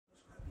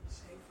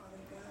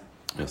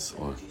Yes,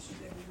 Lord. Jesus,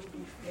 that we will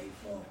be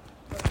faithful,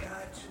 Lord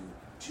God,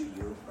 to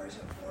you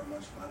first and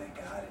foremost, Father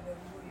God, and that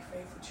we will be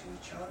faithful to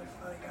each other,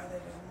 Father God,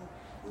 that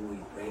we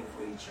will pray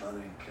for each other,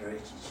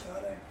 encourage each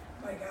other,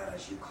 my God,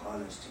 as you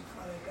call us to,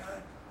 Father God.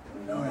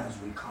 We know as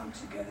we come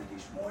together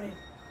this morning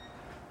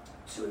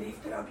to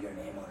lift up your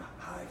name on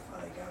high,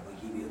 Father God. We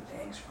give you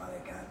thanks,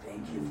 Father God.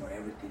 Thank you for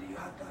everything that you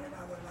have done in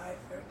our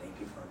life, Lord. Thank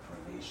you for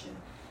provision.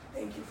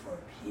 Thank you for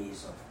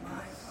peace of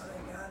mind,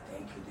 Father God.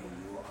 Thank you that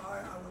you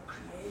are our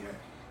creator.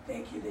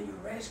 Thank you that you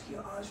rescue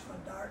us from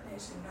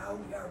darkness, and now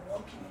we are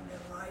walking in the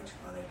light,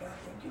 Father God.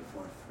 Thank you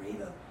for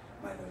freedom,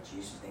 my Lord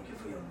Jesus. Thank you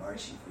for your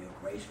mercy, for your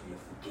grace, for your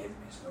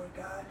forgiveness, Lord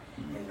God.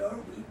 And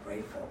Lord, we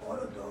pray for all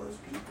of those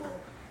people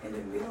in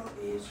the Middle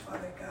East,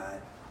 Father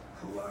God,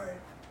 who are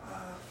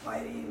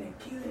fighting and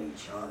killing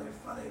each other.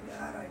 Father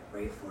God, I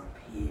pray for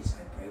peace.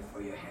 I pray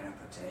for your hand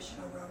of protection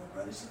over our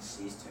brothers and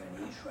sisters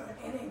in Israel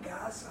and in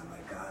Gaza,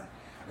 my God.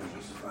 Lord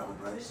Jesus, for our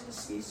brothers and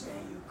sisters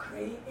in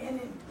Ukraine and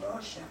in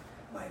Russia,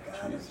 my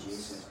God, Lord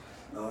Jesus.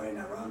 Lord, and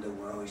around the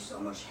world is so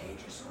much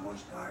hatred, so much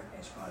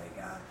darkness, Father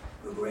God.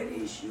 The great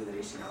issue that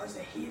is in us,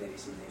 the heat that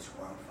is in this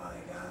world,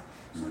 Father God.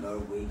 So,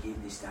 Lord, we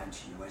give this time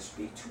to you and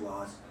speak to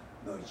us,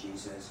 Lord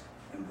Jesus,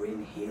 and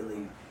bring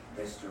healing,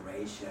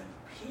 restoration,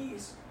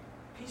 peace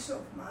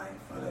of mind,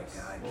 Father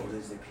God. Give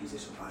us the peace that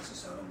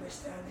surpasses all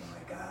understanding,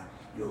 my God.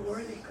 Your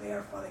word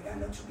declare, Father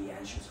God, not to be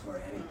anxious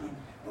for anything,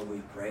 but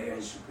with prayer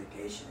and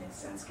supplication and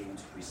thanksgiving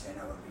to present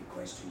our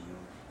request to you.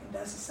 And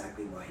that's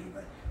exactly what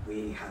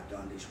we have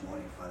done this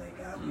morning, Father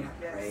God. We have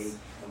prayed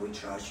and we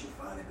trust you,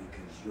 Father,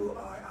 because you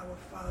are our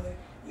Father.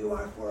 You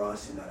are for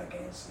us and not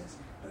against us,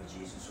 Lord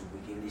Jesus. So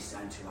we give this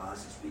time to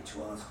us, speak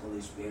to us,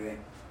 Holy Spirit.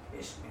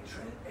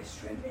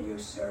 Strengthen your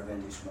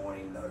servant this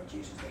morning, Lord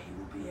Jesus, that he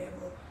will be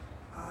able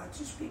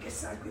to speak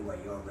exactly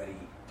what you already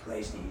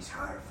placed in his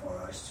heart for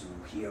us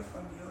to hear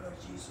from you, Lord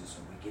Jesus. So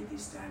we give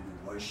this time,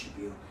 we worship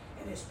you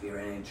in the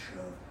spirit and in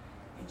truth.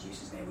 In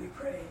Jesus' name we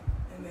pray.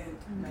 Amen.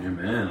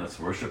 Amen. Let's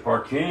worship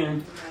our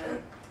King.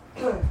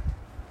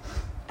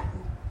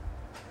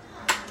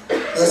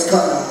 Let's go.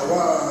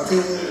 1,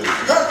 2, 3.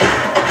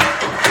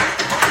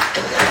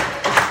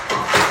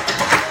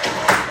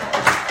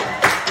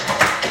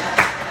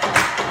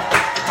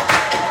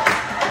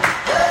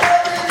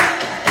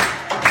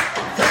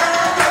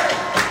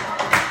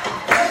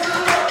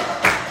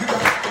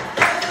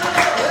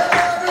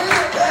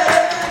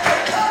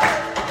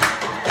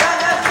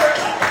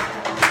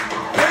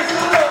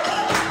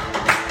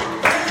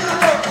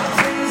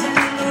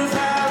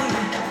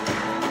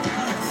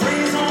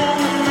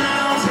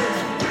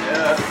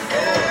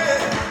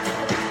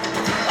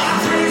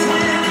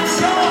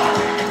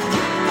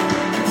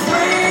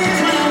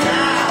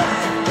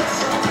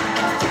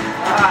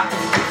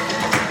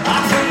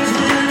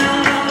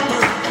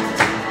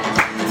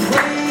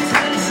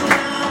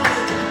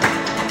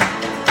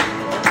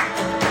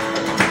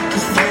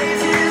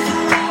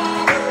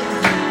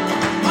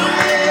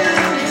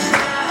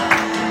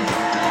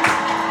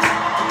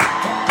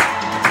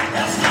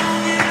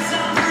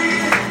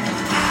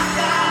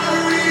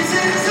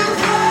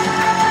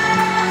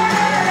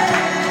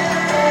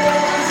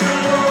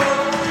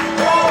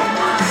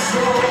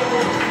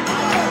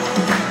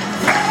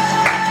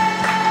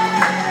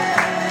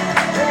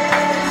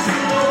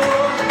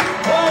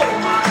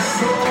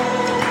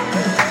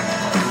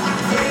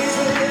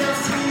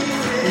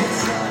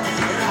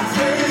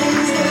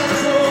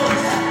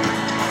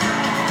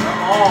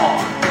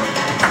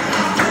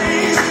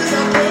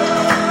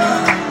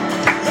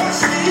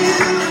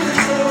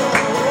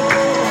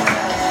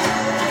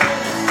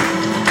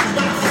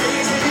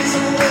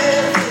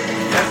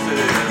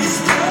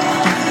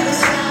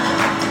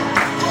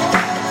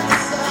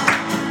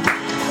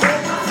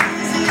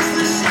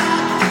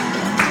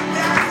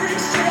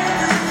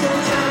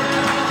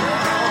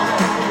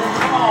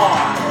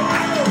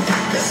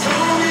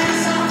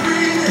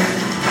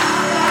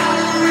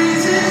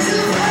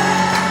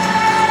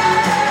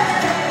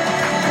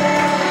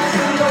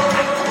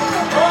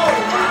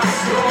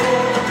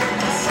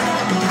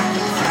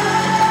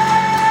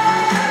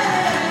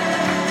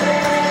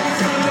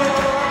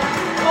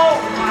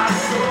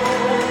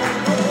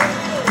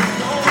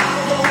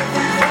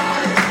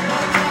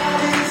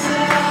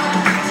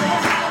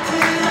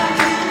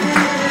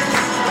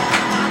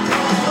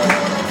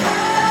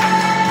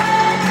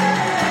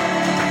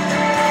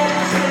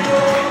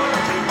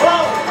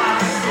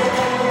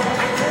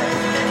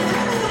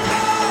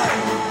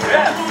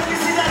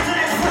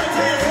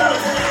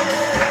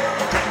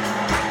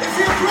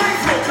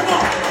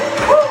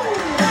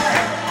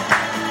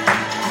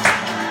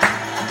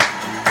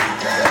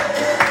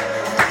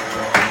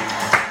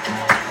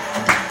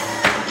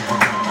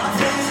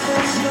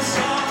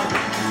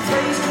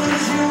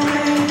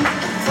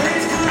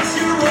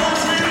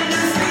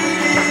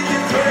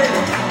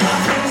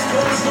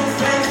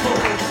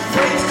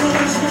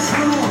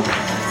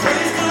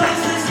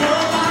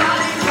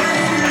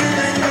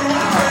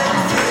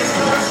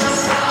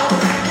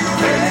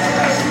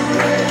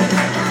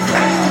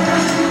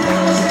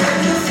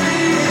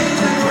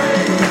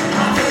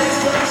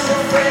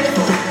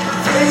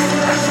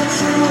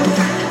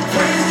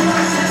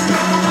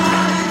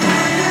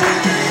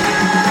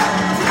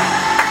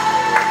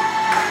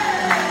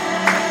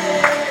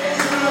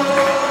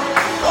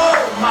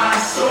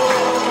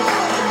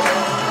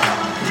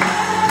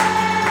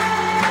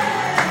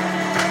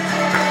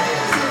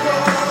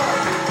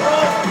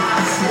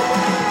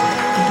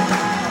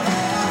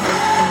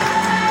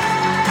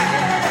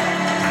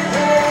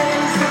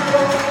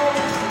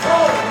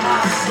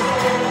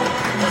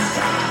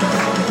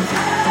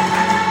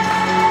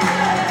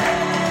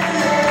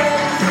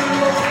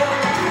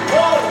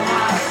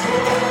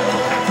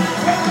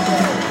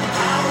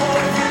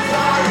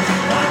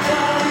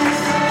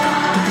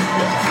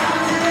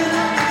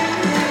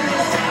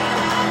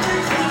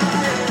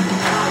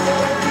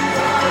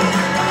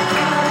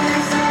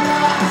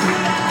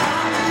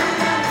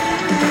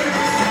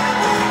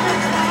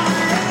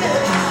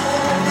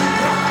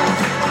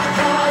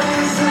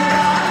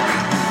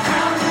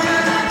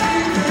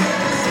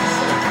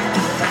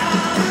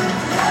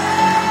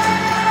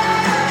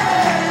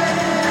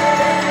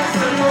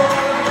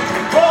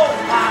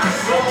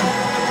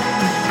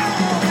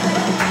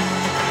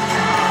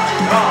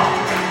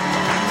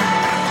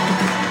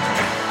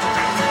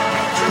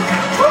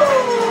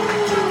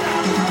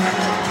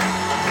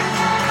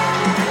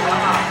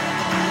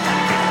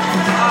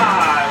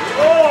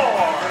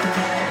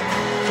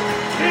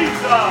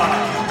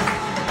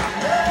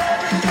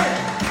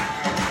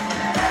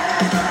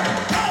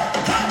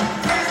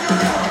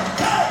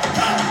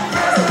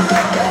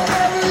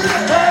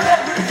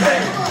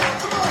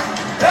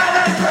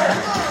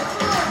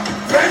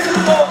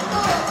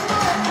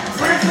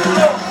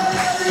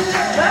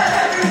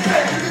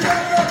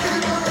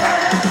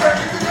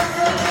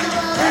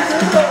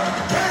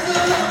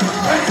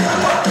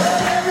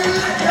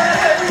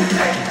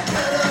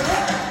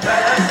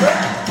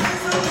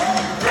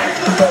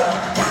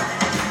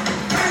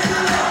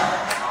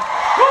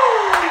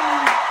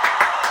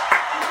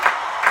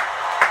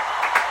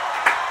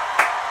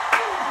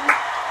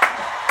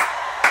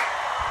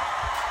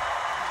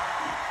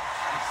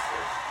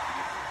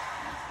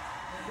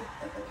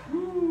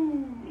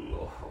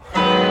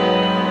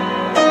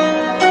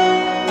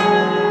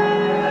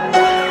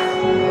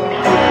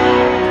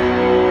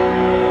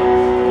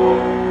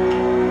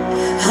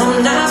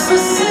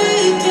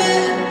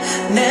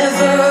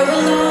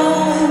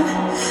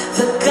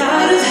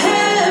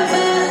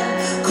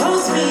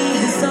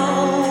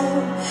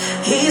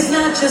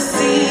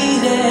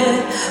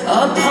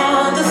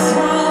 upon the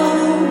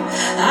throne.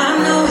 I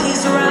know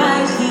he's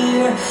right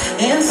here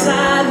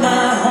inside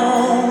my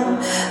home.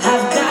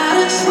 I've got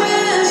a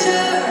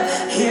treasure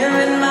here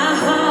in my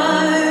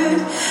heart,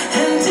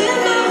 and in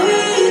my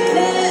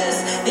weakness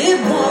it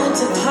won't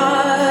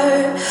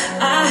depart.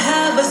 I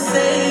have a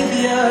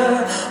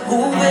Savior who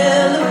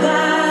will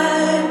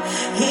abide.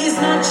 He's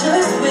not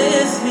just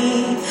with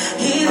me,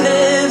 he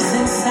lives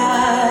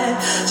inside.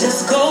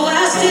 Just go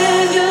ask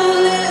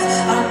Daniel if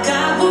our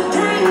God will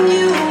bring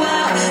you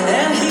out,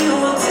 and he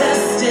will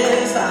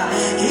testify.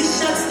 He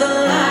shuts the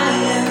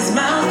lion's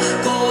mouth.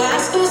 Go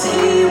ask those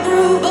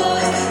Hebrew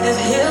boys if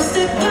he'll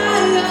stick by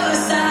your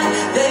side.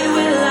 They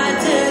will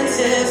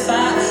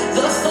identify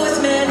the fourth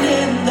man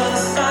in the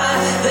fire.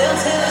 They'll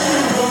tell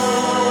you,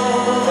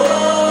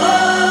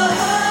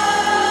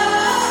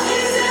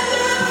 he's in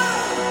the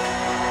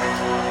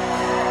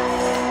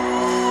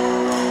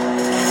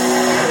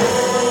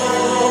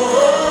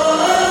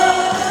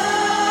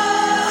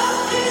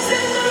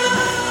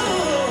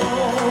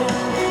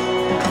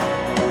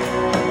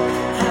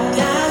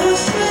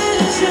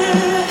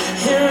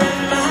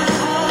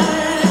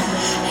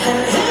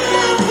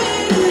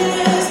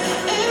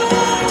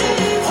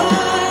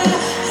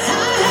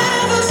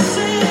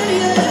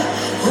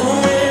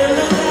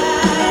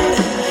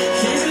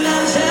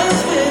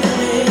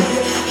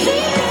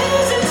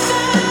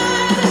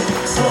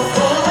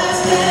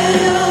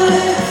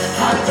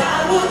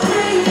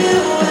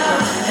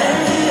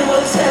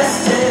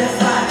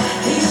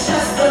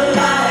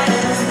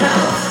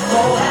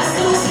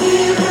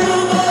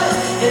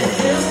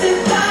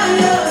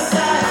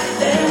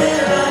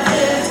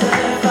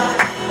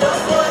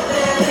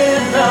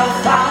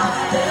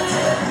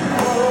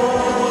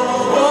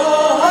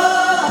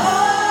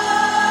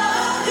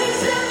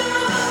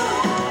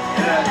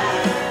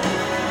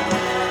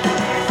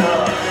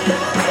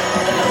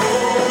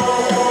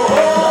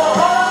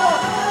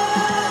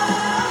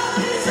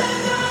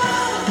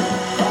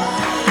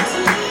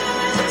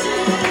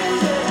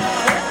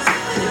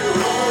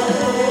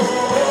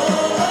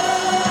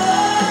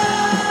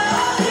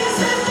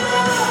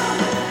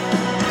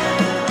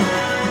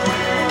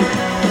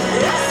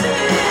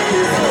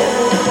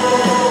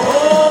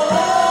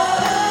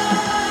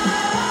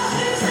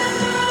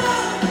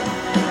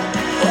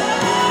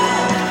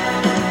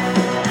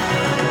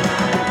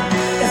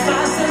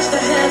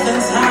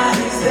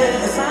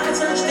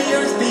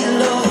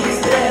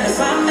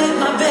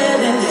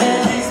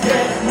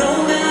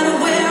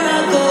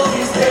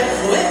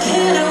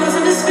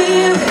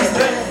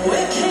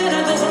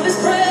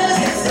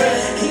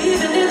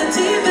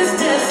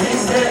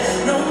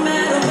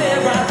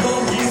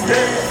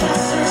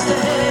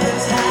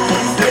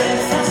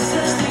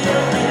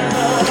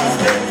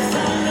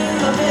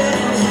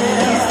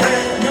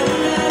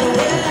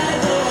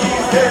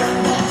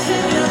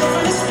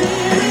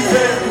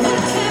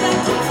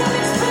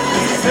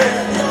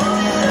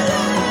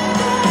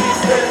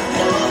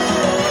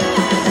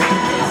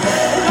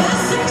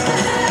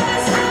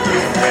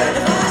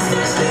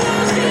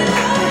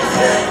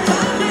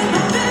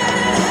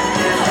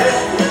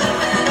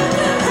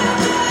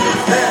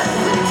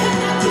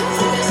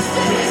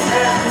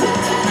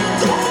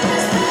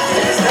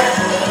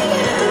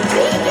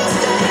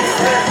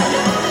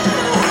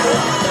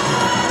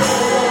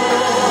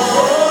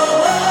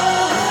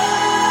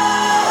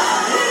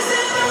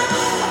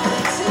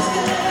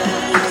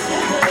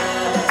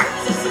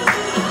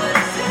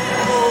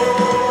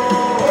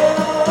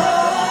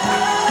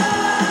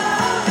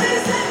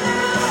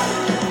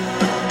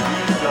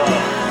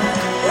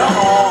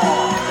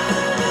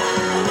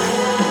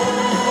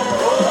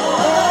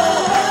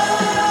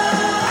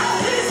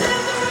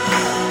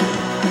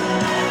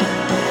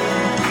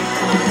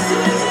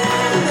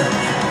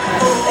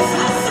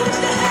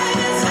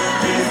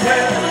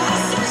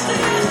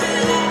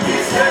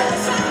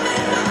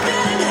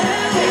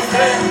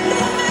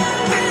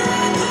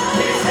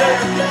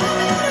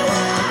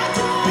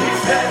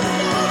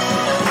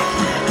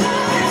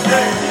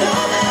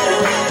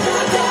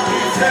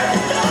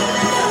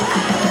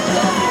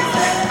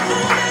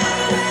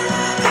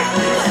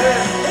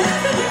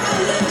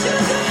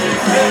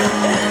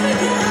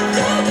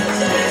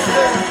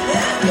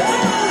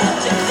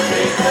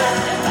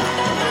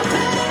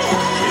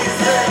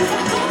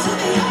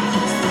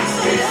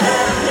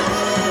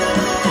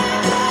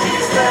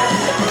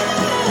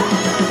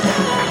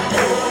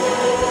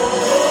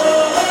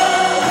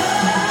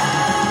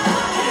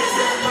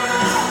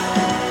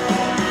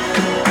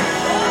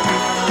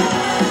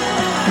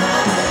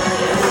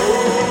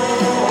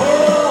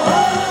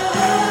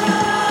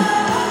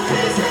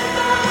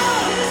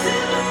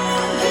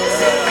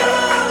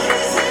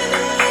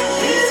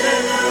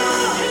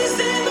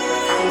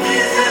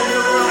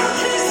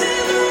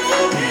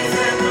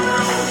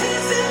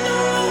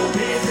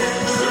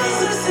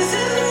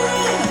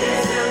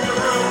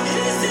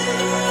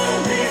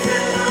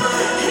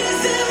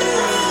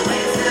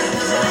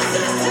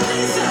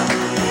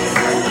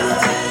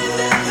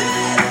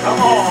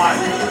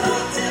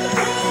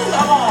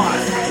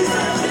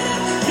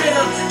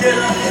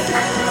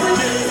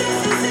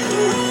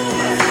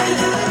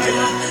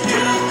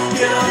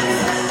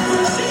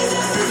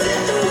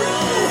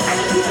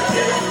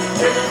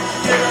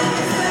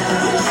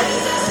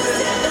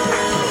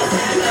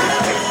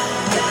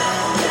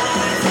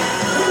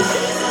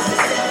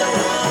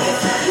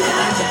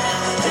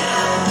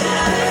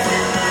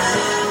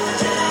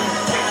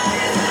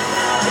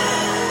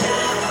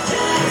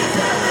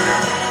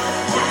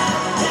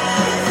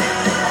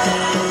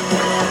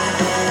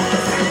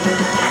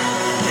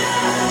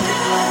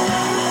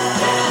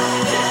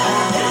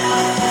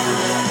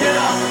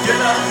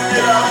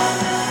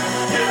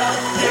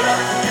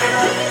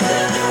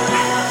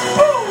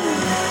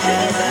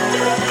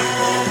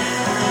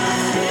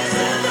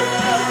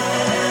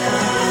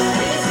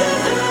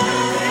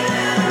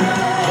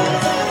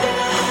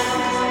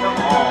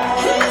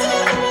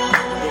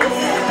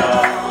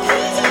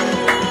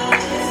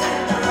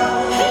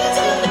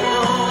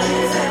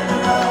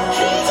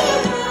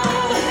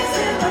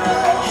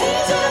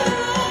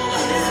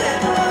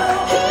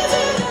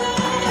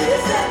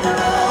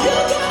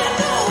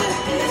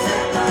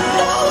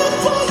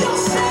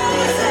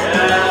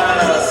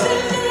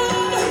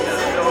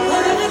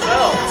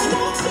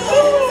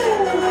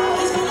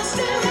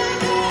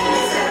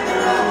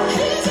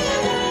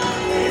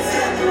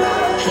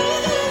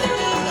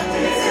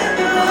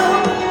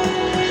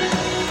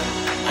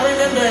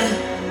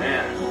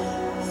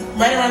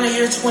Right around the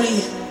year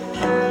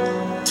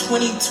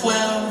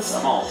 2012,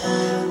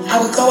 I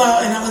would go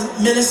out and I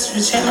would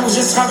minister. I was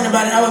just talking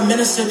about it. I would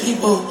minister to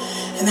people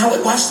and I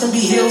would watch them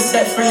be healed,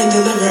 set free, and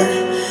delivered.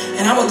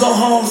 And I would go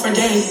home for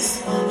days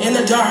in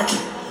the dark,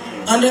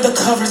 under the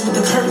covers with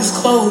the curtains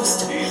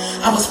closed.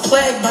 I was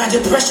plagued by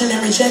depression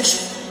and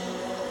rejection.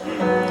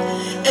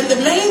 And the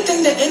main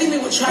thing the enemy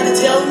would try to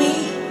tell me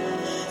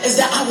is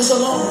that I was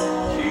alone.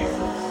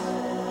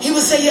 He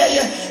would say,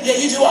 yeah,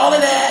 you do all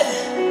of that.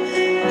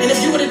 And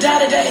if you were to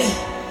die today,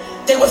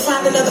 they would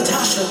find another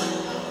Tasha.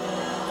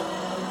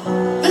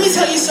 Let me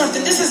tell you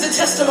something. This is the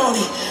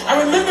testimony.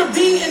 I remember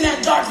being in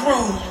that dark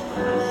room.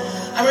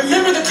 I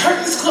remember the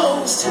curtains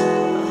closed.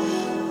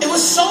 It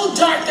was so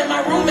dark that my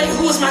roommate,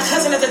 who was my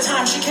cousin at the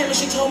time, she came and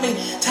she told me,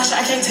 Tasha,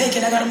 I can't take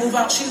it. I got to move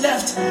out. She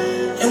left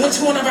and went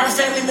to one of our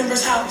family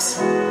members' house.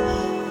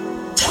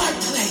 Dark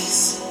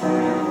place.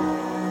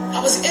 I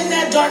was in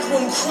that dark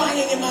room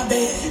crying in my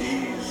bed.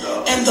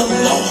 And the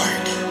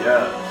Lord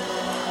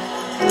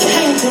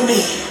came to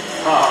me.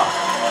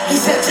 He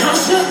said,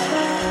 Tasha,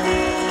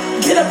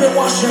 get up and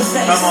wash your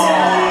face. Come on.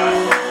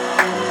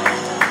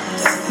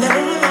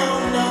 Never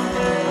alone, no.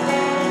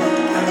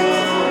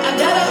 I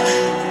got up.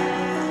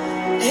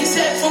 He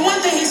said, for one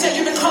thing, he said,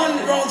 you've been calling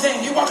it the wrong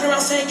thing. You're walking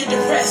around saying you're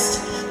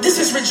depressed. This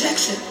is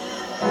rejection.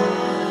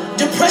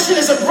 Depression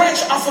is a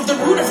branch off of the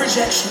root of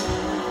rejection.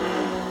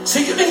 So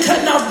you've been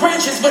cutting off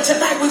branches, but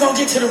tonight we're going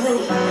to get to the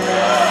root.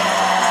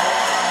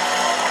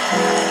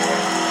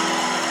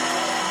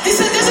 He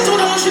said, this is what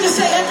I want you to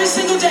say every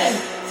single day.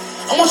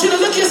 I want you to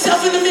look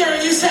yourself in the mirror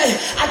and you say,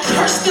 I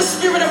curse the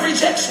spirit of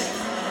rejection.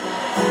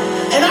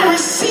 And I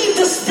receive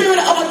the spirit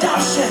of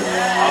adoption.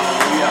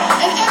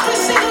 And every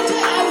single day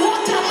I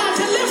walked out my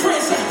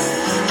deliverance.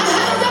 I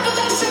had a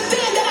revelation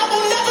then that I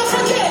will never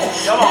forget.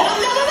 That I'm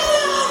never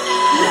alone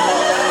now.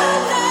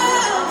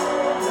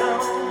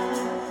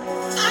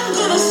 I'm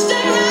going to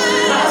stay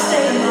right. I'll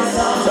stay in my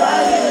songs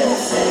right here.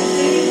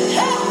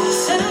 Hey,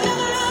 said I'm never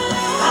alone.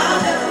 I'm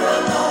never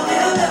alone.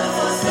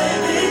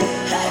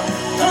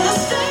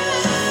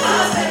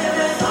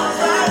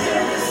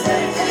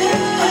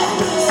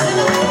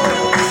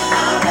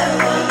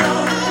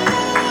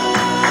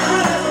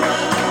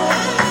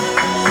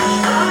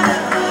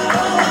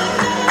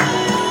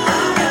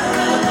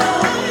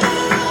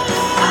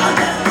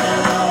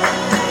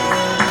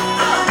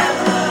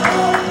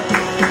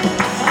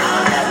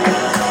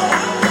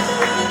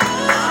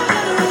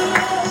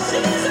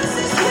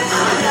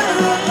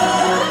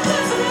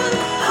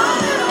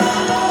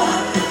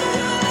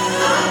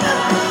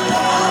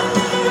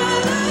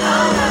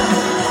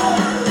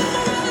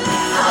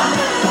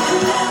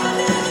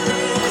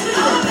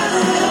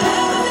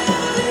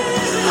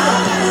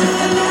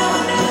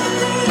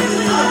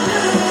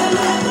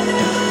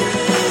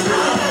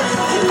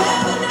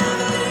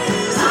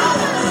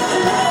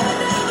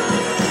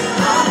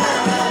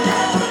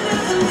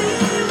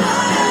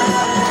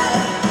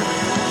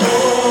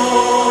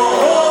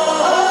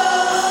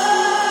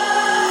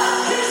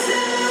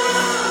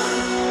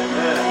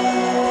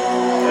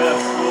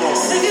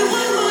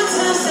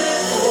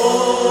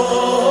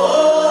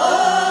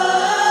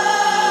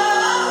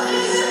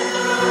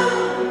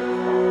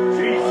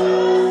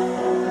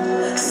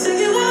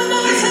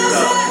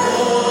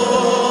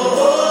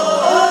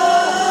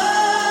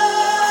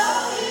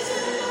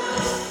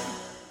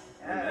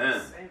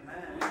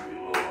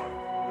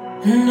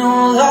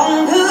 No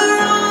longer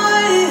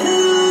I who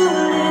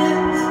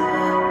live,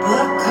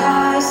 but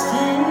Christ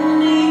in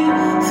me.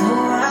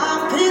 For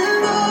I've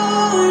been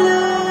born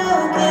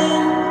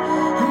again,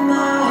 and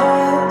my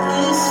heart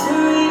is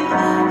free.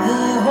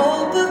 The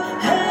hope of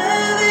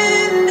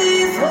heaven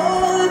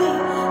before me,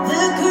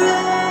 the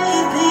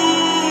grave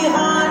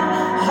behind.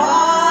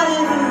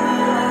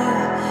 Hallelujah,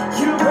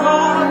 you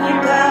brought me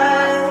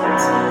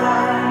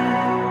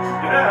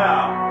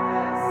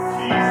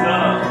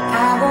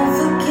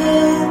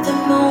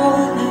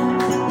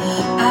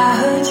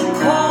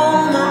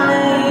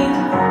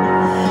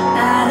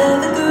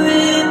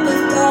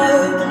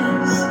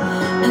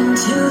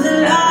to the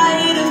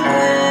light of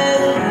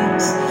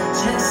grace,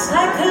 just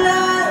like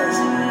Lazarus.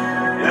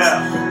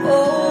 Yeah.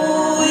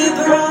 Oh, you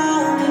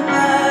brought me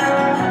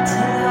back to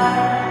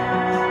life.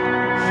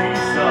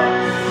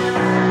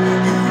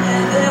 And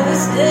where there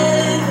was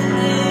dead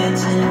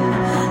religion,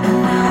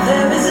 now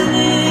there is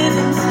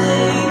living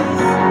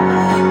faith.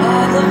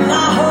 All of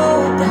my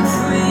hope and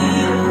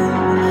freedom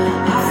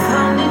I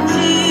found in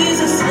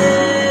Jesus'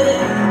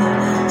 name.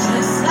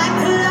 Just like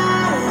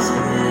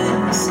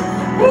Lazarus,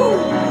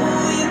 ooh,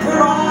 you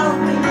brought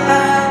me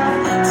back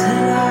to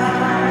life.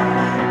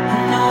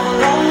 No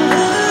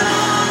longer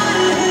I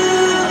who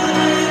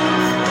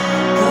live,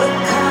 but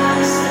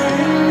Christ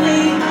in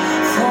me.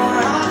 For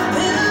I've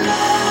been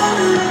born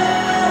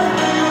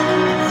again,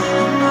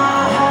 and my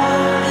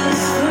heart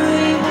is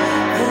free.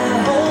 The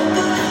hope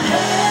of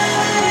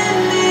heaven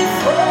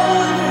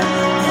before me,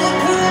 the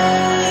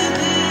grave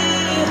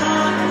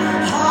behind.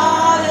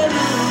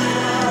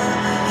 Hallelujah,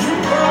 you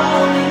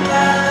brought me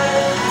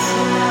back to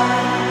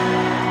life.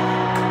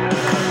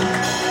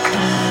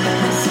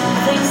 When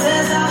something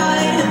says I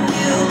am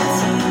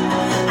guilty,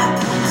 I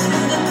point to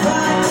the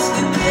price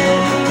you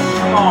paid.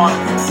 Come on.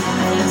 When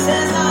something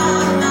says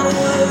I'm not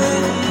worthy,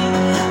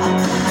 I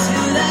point to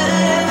that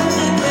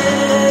empty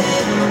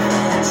grave.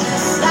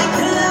 Just like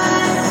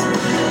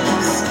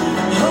Lazarus,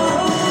 oh,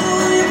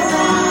 you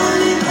brought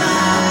me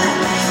back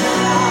to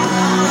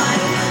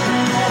life.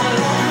 No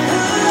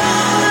longer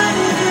I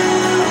who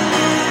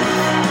live,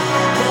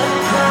 but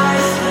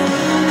Christ in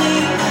me.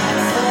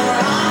 For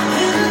I've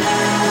been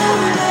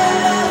born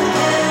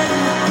again,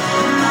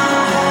 my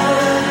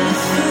heart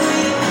is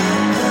free.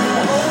 The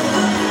hope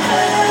of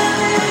heaven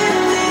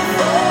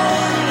before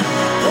me,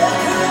 the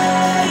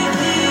grave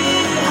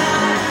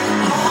behind.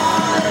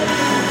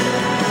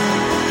 Hallelujah,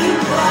 you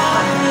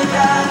brought me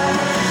back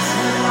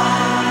to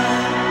life.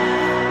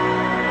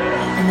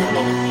 And the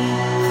enemy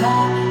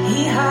thought he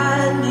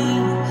had me,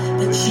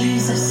 but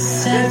Jesus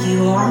said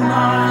you are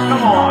mine.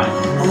 Come on.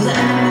 Oh, the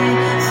enemy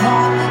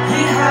thought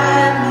he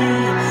had me,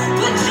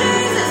 but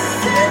Jesus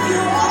said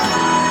you are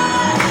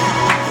mine.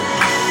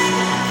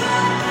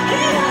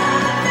 He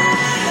had me,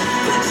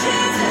 but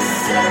Jesus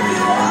said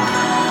you are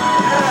mine.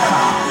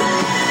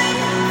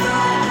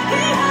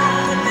 He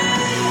had me,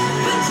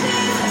 but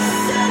Jesus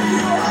said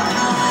you are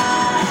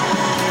mine.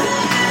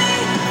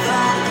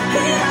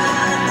 He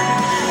had me,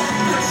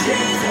 but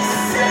Jesus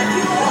said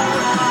you are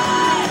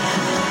mine.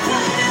 The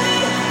enemy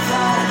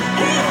thought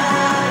he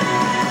had me.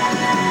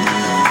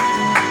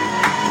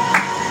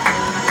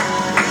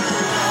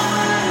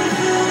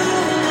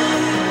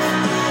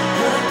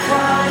 But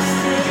Christ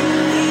in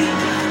me,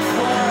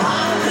 for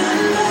I've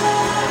been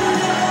born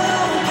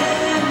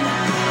again.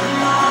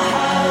 My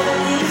heart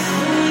is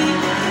free.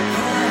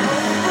 The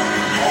hope of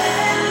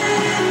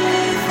heaven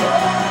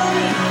before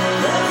me,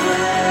 the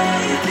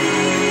grave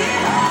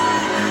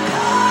behind.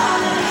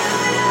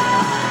 Hallelujah,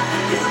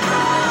 you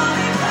brought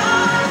me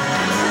back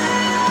to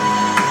life.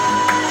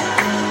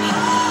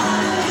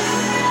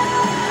 Hallelujah,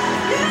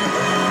 you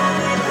brought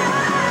me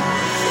back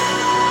to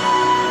life.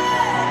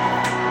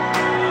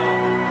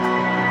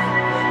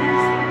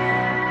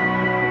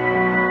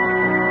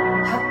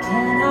 How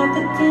can I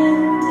begin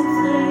to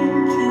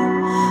thank you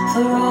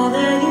for all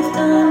that you've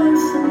done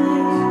for me?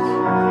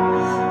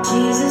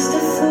 Jesus, to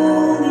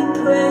fully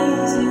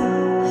praise you,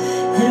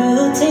 it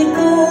will take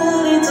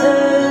all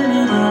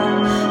eternity.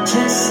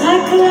 Just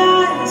like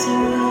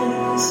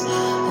Lazarus,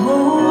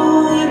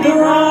 oh, you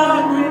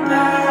brought me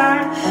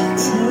back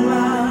to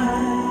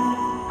life.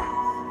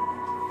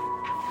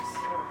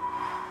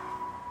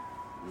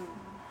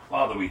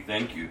 Father, we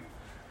thank you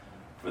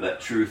for that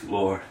truth,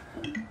 Lord.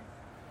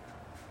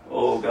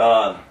 Oh,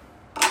 God.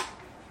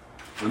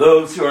 For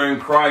those who are in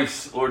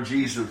Christ, Lord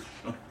Jesus,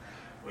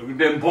 we've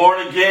been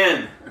born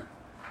again.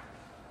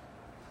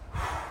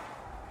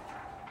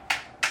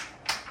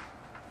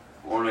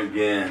 Born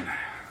again.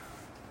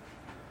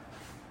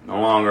 No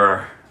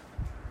longer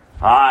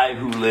I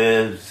who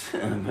lives,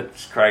 but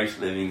it's Christ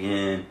living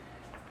in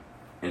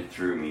and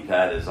through me.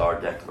 That is our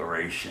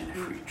declaration.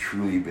 If we've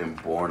truly been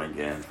born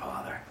again,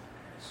 Father,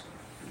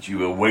 that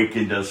you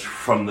awakened us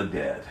from the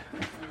dead.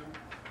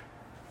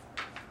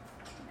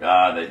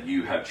 God, that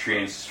you have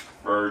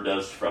transferred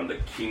us from the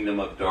kingdom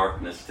of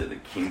darkness to the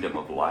kingdom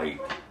of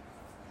light.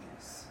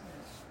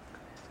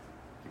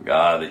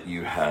 God, that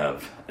you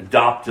have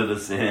adopted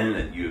us in,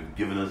 that you have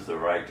given us the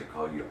right to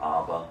call you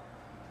Abba.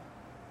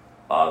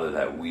 Father,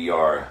 that we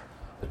are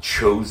a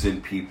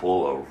chosen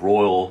people, a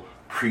royal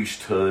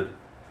priesthood,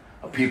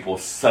 a people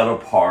set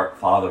apart,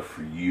 Father,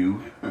 for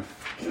you.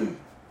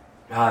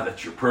 God,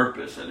 that's your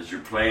purpose and it's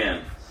your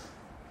plan.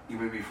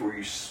 Even before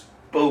you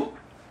spoke,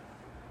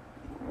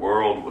 the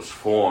world was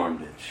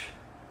formed. It's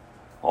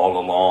all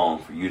along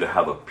for you to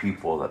have a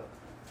people that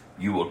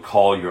you will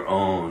call your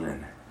own,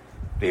 and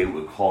they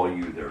will call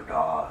you their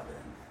God.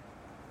 And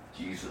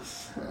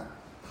Jesus,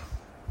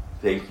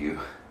 thank you.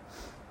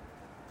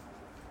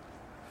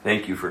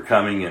 Thank you for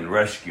coming and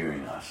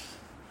rescuing us.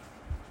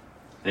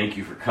 Thank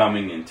you for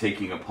coming and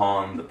taking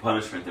upon the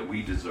punishment that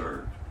we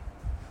deserved.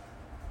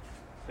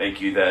 Thank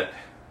you that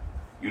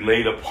You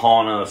laid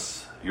upon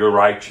us your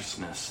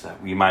righteousness,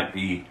 that we might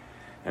be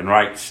in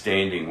right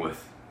standing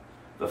with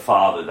the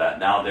Father, that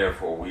now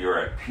therefore we are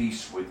at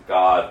peace with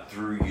God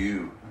through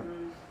you,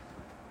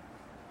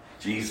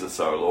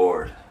 Jesus our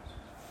Lord.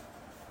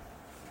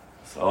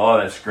 So,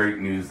 that's great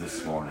news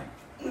this morning.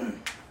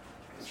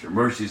 Your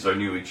mercies are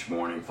new each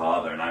morning,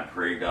 Father, and I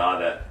pray,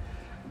 God, that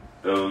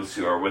those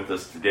who are with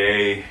us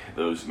today,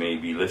 those may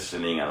be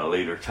listening at a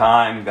later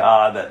time,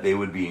 God, that they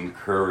would be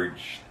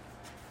encouraged,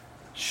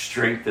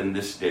 strengthened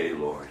this day,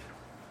 Lord,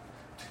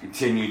 to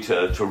continue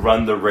to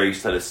run the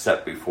race that is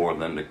set before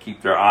them, to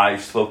keep their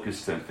eyes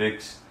focused and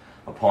fixed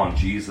upon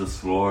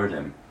Jesus, Lord.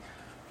 And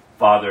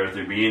Father, if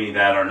there be any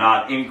that are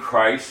not in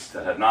Christ,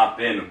 that have not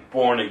been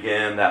born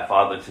again, that,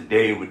 Father,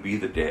 today would be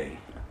the day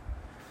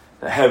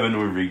that heaven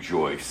would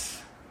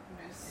rejoice,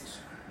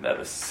 that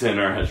a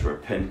sinner has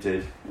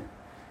repented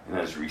and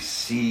has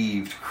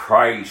received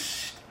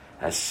Christ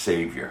as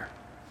Savior.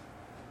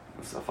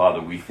 And so, Father,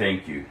 we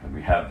thank you that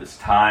we have this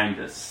time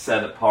to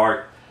set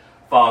apart,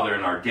 Father,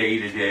 in our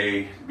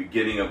day-to-day,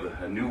 beginning of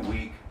a new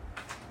week,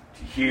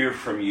 to hear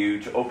from you,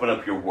 to open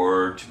up your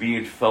word, to be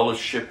in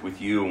fellowship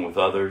with you and with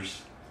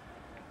others.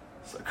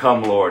 So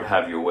come, Lord,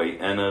 have your way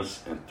in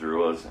us and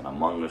through us and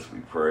among us,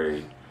 we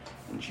pray.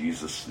 In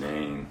Jesus'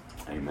 name,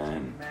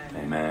 amen.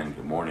 Amen.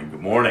 Good morning.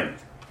 Good morning.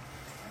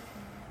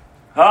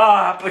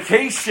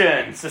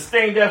 Application.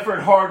 Sustained effort,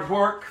 hard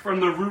work, from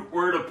the root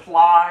word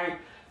apply,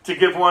 to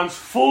give one's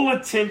full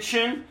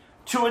attention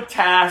to a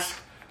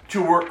task,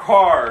 to work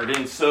hard.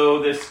 And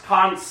so this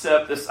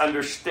concept, this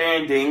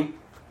understanding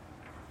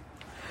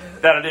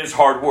that it is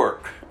hard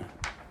work.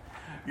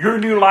 Your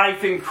new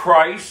life in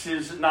Christ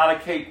is not a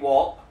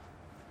cakewalk.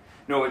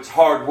 No, it's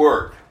hard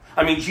work.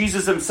 I mean,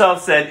 Jesus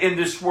himself said, in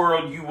this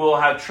world you will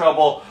have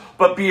trouble,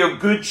 but be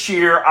of good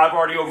cheer. I've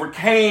already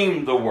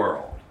overcame the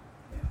world.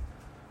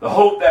 The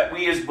hope that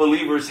we as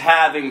believers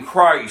have in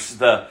Christ,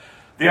 the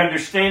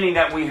understanding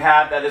that we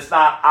have that it's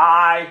not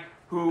I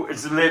who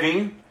is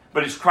living,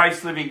 but it's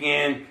Christ living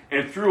in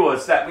and through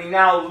us, that we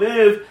now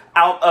live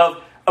out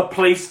of a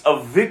place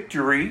of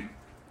victory,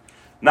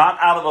 not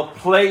out of a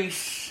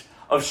place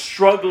of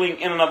struggling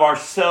in and of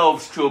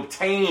ourselves to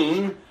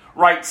obtain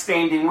right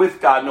standing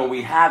with God. No,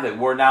 we have it.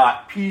 We're now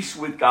at peace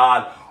with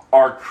God,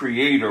 our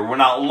Creator. We're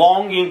not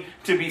longing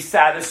to be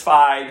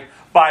satisfied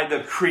by the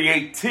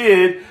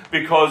created,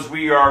 because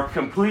we are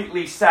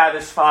completely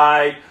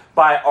satisfied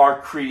by our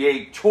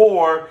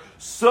Creator.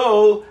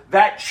 So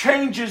that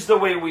changes the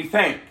way we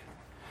think.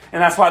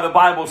 And that's why the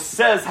Bible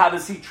says, how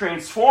does He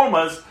transform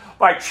us?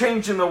 By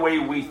changing the way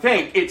we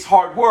think. It's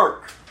hard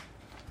work.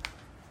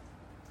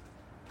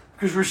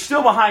 Because we're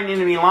still behind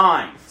enemy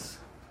lines.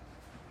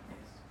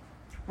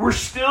 We're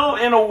still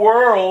in a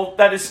world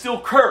that is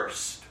still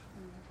cursed.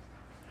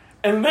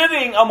 And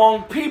living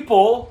among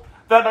people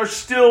that are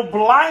still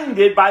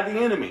blinded by the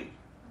enemy.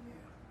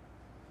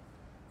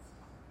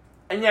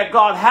 And yet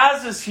God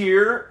has us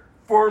here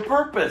for a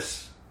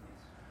purpose.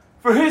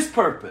 For His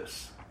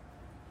purpose.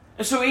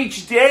 And so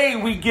each day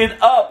we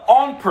get up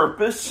on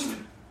purpose,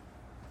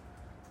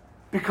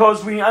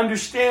 because we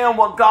understand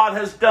what God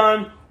has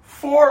done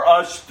for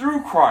us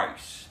through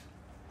Christ.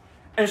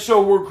 And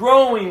so we're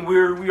growing,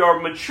 we are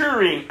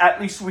maturing,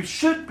 at least we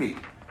should be.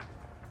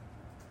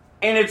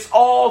 And it's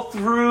all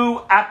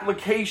through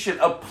application,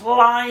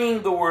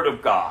 applying the Word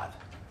of God.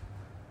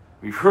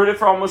 We've heard it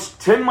for almost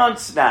 10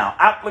 months now.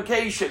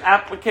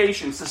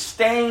 Application,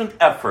 sustained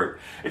effort.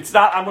 It's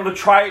not, I'm going to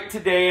try it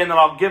today and then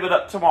I'll give it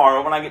up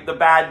tomorrow when I get the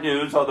bad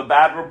news or the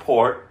bad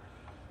report.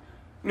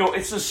 No,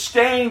 it's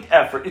sustained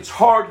effort. It's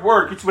hard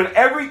work. It's when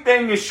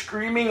everything is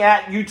screaming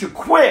at you to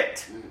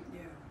quit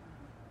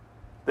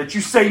that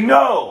you say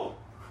no.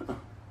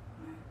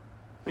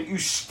 That you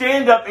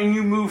stand up and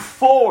you move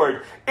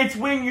forward. It's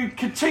when you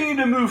continue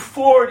to move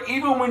forward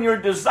even when your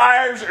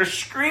desires are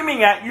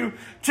screaming at you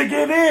to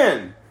give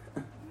in.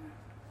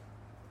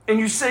 And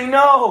you say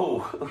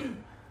no.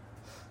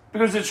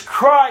 Because it's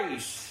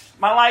Christ.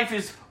 My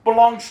life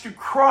belongs to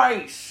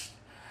Christ.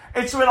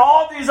 It's when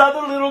all these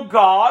other little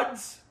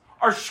gods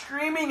are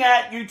screaming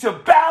at you to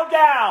bow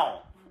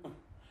down.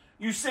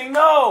 You say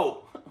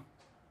no.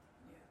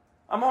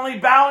 I'm only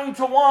bowing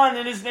to one,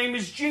 and His name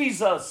is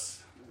Jesus.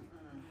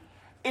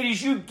 It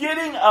is you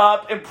getting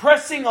up and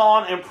pressing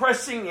on and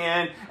pressing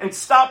in and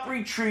stop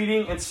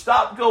retreating and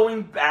stop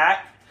going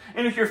back.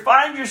 And if you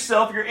find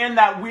yourself, you're in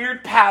that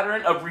weird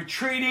pattern of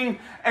retreating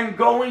and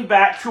going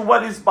back to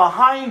what is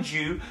behind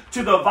you,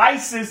 to the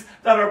vices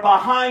that are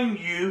behind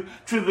you,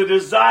 to the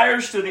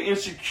desires, to the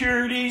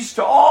insecurities,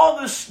 to all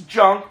this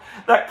junk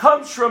that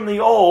comes from the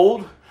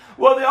old,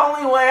 well, the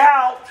only way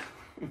out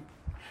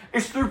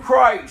is through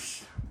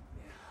Christ.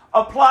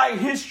 Apply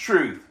His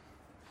truth.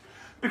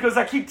 Because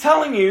I keep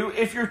telling you,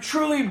 if you're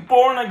truly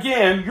born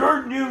again,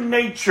 your new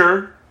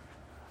nature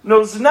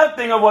knows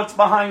nothing of what's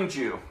behind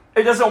you.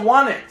 It doesn't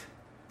want it.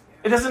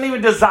 It doesn't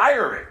even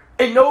desire it.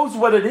 It knows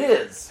what it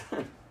is.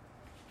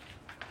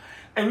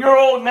 And your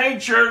old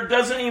nature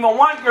doesn't even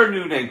want your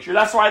new nature.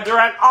 That's why they're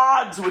at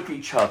odds with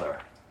each other.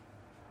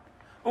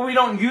 But we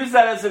don't use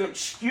that as an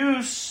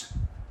excuse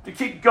to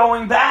keep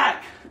going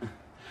back.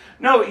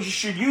 No, you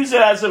should use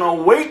it as an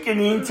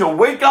awakening to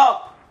wake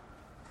up.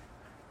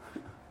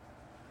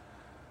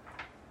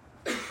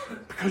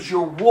 Because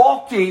you're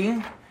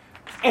walking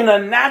in a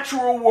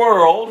natural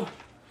world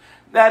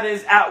that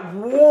is at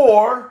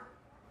war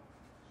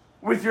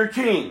with your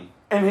king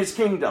and his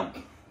kingdom.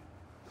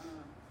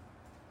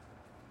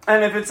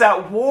 And if it's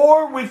at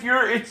war with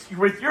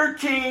your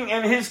king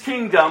and his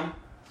kingdom,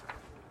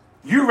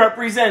 you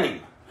represent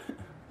him.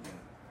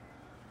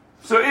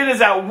 So it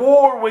is at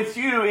war with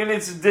you, and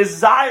its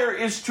desire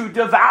is to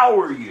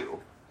devour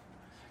you.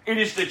 It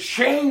is to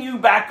chain you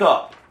back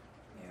up.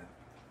 Yeah.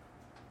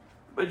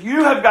 But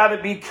you have got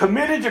to be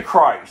committed to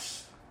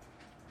Christ.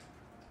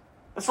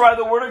 That's why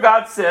the Word of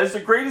God says the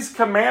greatest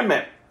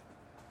commandment,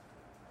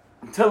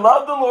 to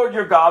love the Lord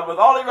your God with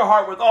all of your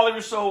heart, with all of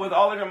your soul, with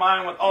all of your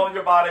mind, with all of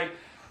your body,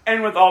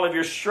 and with all of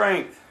your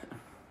strength.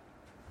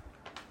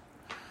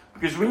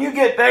 Because when you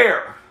get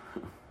there,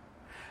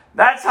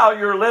 that's how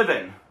you're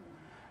living.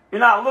 You're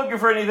not looking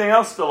for anything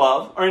else to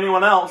love or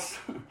anyone else.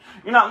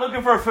 You're not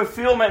looking for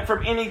fulfillment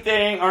from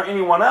anything or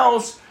anyone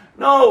else.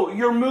 No,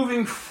 you're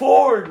moving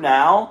forward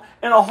now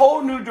in a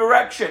whole new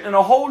direction, in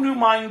a whole new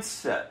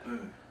mindset.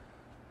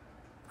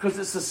 Because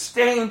it's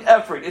sustained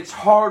effort. It's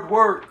hard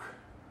work.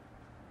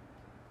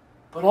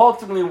 But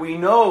ultimately we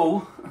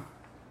know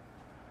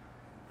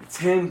it's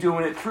him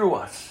doing it through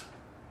us.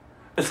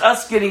 It's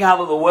us getting out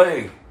of the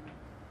way.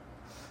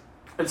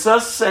 It's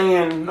us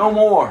saying no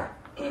more.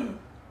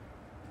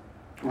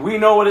 We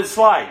know what it's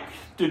like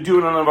to do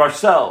it of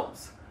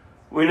ourselves.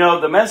 We know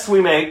the mess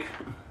we make.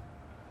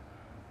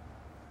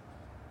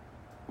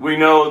 We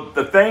know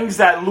the things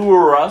that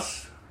lure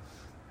us.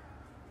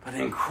 But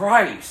in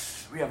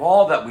Christ, we have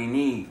all that we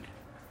need.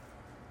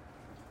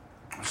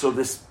 So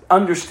this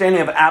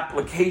understanding of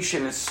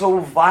application is so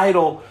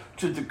vital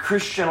to the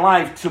Christian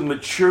life, to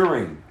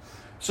maturing.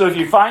 So if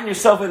you find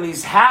yourself in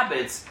these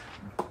habits,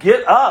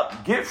 get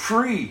up, get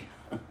free.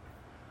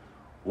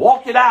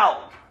 Walk it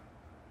out.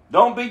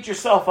 Don't beat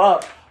yourself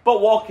up,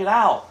 but walk it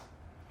out.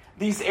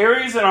 These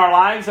areas in our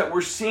lives that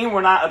we're seeing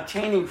we're not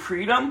obtaining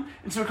freedom,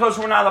 it's because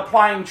we're not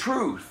applying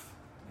truth.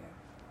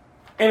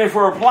 And if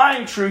we're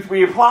applying truth,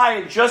 we apply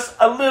it just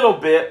a little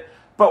bit,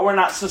 but we're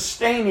not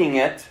sustaining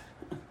it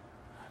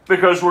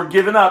because we're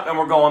giving up and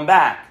we're going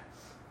back.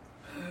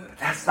 But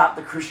that's not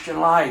the Christian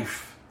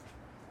life.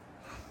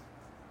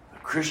 The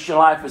Christian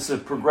life is a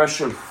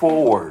progression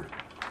forward.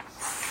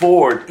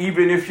 Forward.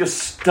 Even if you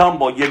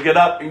stumble, you get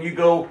up and you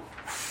go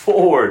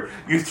forward.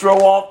 You throw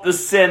off the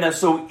sin that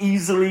so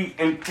easily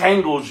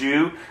entangles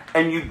you,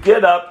 and you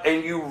get up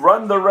and you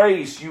run the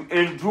race. You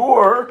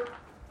endure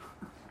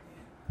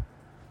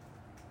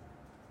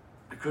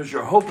because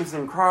your hope is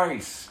in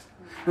Christ.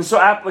 And so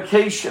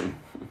application.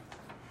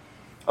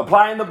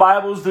 Applying the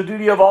Bible is the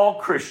duty of all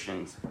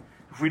Christians.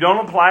 If we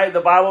don't apply it,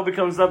 the Bible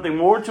becomes nothing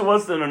more to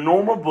us than a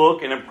normal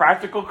book and a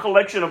practical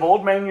collection of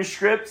old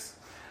manuscripts.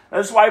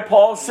 That's why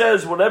Paul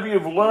says, whatever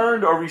you've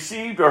learned or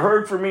received or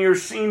heard from me or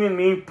seen in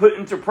me, put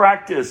into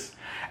practice.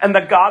 And the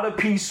God of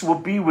peace will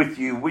be with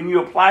you. When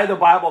you apply the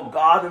Bible,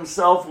 God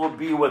himself will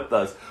be with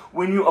us.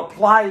 When you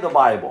apply the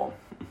Bible,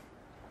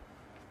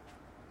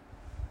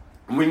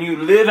 when you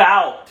live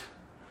out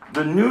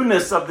the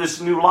newness of this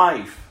new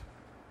life.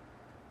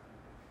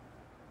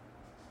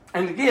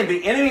 And again,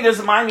 the enemy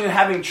doesn't mind you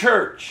having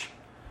church.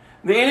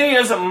 The enemy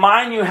doesn't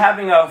mind you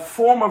having a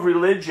form of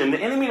religion. The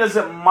enemy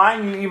doesn't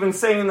mind you even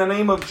saying the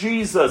name of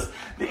Jesus.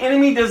 The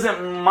enemy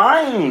doesn't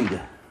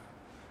mind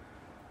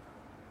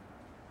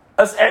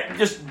us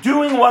just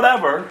doing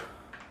whatever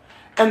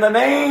in the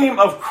name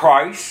of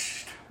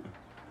Christ.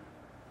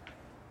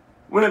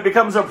 When it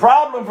becomes a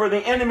problem for the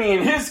enemy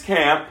in his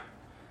camp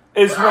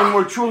is when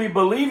we're truly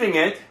believing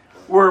it,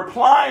 we're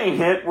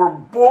applying it, we're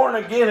born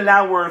again, and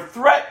now we're a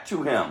threat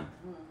to him.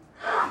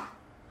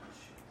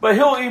 But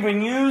he'll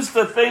even use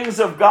the things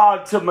of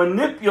God to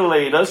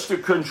manipulate us, to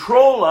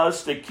control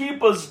us, to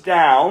keep us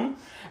down,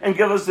 and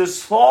give us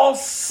this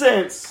false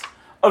sense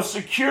of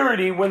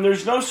security when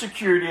there's no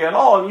security at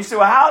all. And you say,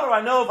 well, how do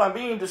I know if I'm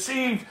being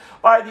deceived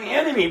by the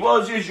enemy? Well,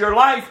 is your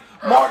life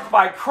marked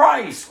by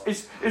Christ?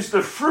 Is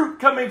the fruit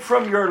coming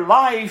from your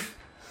life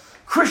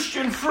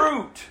Christian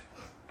fruit?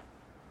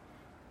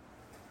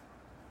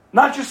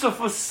 Not just a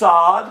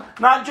facade,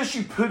 not just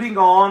you putting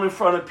on in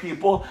front of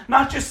people,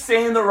 not just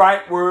saying the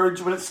right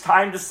words when it's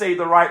time to say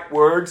the right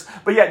words,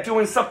 but yet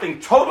doing something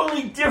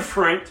totally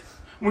different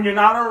when you're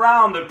not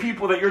around the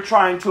people that you're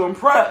trying to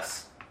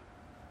impress.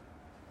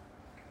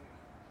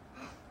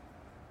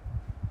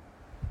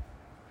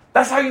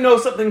 That's how you know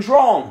something's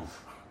wrong.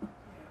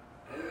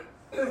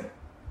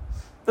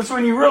 That's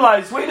when you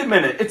realize, wait a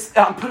minute,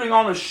 I'm putting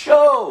on a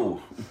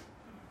show.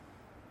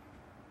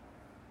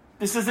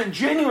 This isn't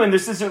genuine.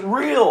 This isn't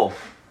real.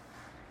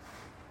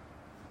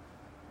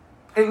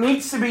 It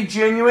needs to be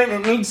genuine.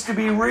 It needs to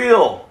be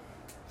real.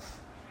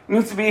 It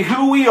needs to be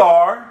who we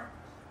are,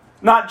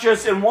 not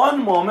just in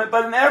one moment,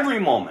 but in every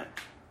moment.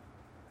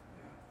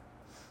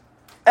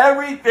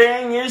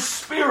 Everything is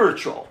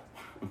spiritual.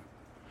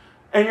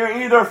 And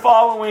you're either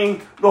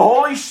following the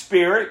Holy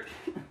Spirit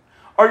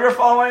or you're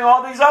following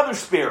all these other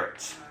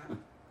spirits.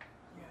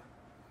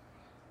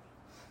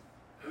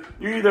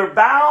 You're either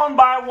bound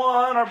by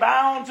one or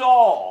bound to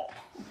all.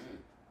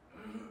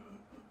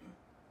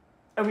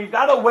 And we've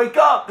got to wake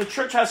up. The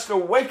church has to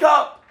wake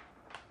up.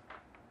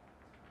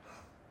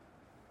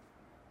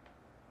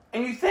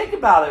 And you think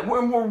about it.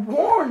 When we're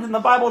warned, and the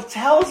Bible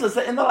tells us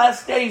that in the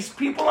last days,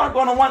 people aren't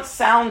going to want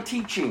sound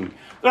teaching.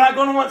 They're not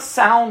going to want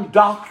sound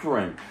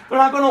doctrine. They're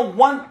not going to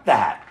want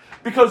that.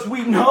 Because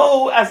we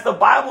know, as the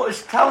Bible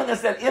is telling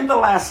us, that in the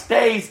last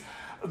days,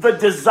 the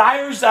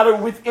desires that are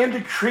within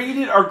the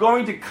created are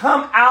going to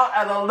come out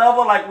at a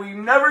level like we've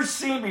never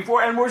seen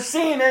before. And we're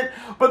seeing it,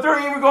 but they're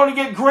even going to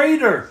get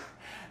greater.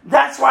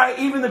 That's why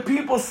even the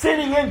people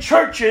sitting in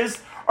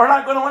churches are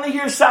not going to want to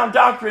hear sound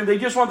doctrine. They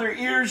just want their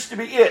ears to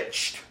be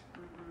itched.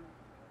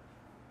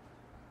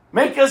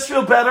 Make us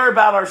feel better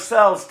about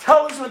ourselves.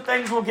 Tell us when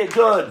things will get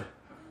good.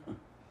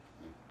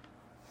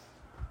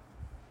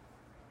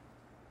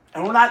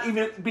 And we're not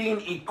even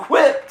being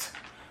equipped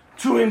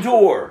to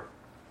endure.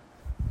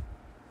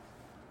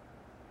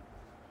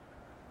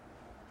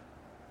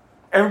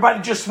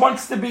 Everybody just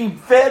wants to be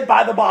fed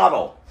by the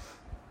bottle.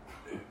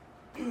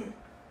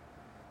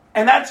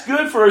 And that's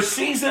good for a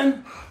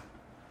season,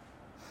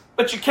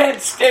 but you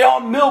can't stay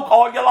on milk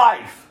all your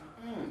life.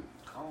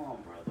 Come on,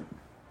 brother.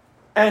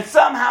 And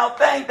somehow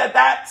think that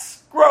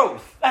that's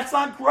growth. That's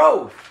not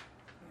growth.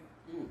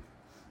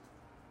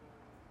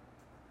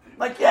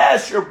 Like,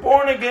 yes, you're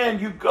born again.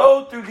 You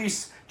go through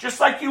these, just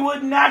like you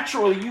would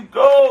naturally. You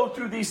go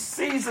through these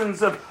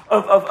seasons of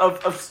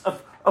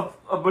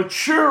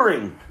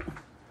maturing.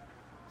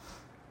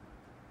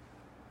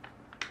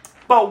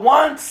 But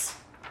once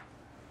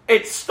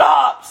it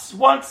stops,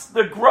 once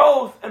the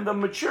growth and the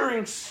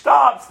maturing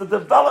stops, the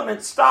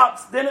development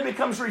stops, then it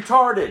becomes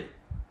retarded.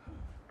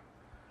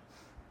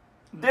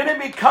 Then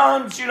it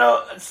becomes,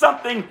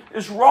 something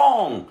is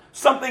wrong.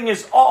 Something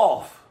is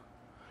off.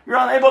 You're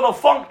unable to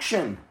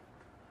function.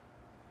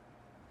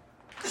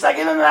 Just like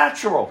in the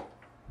natural.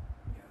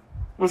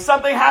 When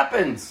something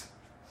happens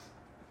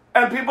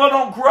and people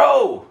don't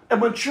grow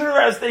and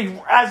mature as they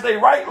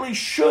rightly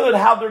should,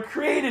 how they're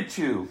created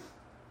to,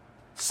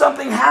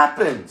 something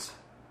happens.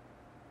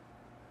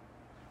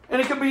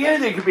 And it could be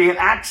anything. It could be an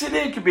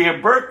accident. It could be a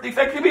birth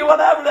defect. It could be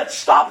whatever that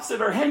stops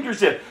it or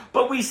hinders it.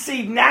 But we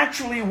see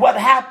naturally what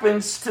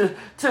happens to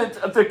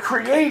the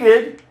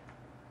created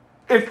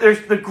if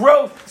there's the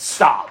growth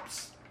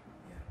stops.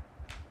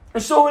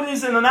 And so it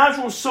is in the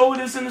natural, so it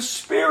is in the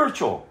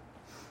spiritual.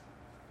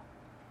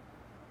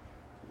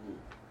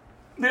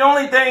 The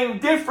only thing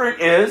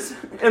different is,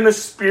 in the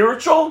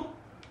spiritual,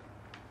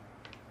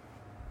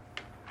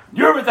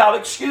 you're without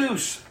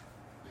excuse.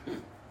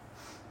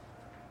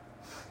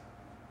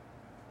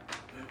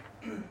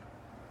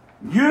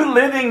 You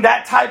living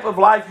that type of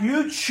life,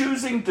 you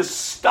choosing to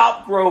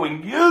stop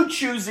growing, you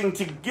choosing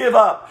to give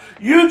up,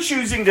 you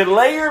choosing to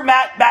lay your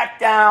mat back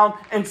down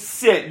and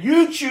sit,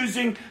 you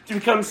choosing to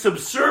become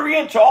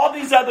subservient to all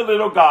these other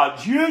little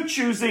gods, you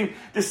choosing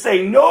to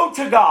say no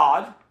to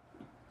God,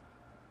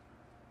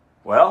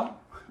 well,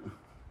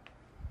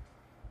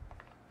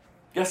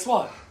 guess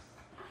what?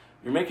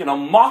 You're making a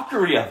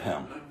mockery of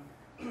him.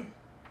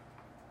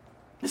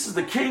 This is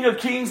the King of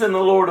Kings and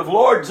the Lord of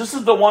Lords. This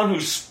is the one who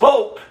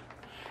spoke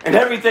and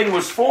everything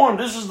was formed.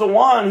 This is the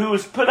one who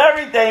has put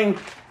everything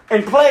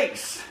in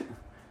place.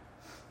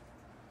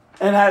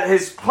 And that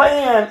his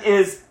plan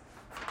is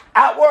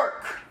at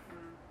work.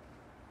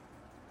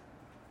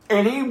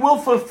 And he will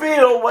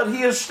fulfill what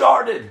he has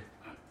started.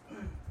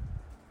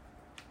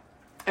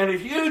 And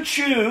if you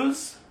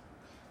choose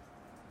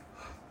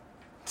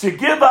to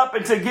give up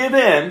and to give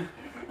in,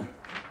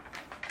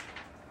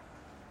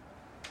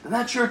 then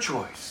that's your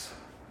choice.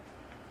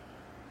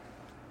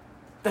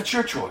 That's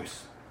your choice.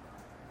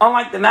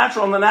 Unlike the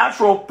natural, in the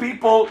natural,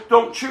 people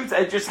don't choose.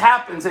 It just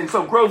happens, and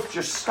so growth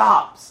just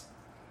stops.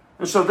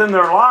 And so then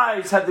their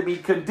lives have to be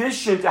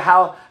conditioned to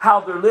how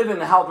they're living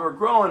and how they're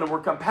growing, and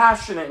we're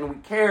compassionate, and we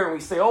care, and we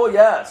say, oh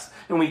yes,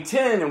 and we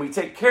tend, and we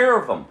take care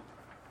of them.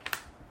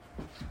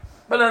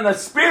 But in the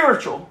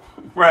spiritual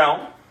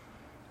realm,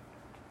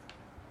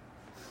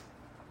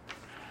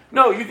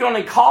 no, you can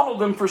only coddle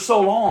them for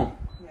so long.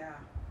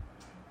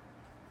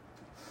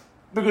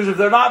 Because if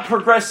they're not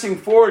progressing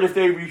forward, if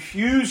they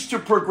refuse to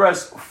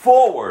progress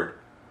forward,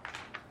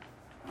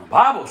 the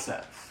Bible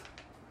says,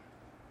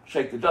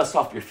 shake the dust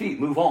off your feet,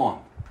 move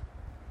on.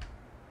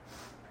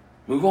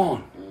 Move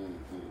on.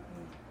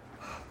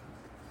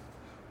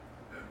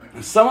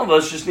 And some of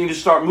us just need to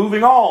start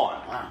moving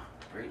on. Wow,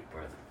 great,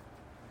 brother.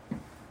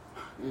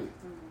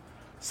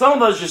 Some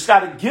of us just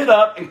got to get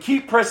up and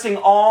keep pressing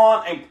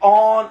on and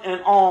on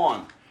and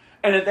on.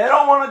 And if they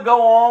don't want to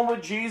go on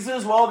with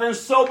Jesus, well, then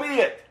so be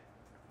it.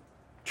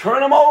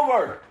 Turn them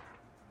over.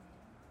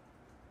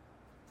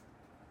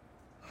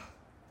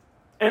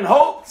 In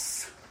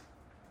hopes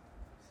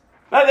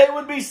that they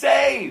would be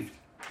saved.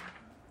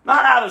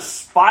 Not out of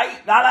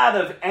spite, not out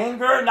of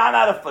anger, not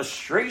out of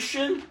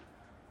frustration,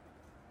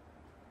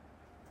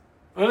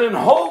 but in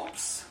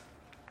hopes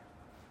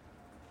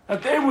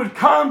That they would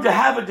come to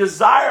have a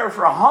desire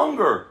for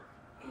hunger.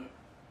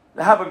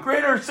 To have a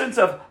greater sense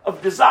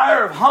of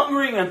desire of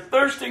hungering and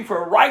thirsting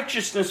for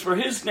righteousness for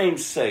His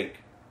name's sake.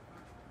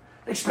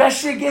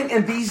 Especially again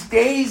in these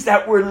days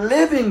that we're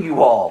living,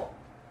 you all.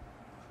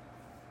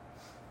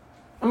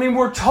 I mean,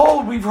 we're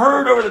told, we've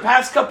heard over the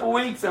past couple of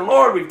weeks, and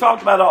Lord, we've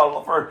talked about it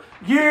all for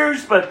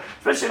years, but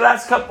especially the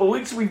last couple of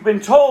weeks, we've been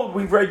told,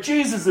 we've read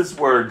Jesus'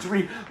 words.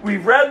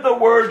 We've read the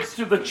words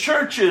to the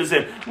churches,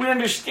 and we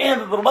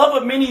understand that the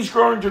love of many is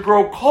growing to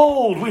grow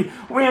cold.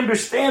 We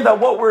understand that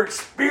what we're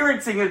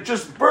experiencing is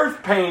just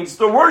birth pains.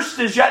 The worst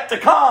is yet to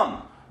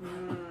come.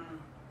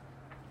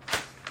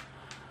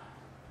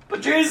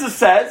 But Jesus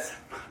says,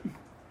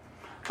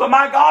 but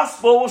my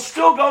gospel will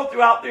still go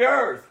throughout the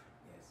earth.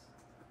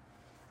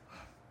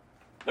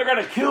 They're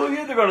going to kill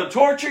you. They're going to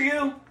torture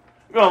you.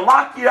 They're going to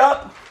lock you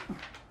up.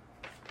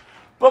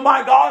 But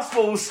my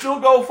gospel will still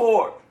go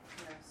forth.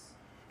 Yes.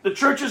 The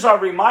churches are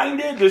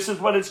reminded this is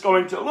what it's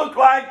going to look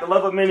like. The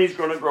love of many is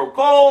going to grow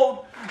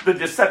cold. The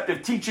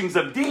deceptive teachings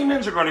of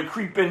demons are going to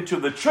creep into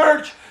the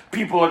church.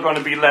 People are going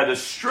to be led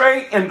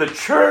astray in the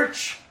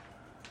church.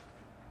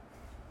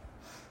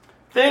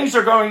 Things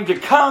are going to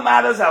come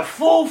at us at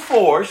full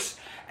force.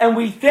 And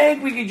we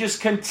think we can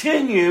just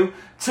continue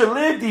to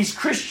live these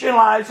Christian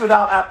lives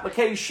without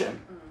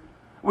application.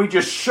 We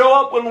just show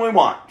up when we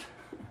want.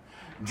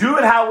 Do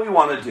it how we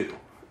want to do.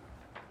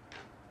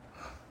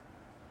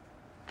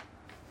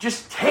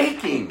 Just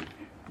draining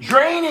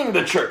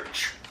the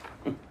church.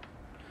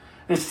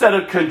 Instead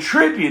of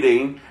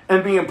contributing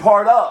and being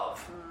part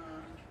of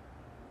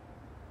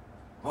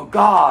what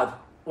God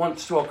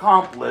wants to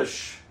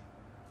accomplish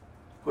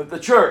with the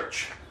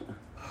church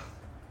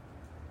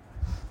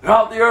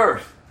throughout the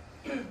earth.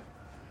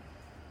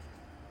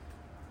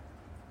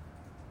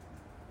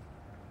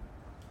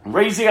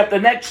 Raising up the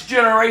next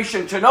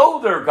generation to know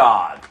their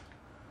God,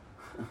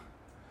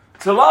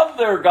 to love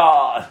their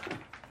God,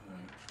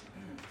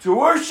 to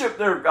worship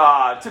their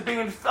God, to be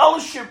in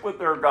fellowship with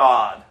their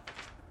God.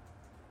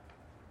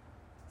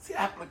 See,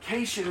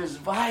 application is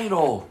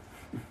vital.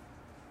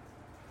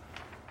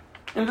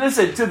 And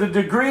listen, to the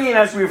degree, and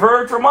as we've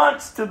heard for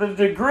months, to the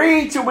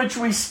degree to which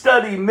we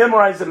study,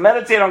 memorize, and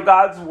meditate on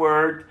God's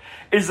Word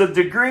is the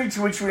degree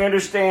to which we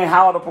understand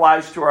how it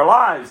applies to our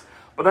lives.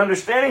 But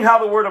understanding how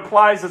the Word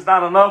applies is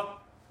not enough.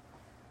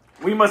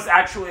 We must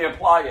actually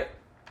apply it.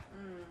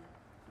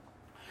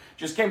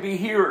 Just can't be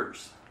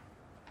hearers.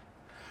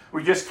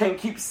 We just can't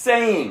keep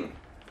saying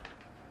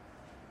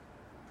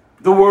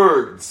the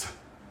words.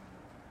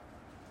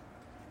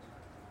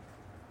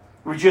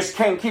 We just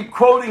can't keep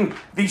quoting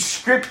these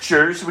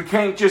scriptures. We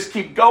can't just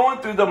keep going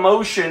through the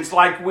motions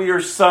like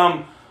we're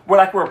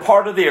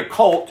part of the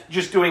occult,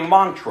 just doing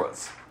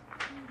mantras.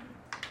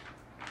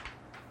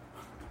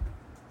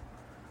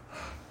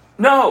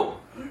 No.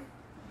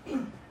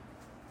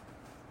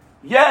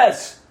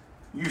 Yes,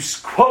 you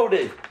quote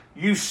it,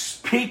 you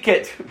speak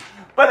it,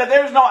 but if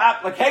there's no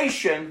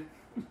application,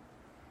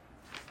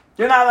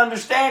 you're not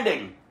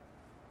understanding.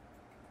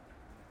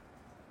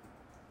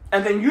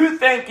 And then you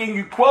thinking,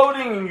 you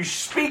quoting, and you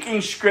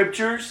speaking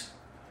scriptures,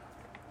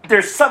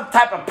 there's some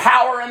type of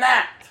power in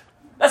that.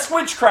 That's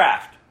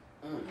witchcraft.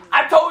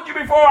 I've told you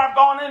before, I've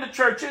gone into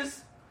churches.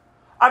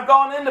 I've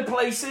gone into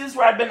places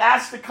where I've been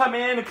asked to come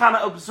in and kind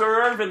of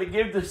observe and to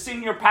give the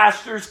senior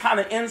pastors kind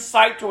of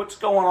insight to what's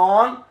going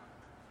on.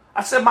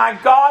 I said, my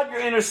God,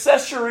 your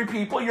intercessory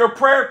people, your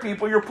prayer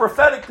people, your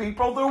prophetic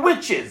people, they're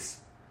witches.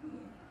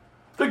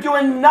 They're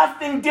doing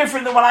nothing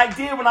different than what I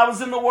did when I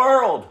was in the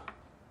world.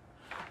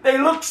 They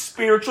look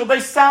spiritual, they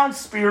sound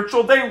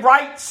spiritual, they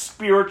write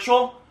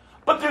spiritual,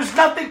 but there's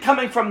nothing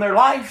coming from their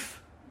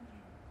life.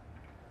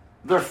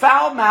 They're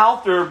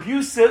foul-mouthed, they're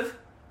abusive.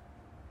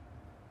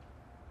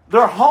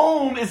 Their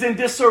home is in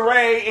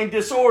disarray, in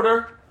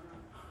disorder.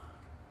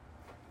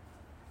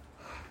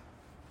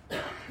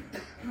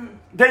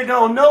 They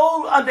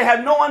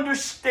have no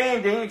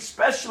understanding,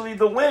 especially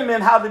the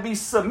women, how to be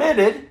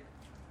submitted.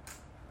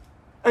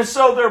 And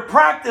so they're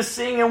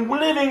practicing and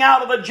living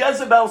out of a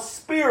Jezebel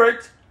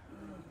spirit.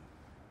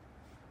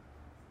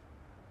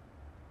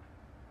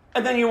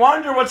 And then you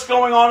wonder what's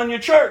going on in your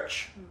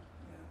church.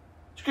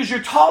 It's because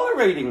you're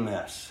tolerating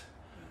this.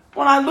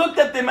 When I looked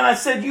at them and I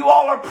said, you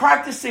all are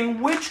practicing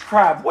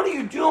witchcraft. What are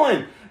you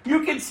doing?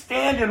 You can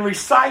stand and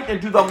recite and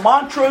do the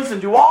mantras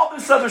and do all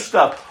this other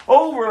stuff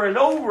over and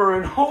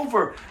over and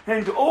over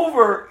and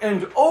over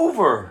and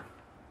over.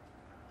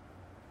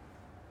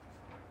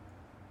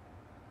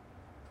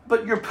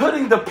 But you're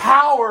putting the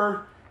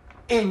power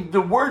in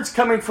the words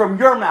coming from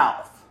your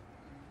mouth.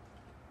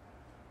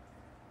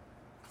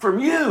 From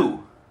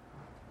you.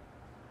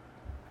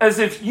 As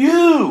if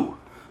you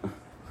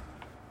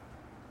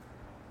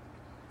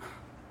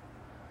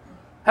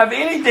have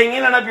anything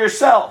in and of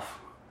yourself.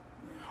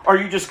 Or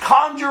you just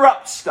conjure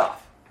up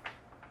stuff.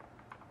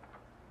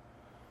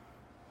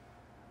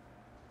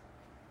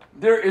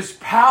 There is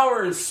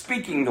power in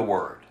speaking the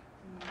word.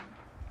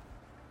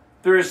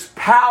 There is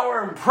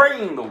power in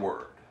praying the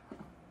word.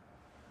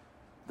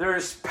 There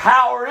is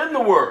power in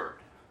the word.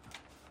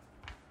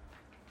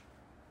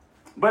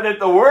 But if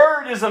the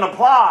word isn't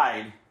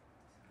applied,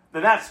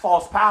 then that's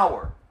false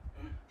power.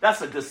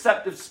 That's a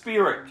deceptive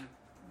spirit.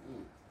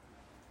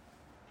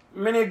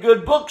 Many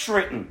good books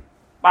written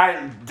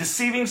by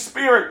deceiving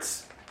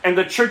spirits, and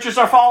the churches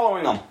are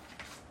following them.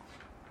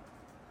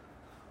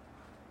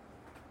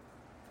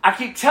 I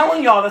keep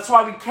telling y'all, that's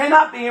why we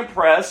cannot be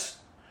impressed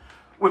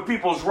with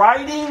people's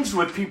writings,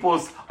 with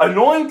people's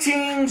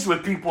anointings,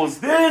 with people's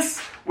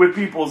this, with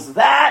people's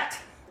that,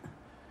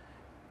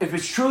 if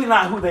it's truly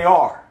not who they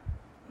are.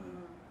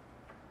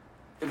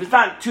 If it's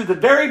not to the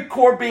very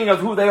core being of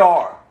who they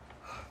are.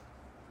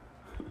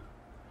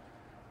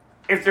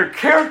 If their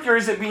character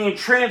isn't being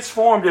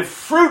transformed, if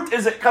fruit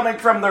isn't coming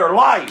from their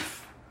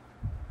life,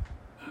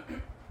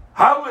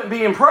 I wouldn't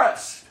be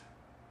impressed.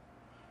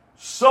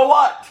 So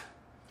what?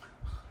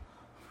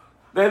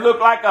 They look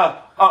like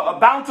a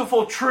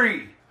bountiful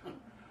tree.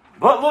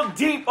 But look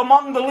deep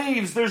among the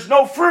leaves. There's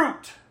no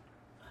fruit.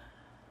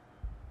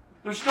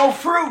 There's no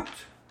fruit.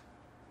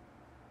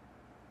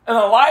 And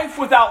a life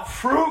without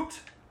fruit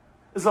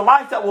is a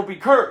life that will be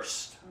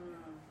cursed.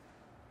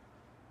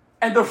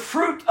 And the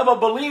fruit of a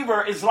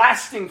believer is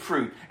lasting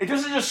fruit. It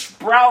doesn't just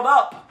sprout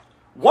up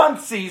one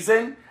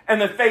season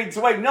and then fades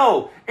away.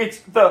 No,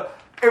 it's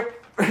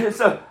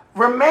a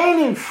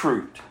remaining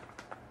fruit.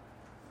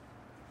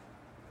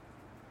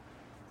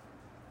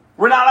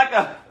 We're not like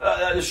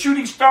a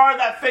shooting star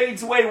that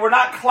fades away. We're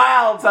not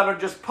clouds that are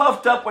just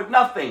puffed up with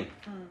nothing.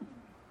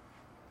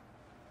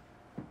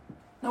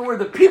 No, we're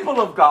the people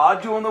of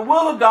God doing the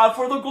will of God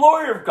for the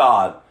glory of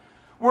God.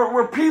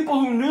 We're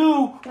people we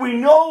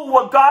know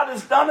what God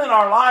has done in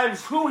our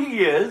lives, who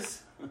He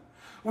is.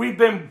 We've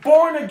been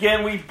born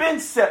again. We've been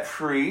set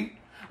free.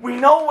 We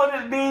know what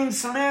it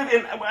means to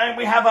live and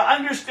we have an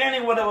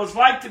understanding what it was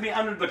like to be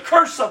under the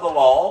curse of the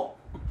law.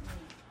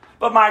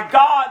 But my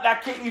God,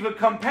 that can't even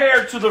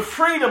compare to the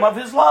freedom of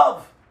His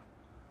love.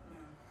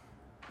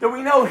 That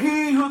we know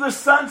He who the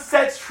Son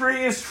sets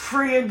free is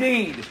free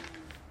indeed.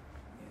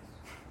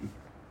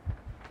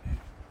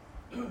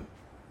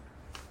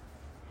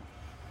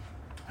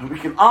 And we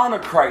can honor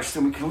Christ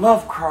and we can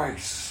love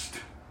Christ.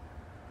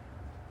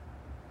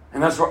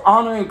 And as we're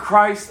honoring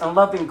Christ and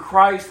loving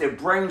Christ, it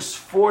brings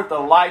forth a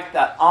life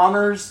that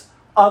honors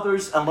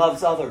others and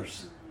loves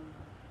others.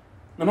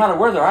 No matter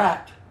where they're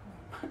at.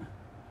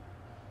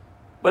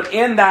 But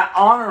in that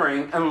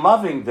honoring and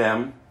loving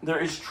them, there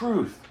is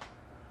truth.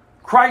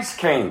 Christ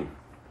came.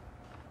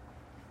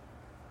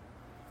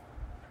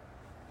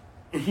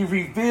 And He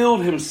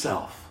revealed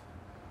Himself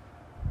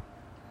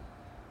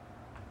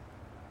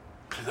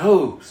to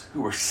those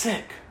who were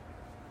sick.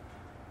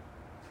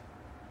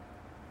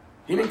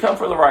 He didn't come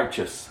for the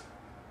righteous.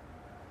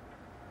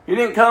 He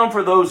didn't come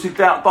for those who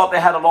thought they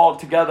had it all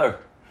together,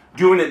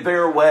 doing it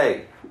their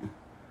way.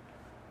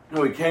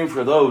 No, He came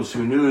for those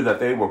who knew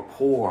that they were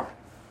poor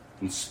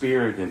in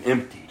spirit and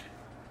emptied,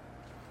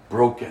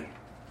 broken,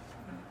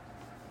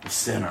 a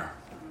sinner.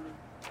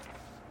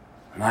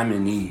 And I'm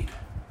in need.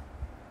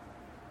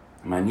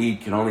 And my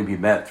need can only be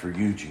met through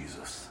You,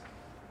 Jesus.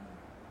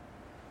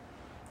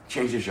 It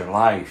changes your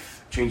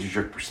life, changes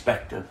your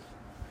perspective.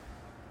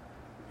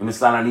 And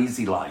it's not an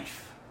easy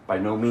life, by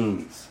no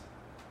means.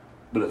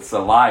 But it's a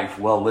life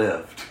well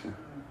lived,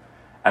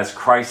 as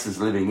Christ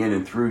is living in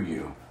and through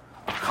you,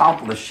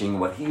 accomplishing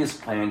what He has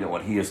planned and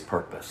what He has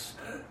purposed.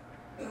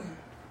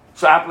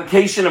 So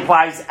application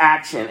implies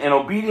action, and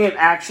obedient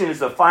action is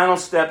the final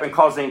step in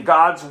causing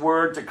God's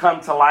word to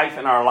come to life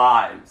in our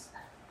lives.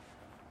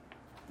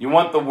 You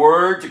want the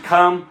word to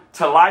come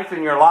to life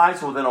in your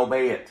lives? Well, then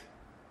obey it.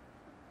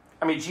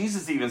 I mean,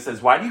 Jesus even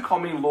says, why do you call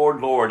me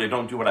Lord, Lord, and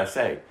don't do what I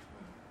say?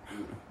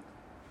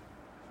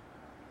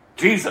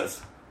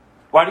 Jesus,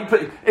 why do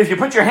you if you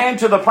put your hand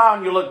to the plow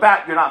and you look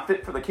back, you're not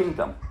fit for the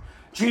kingdom.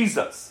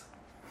 Jesus.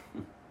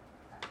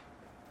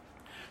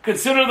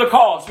 Consider the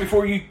cost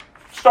before you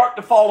start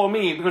to follow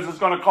me, because it's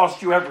going to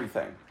cost you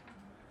everything.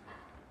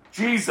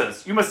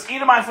 Jesus, you must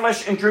eat of my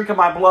flesh and drink of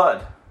my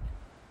blood.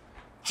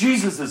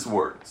 Jesus'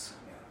 words.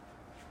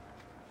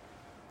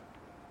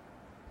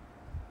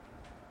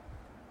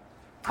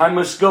 I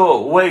must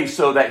go away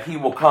so that He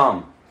will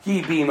come.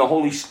 He being the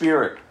Holy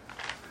Spirit.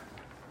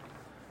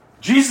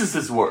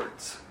 Jesus'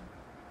 words.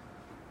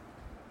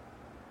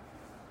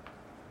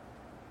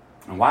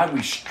 And why do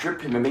we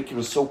strip Him and make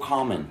Him so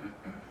common?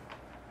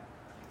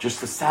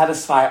 Just to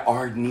satisfy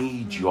our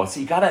needs, you all. So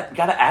you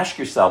gotta ask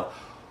yourself,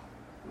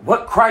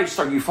 what Christ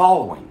are you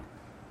following?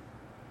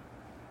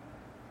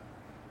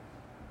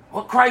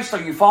 What Christ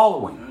are you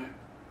following?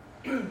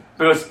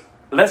 Because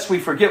lest we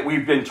forget,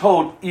 we've been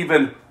told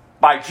even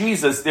by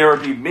Jesus there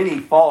will be many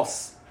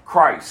false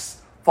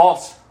Christs,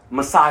 false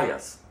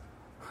Messiahs.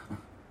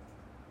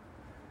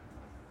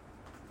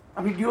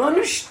 I mean, do you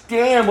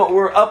understand what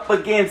we're up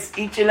against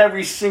each and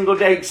every single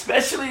day,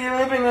 especially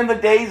living in the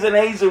days and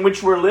age in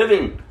which we're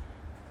living?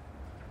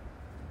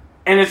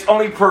 And it's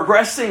only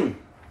progressing.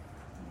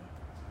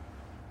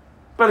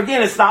 But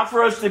again, it's not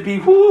for us to be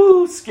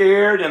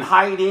scared and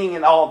hiding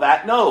and all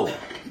that. No.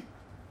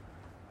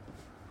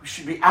 We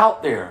should be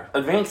out there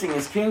advancing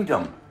His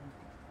kingdom.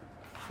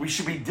 We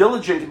should be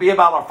diligent to be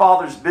about our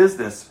Father's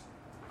business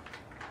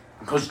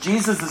because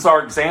Jesus is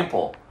our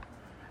example.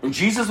 And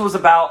Jesus was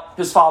about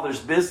his Father's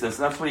business,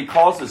 and that's what he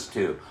calls us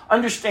to.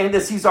 Understand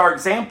this, he's our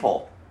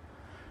example.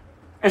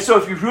 And so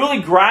if you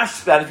really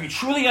grasp that, if you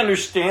truly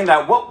understand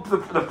that, what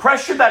the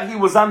pressure that he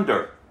was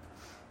under,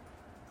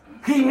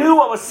 he knew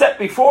what was set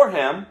before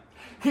him.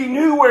 He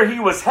knew where he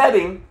was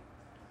heading.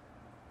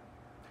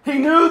 He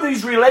knew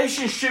these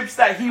relationships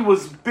that he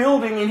was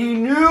building, and he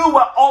knew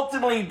what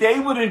ultimately they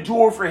would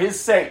endure for his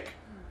sake.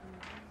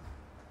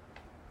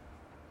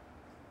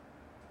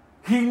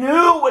 He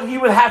knew what he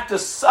would have to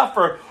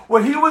suffer,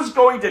 what he was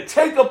going to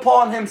take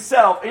upon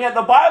himself. And yet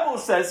the Bible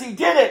says he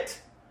did it.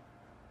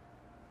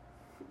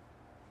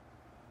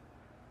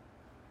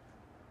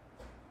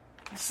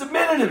 He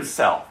submitted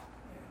himself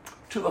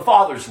to the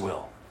Father's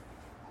will.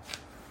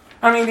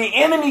 I mean, the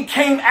enemy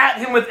came at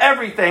him with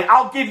everything.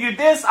 I'll give you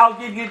this, I'll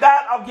give you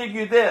that, I'll give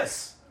you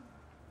this.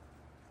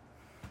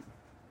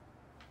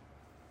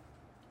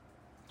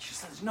 She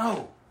says,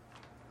 no.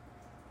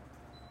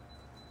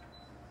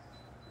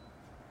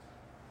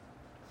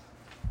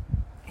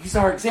 He's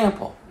our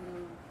example.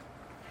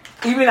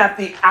 Even at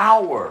the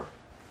hour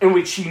in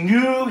which he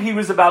knew he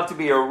was about to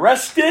be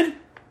arrested,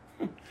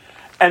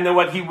 and then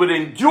what he would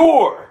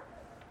endure,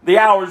 the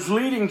hours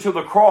leading to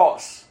the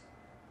cross,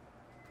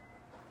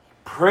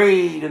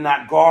 prayed in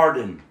that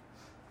garden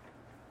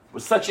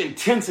with such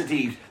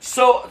intensity,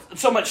 so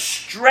much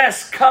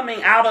stress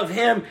coming out of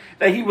him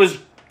that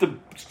the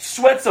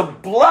sweats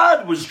of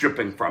blood was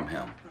dripping from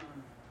him.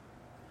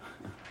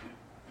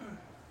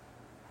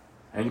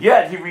 And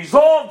yet he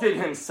resolved in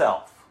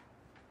himself,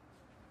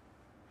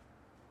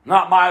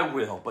 not my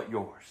will, but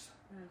yours.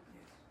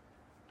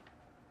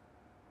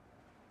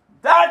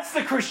 That's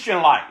the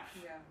Christian life.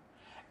 Yeah.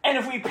 And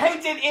if we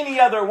paint it any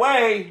other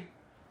way,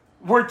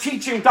 we're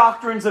teaching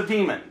doctrines of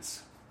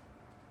demons.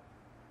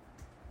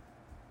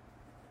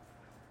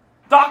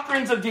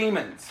 Doctrines of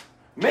demons.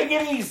 Make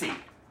it easy.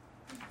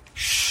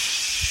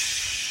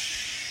 Shh.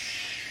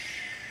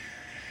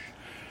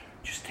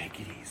 Just take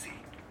it easy.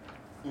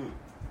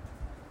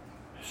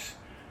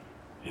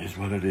 It is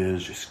what it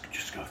is.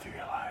 Just go through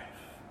your life.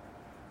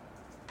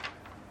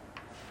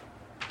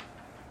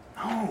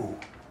 No.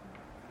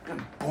 You've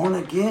been born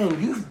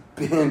again. You've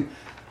been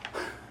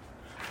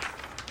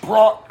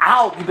brought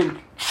out. You've been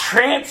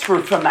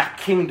transferred from that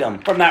kingdom,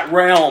 from that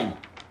realm.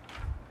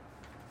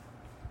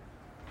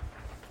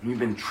 You've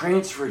been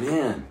transferred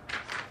in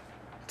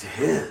to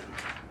his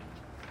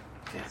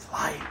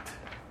light,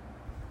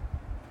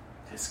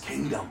 to his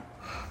kingdom.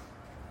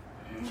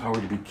 So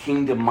we're to be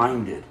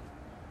kingdom-minded.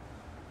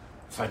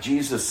 That's why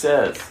Jesus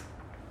says,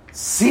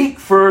 seek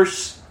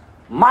first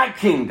my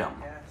kingdom.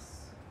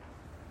 Yes.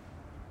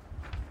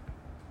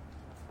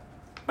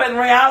 But in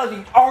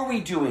reality, are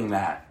we doing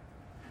that?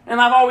 And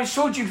I've always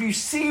told you, if you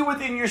see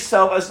within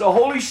yourself as the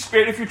Holy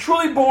Spirit, if you're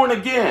truly born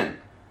again,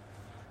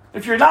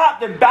 if you're not,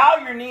 then bow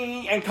your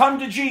knee and come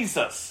to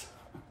Jesus.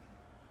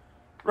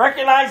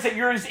 Recognize that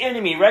you're his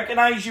enemy.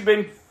 Recognize you've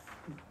been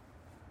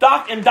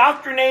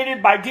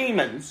indoctrinated by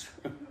demons.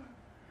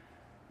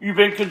 You've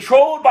been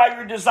controlled by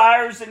your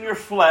desires and your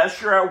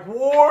flesh. You're at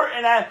war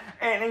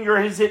and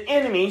you're his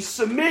enemy.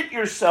 Submit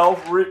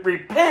yourself,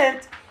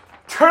 repent,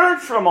 turn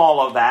from all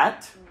of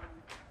that,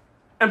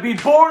 and be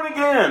born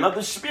again of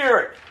the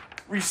Spirit.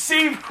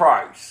 Receive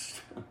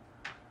Christ.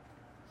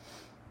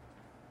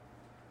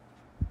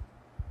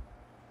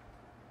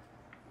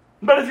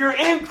 But if you're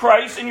in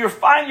Christ and you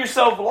find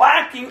yourself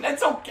lacking,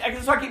 that's okay.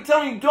 That's why I keep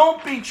telling you,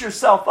 don't beat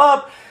yourself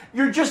up.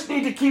 You just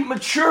need to keep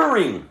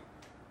maturing.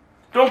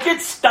 Don't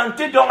get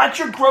stunted. Don't let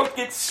your growth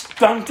get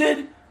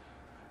stunted.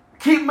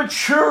 Keep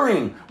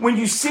maturing. When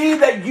you see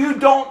that you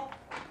don't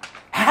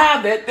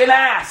have it, then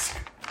ask.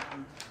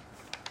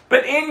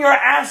 But in your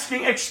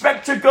asking,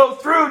 expect to go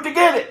through to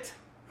get it.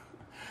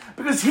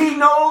 Because he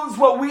knows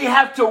what we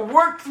have to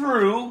work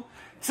through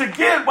to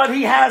get what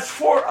he has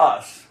for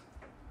us.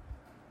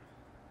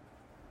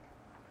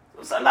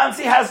 Sometimes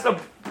he has to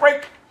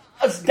break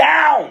us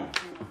down.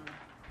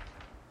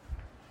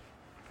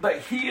 But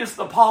he is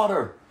the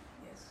potter.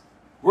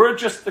 We're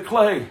just the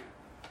clay.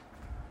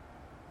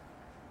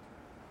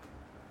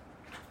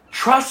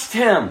 Trust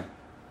him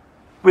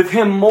with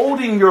him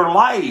molding your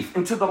life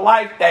into the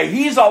life that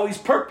he's always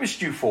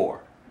purposed you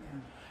for.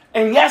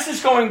 And yes,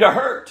 it's going to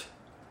hurt.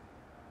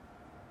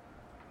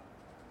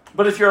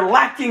 But if you're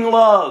lacking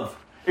love,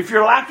 if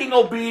you're lacking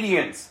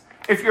obedience,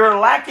 if you're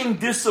lacking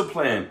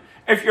discipline,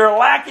 if you're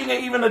lacking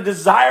even a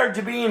desire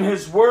to be in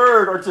his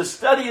word or to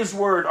study his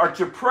word or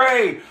to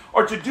pray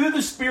or to do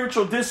the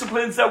spiritual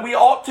disciplines that we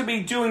ought to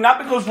be doing,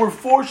 not because we're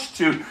forced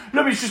to,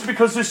 no, it's just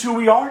because this is who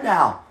we are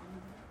now.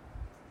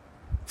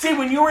 See,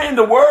 when you were in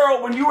the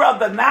world, when you were of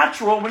the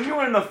natural, when you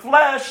were in the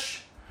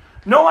flesh,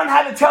 no one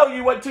had to tell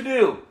you what to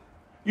do.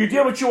 You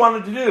did what you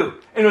wanted to do.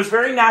 And it was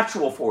very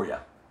natural for you.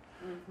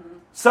 Mm-hmm.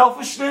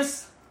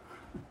 Selfishness,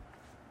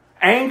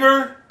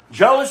 anger,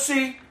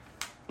 jealousy,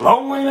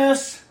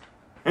 loneliness,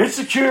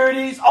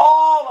 insecurities,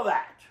 all of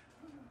that.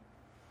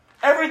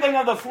 Everything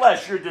of the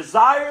flesh, your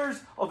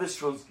desires, oh, this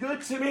feels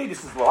good to me,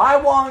 this is what I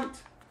want.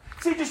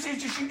 See,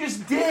 you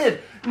just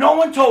did. No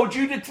one told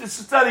you to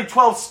study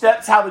 12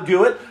 steps how to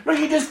do it. No,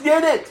 you just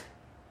did it.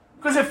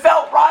 Because it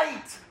felt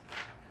right.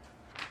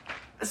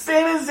 The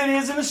same as it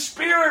is in the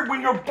spirit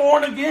when you're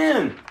born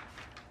again.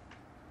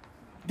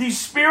 These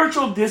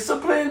spiritual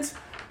disciplines,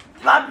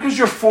 not because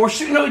you're forced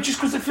to, no, just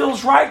because it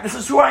feels right. This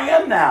is who I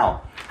am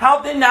now. How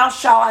then now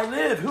shall I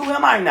live? Who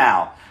am I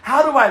now?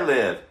 How do I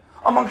live?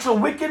 Amongst a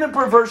wicked and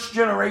perverse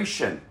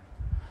generation.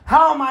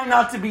 How am I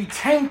not to be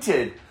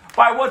tainted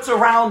by what's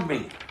around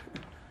me?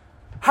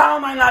 How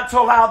am I not to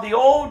allow the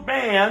old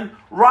man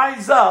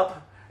rise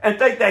up and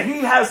think that he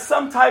has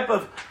some type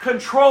of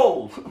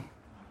control?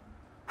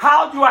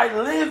 How do I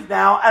live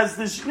now as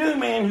this new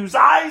man whose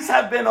eyes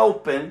have been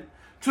opened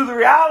to the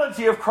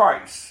reality of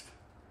Christ?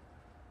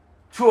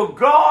 To a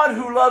God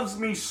who loves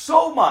me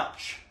so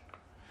much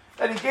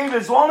that he gave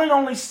his one and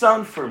only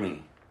son for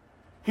me.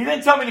 He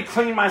didn't tell me to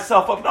clean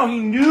myself up. No, he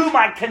knew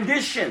my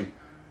condition.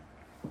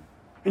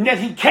 And yet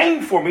he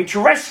came for me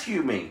to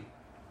rescue me.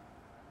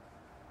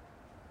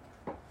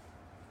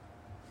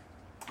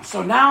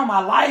 So now my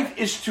life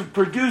is to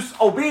produce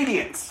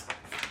obedience.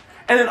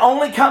 And it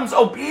only comes,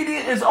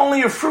 obedience is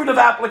only a fruit of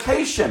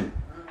application.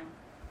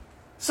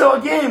 So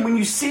again, when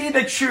you see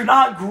that you're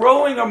not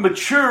growing or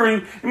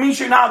maturing, it means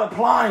you're not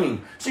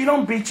applying. So you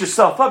don't beat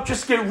yourself up,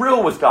 just get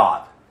real with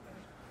God.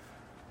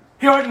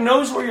 He already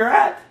knows where you're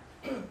at.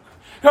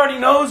 He already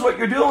knows what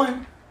you're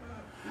doing.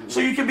 So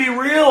you can be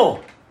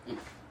real.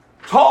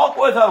 Talk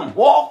with him,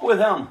 walk with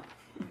him.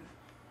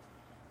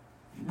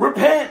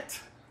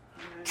 Repent.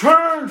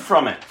 Turn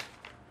from it.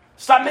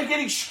 Stop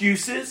making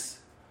excuses.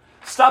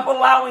 Stop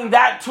allowing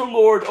that to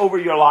lord over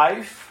your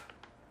life.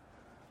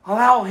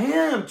 Allow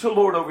him to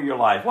lord over your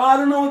life. Well, I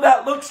don't know what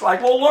that looks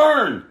like. Well,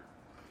 learn.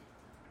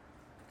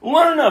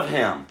 Learn of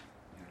him.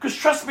 Because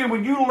trust me,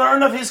 when you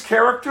learn of his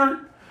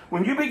character,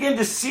 when you begin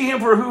to see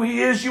him for who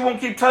he is, you won't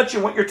keep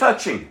touching what you're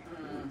touching.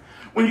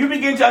 When you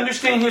begin to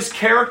understand his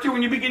character,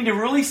 when you begin to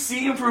really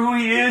see him for who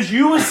he is,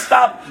 you will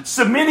stop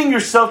submitting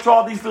yourself to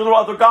all these little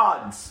other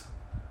gods.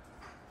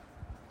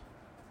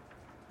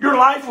 Your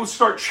life will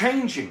start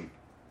changing.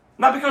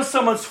 Not because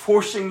someone's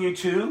forcing you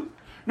to.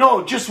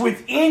 No, just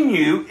within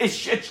you, it's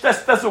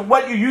just doesn't,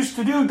 what you used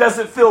to do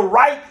doesn't feel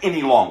right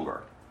any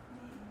longer.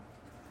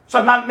 So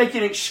I'm not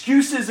making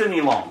excuses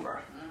any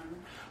longer.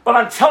 But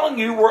I'm telling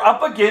you, we're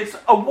up against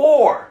a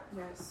war.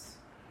 Yes.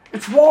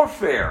 It's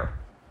warfare.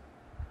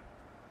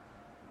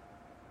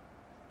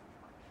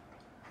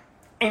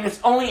 And it's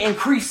only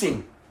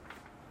increasing.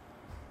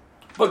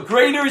 But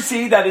greater is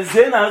he that is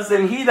in us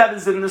than he that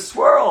is in this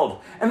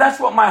world. And that's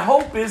what my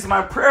hope is.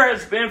 My prayer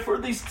has been for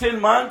these 10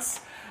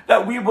 months.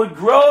 That we would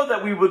grow,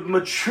 that we would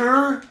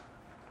mature.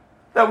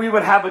 That we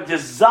would have a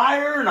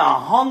desire and a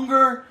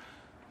hunger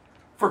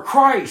for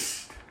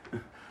Christ.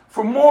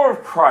 For more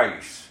of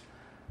Christ.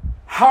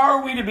 How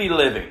are we to be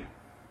living?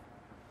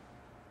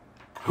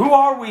 Who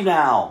are we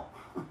now?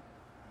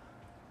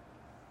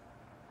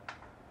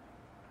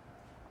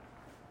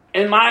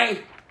 In my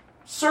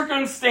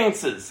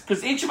circumstances,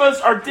 because each of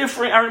us are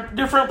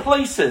different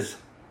places.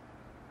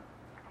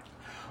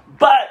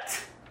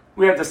 But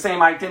we have the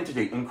same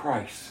identity in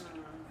Christ.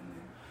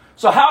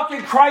 So how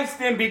can Christ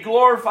then be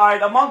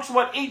glorified amongst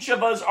what each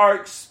of us are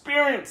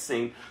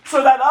experiencing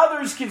so that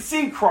others can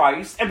see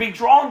Christ and be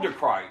drawn to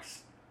Christ?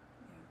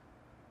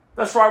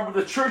 That's why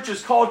the church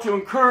is called to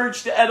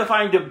encourage, to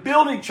edify, and to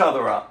build each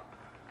other up.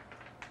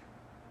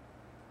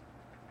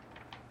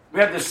 We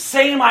have the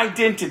same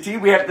identity.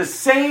 We have the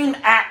same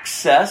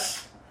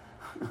access.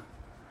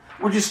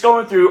 We're just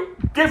going through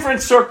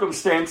different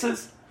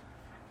circumstances.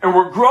 And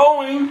we're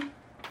growing,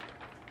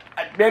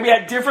 maybe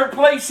at different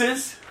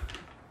places.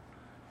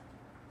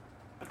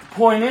 But the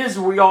point is,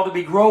 we ought to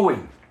be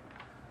growing.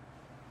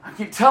 I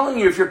keep telling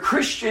you, if your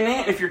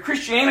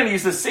Christianity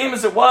is the same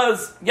as it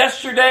was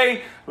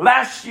yesterday,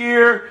 last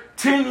year,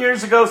 10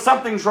 years ago,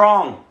 something's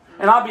wrong.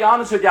 And I'll be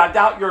honest with you, I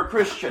doubt you're a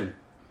Christian.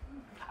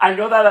 I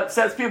know that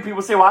upsets people.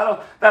 People say,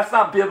 well, that's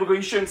not biblical.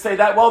 You shouldn't say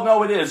that. Well,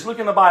 no, it is. Look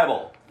in the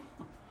Bible.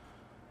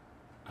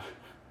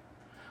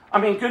 I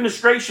mean, goodness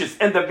gracious.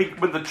 And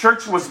when the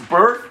church was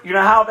birthed, you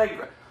know how they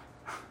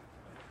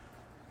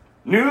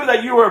knew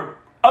that you were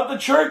of the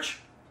church?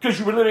 Because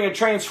you were living a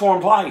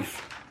transformed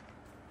life.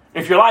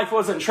 If your life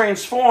wasn't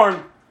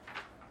transformed,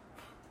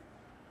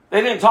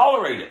 they didn't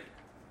tolerate it.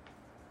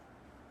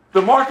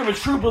 The mark of a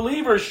true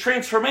believer is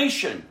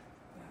transformation.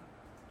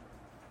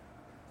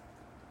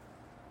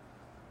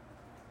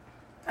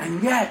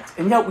 And yet,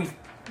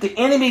 the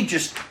enemy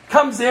just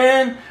comes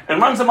in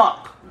and runs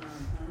amok.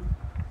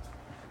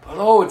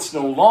 But it's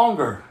no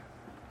longer.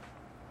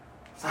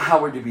 It's not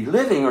how we're to be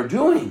living or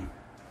doing.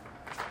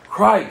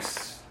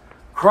 Christ.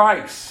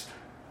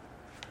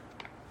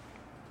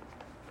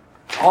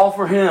 All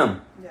for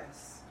him.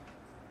 Yes.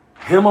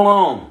 Him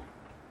alone.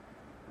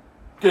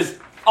 Because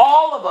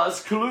all of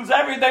us could lose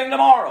everything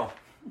tomorrow.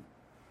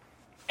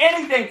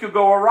 Anything could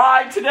go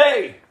awry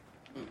today.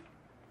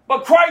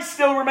 But Christ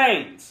still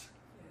remains.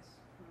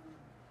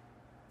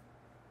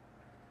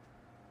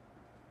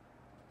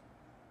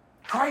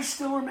 Christ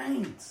still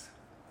remains.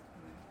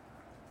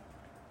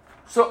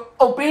 So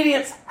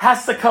obedience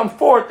has to come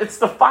forth. It's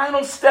the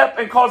final step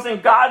in causing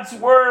God's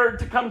word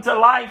to come to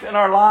life in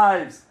our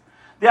lives.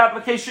 The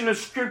application of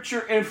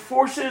Scripture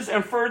enforces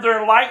and further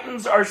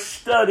enlightens our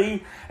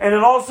study, and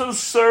it also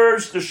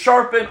serves to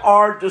sharpen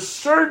our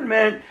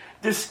discernment,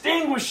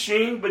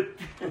 distinguishing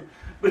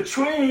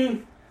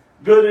between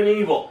good and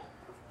evil.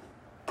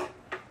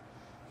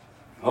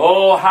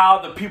 Oh, how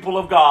the people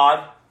of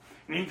God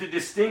need to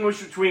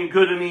distinguish between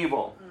good and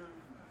evil.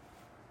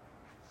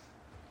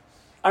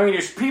 I mean,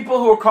 there's people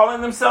who are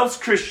calling themselves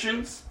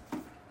Christians,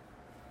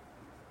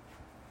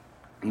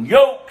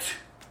 yoked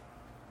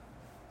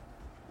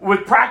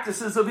with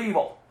practices of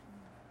evil.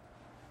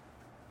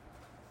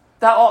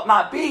 That ought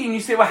not be. And you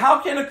say, well, how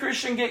can a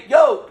Christian get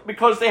yoked?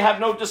 Because they have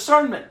no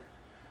discernment.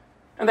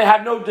 And they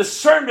have no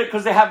discernment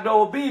because they have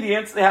no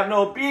obedience. They have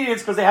no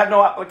obedience because they have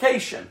no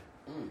application.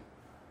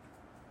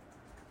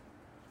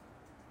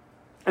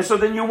 And so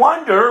then you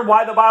wonder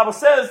why the Bible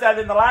says that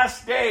in the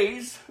last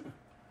days,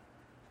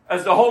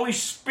 as the Holy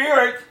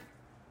Spirit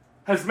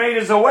has made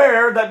us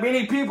aware that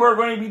many people are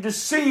going to be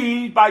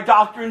deceived by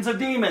doctrines of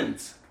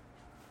demons.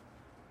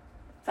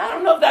 I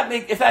don't know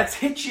if that's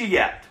hit you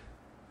yet.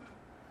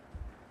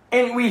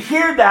 And we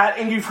hear that,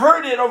 and you've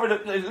heard it over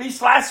at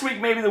least last week,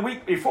 maybe the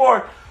week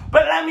before.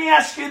 But let me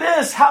ask you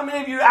this. How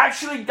many of you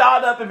actually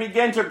got up and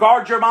began to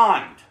guard your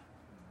mind?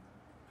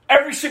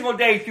 Every single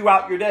day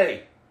throughout your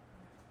day.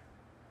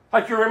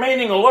 Like you're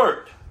remaining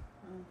alert.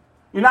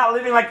 You're not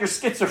living like you're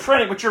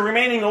schizophrenic, but you're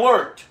remaining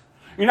alert.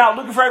 You're not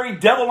looking for every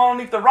devil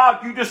underneath the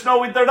rock. You just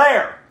know they're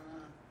there.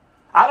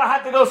 I don't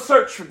have to go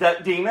search for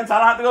demons. I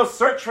don't have to go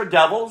search for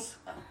devils.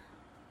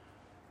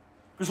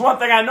 There's one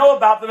thing I know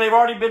about them. They've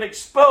already been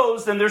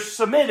exposed and they're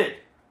submitted.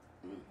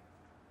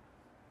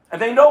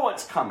 And they know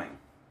what's coming.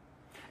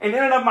 And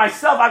in and of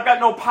myself, I've got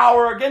no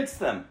power against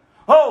them.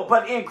 Oh,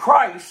 but in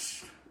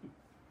Christ,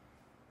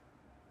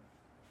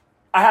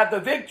 I have the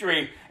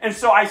victory. And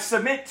so I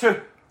submit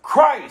to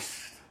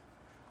Christ.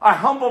 I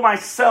humble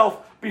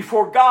myself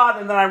before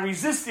God, and then I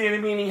resist the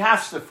enemy, and he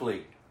has to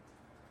flee.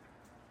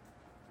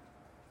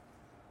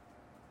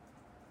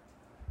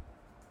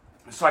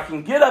 So I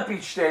can get up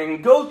each day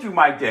and go through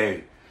my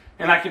day,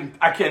 and I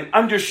can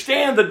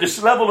understand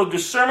this level of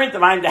discernment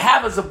that I'm to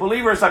have as a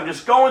believer as I'm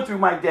just going through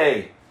my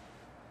day.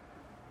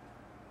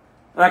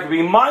 And I can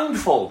be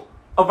mindful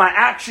of my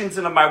actions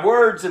and of my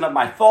words and of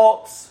my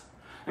thoughts,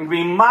 and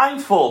be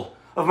mindful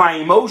of my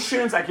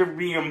emotions. I can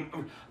be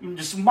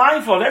just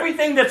mindful of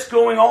everything that's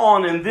going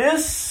on in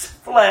this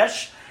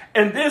flesh,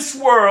 in this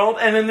world,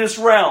 and in this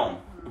realm.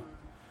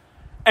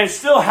 And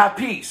still have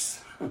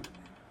peace.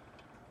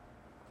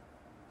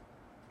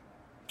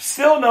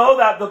 Still know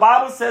that the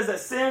Bible says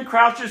that sin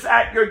crouches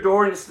at your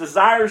door and its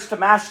desires to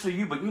master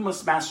you, but you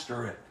must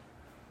master it.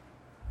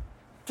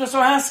 Just so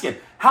I'm asking,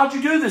 how'd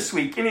you do this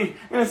week? And again,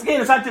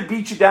 it's not to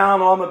beat you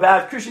down, oh, I'm a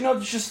bad Christian. No,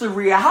 it's just the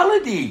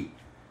reality.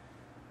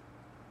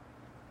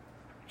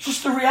 It's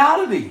just the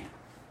reality.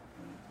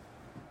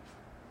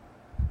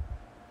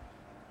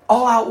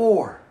 All-out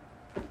war.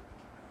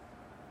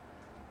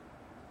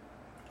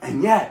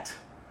 And yet,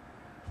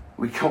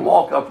 we can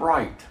walk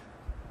upright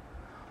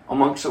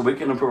amongst a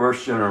wicked and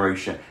perverse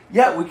generation.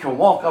 Yet we can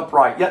walk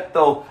upright. Yet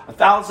though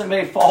 1,000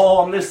 may fall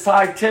on this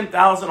side,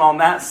 10,000 on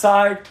that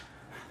side,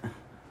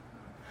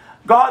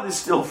 God is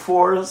still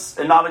for us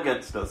and not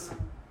against us.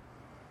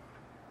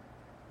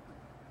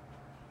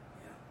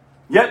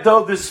 Yet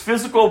though this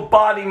physical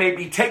body may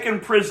be taken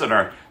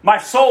prisoner, my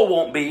soul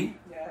won't be.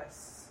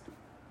 Yes.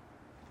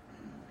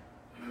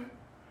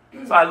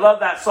 So I love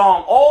that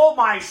song. Oh,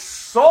 my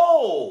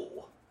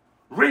soul,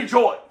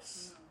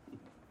 rejoice.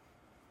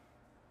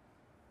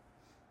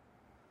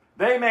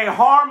 They may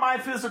harm my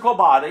physical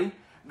body.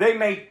 They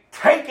may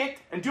take it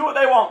and do what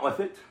they want with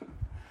it.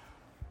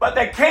 But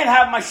they can't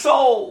have my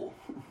soul.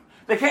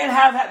 They can't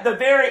have the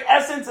very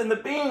essence and the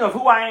being of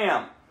who I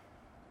am.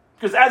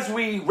 Because as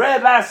we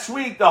read last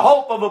week, the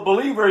hope of a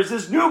believer is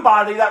this new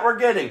body that we're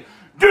getting.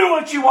 Do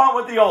what you want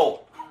with the old.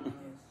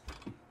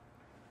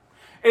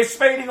 It's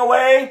fading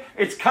away.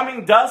 It's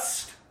coming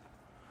dust.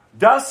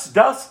 Dust,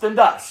 dust, and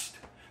dust.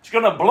 It's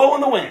going to blow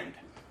in the wind.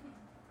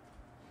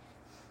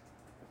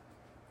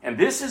 And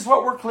this is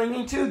what we're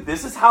clinging to.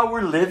 This is how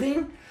we're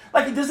living.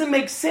 Like it doesn't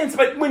make sense.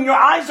 But when your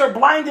eyes are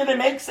blinded, it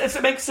makes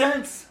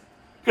sense.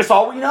 Because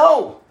all we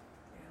know.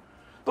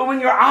 But when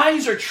your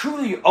eyes are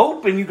truly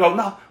open, you go,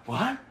 no,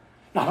 what?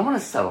 No, I don't want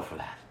to settle for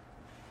that.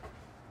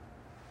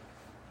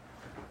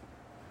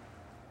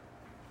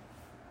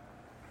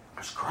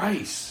 It's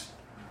grace.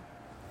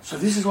 So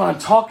this is what I'm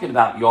talking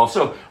about, y'all.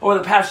 So over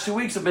the past 2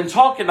 weeks, I've been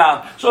talking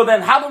about, so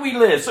then how do we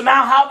live? So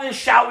now how then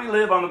shall we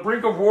live on the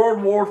brink of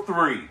World War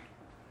III?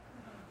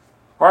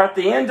 Or at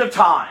the end of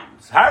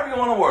times? However you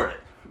want to word it.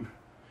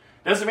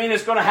 Doesn't mean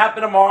it's going to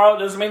happen tomorrow.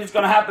 Doesn't mean it's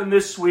going to happen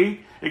this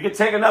week. It could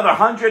take another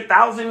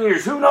 100,000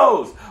 years. Who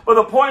knows? But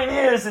the point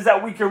is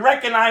that we can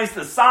recognize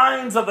the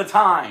signs of the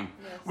time.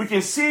 Yes. We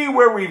can see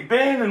where we've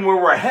been and where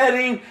we're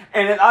heading.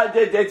 And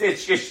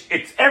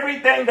it's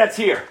everything that's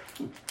here.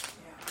 Yeah.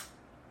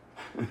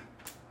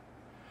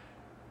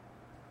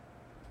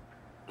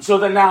 So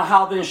then now,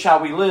 how then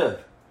shall we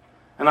live?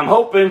 And I'm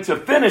hoping to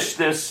finish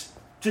this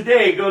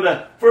today. Go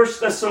to 1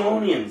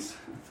 Thessalonians.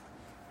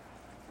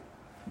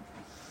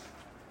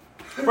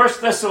 1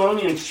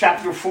 Thessalonians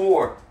chapter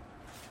 4.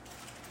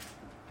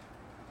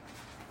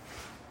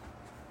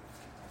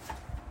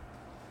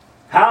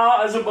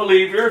 How, as a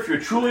believer, if you're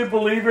truly a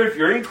believer, if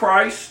you're in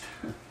Christ,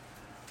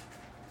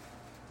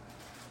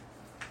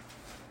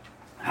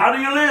 how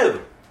do you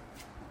live?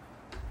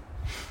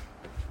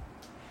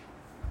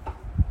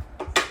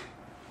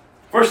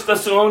 First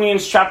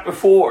Thessalonians chapter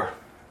 4.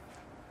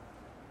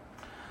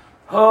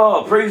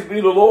 Oh, praise be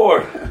the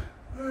Lord.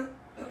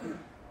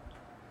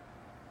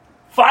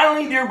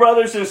 Finally, dear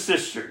brothers and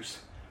sisters,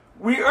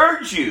 we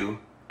urge you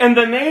in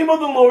the name of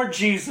the Lord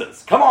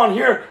Jesus. Come on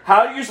here.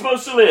 How are you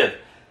supposed to live?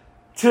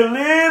 To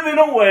live in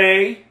a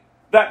way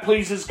that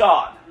pleases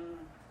God.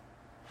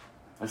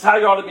 That's how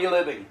you ought to be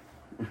living.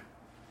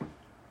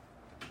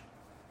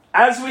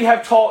 As we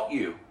have taught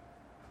you,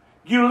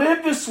 you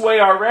live this way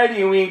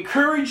already, and we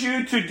encourage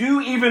you to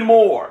do even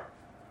more.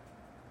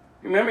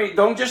 Remember,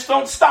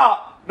 don't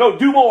stop. No,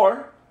 do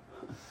more.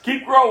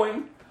 Keep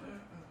growing.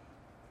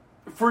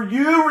 For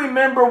you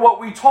remember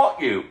what we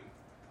taught you.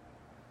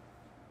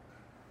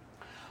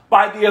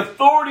 By the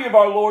authority of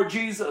our Lord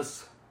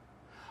Jesus,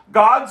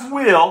 God's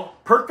will,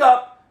 perk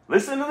up,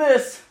 listen to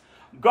this.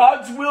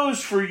 God's will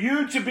is for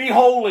you to be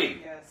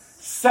holy. Yes.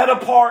 Set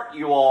apart,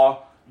 you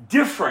all.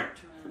 Different.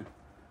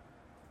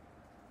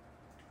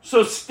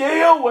 So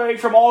stay away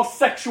from all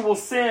sexual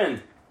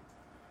sin.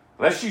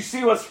 Lest you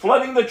see what's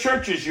flooding the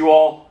churches, you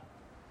all.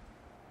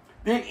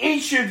 Then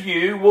each of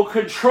you will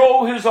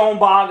control his own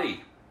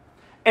body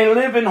and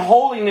live in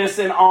holiness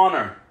and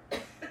honor,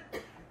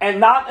 and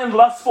not in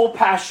lustful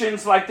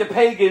passions like the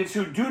pagans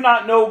who do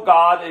not know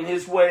God and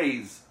his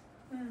ways.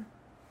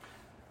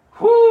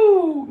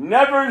 Whoo!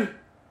 Never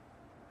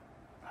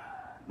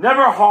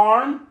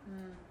harm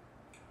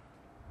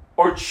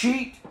or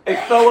cheat a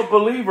fellow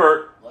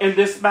believer in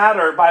this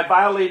matter by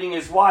violating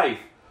his wife.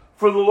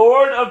 For the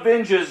Lord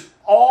avenges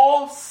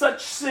all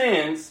such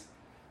sins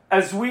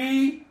as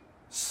we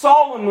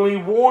solemnly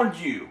warned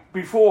you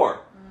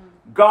before.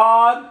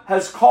 God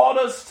has called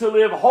us to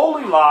live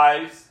holy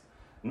lives,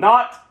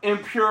 not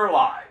impure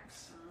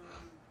lives.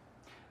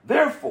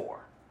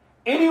 Therefore,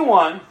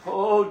 anyone,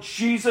 oh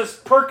Jesus,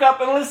 perk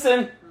up and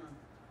listen.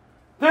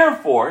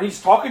 Therefore,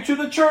 he's talking to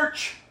the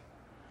church.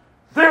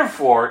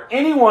 Therefore,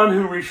 anyone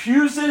who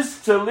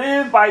refuses to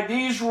live by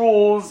these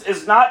rules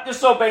is not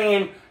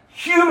disobeying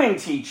human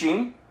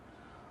teaching,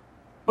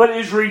 but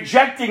is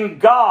rejecting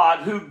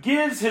God who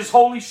gives his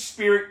Holy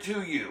Spirit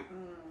to you.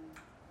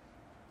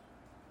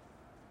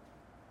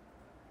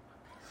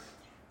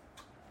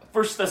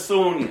 1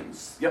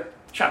 Thessalonians,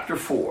 chapter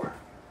 4.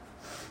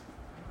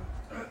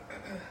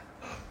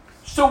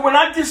 So we're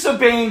not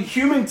disobeying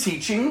human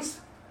teachings.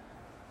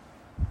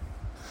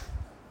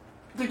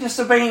 They're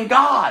disobeying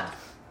God.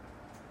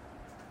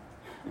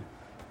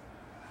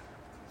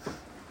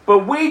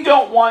 But we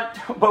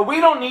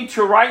don't need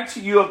to write to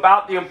you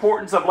about the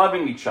importance of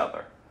loving each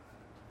other.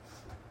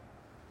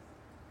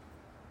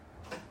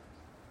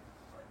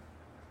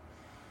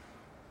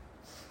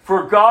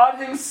 For God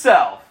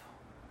himself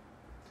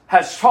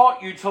has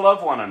taught you to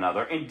love one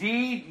another.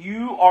 Indeed,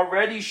 you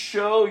already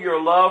show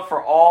your love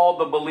for all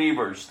the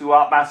believers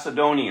throughout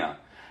Macedonia.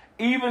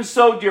 Even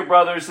so, dear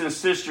brothers and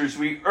sisters,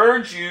 we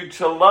urge you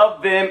to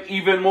love them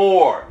even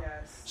more.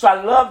 Yes. So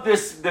I love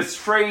this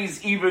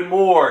phrase, even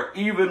more,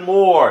 even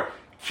more.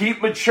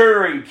 Keep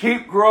maturing,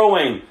 keep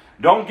growing.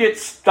 Don't get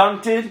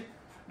stunted.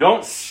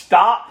 Don't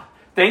stop.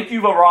 Think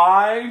you've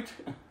arrived.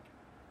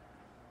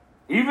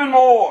 Even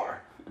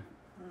more.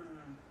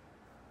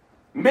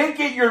 Make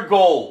it your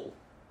goal.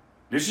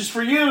 This is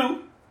for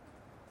you.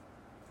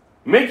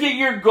 Make it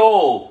your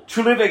goal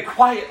to live a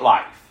quiet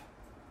life.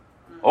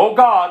 Oh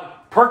God,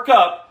 perk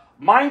up,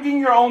 minding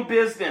your own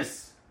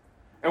business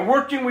and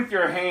working with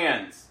your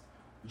hands,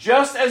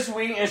 just as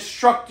we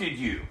instructed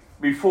you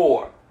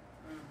before.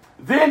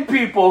 Then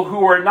people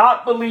who are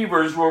not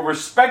believers will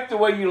respect the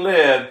way you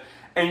live,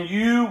 and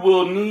you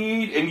will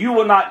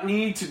not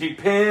need to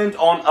depend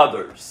on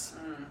others.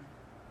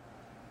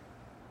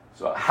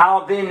 So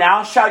how then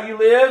now shall you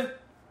live?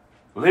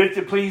 Live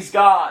to please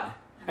God.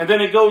 And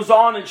then it goes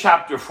on in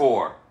chapter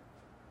 4.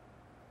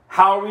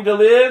 How are we to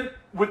live?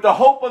 With the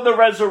hope of the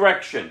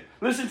resurrection.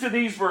 Listen to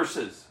these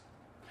verses.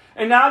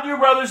 And now, dear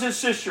brothers and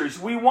sisters,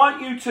 we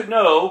want you to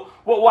know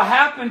what will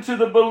happen to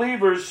the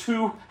believers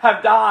who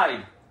have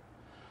died.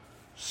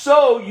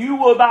 So you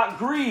will not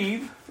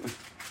grieve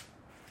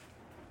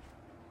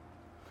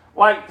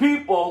like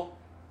people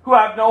who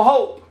have no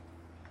hope.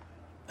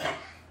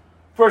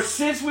 For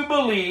since we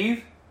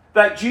believe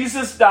that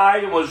Jesus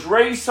died and was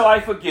raised to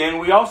life again,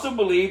 we also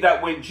believe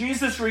that when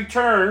Jesus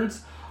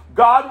returns,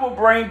 God will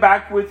bring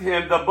back with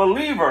him the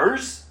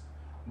believers,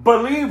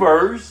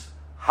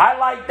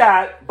 highlight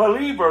that,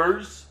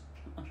 believers,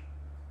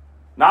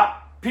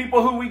 not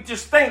people who we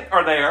just think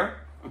are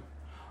there,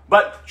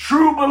 but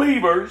true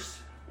believers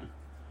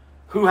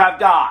who have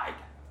died.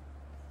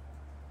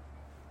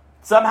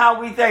 Somehow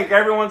we think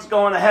everyone's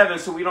going to heaven,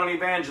 so we don't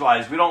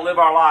evangelize. We don't live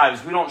our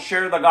lives. We don't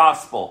share the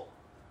gospel.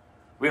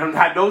 We don't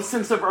have no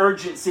sense of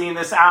urgency in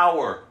this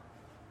hour.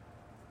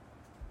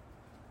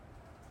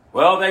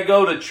 Well, they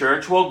go to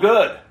church. Well,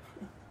 good.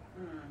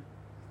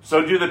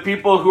 So do the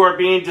people who are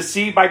being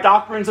deceived by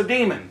doctrines of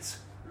demons.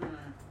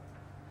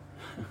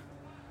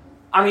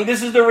 I mean,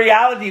 this is the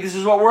reality. This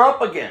is what we're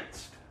up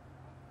against.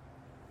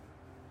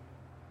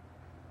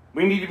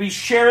 We need to be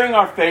sharing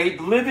our faith,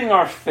 living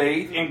our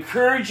faith,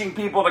 encouraging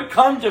people to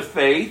come to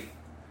faith.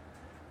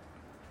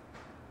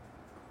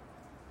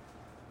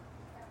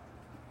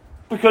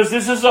 Because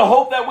this is the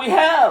hope that we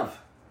have.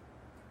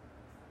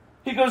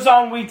 He goes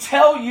on, we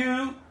tell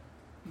you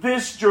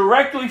this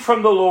directly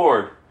from the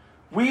Lord.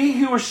 We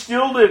who are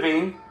still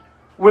living,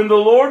 when the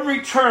Lord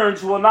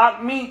returns, will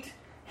not meet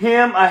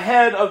him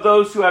ahead of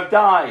those who have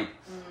died.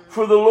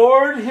 For the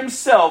Lord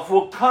himself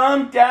will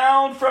come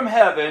down from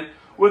heaven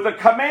with a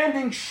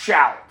commanding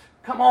shout.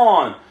 Come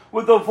on.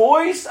 With the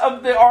voice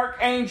of the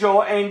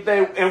archangel and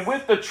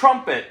with the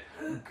trumpet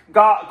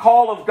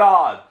call of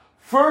God.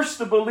 First,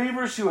 the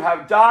believers who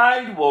have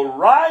died will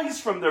rise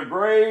from their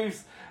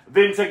graves.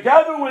 Then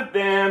together with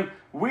them,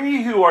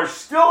 we who are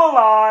still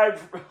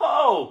alive,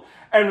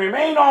 and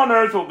remain on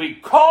earth will be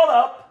caught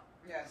up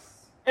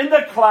in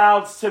the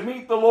clouds to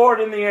meet the Lord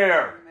in the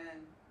air.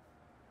 Amen.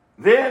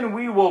 Then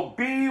we will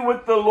be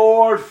with the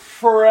Lord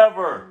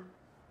forever.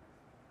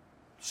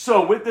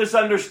 So with this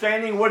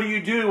understanding, what do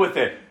you do with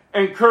it?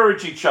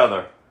 Encourage each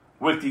other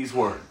with these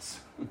words.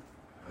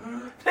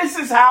 This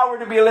is how we're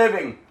to be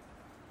living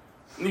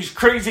in these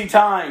crazy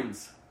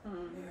times.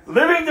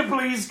 Living to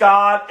please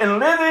God and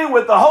living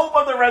with the hope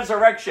of the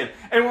resurrection.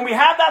 And when we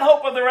have that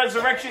hope of the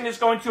resurrection, it's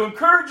going to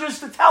encourage us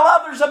to tell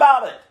others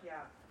about it. Yeah.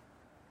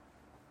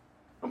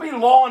 Don't be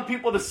lulling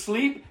people to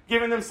sleep,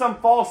 giving them some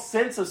false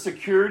sense of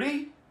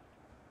security.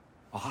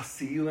 Oh, I'll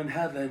see you in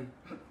heaven.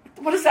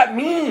 What does that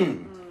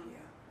mean?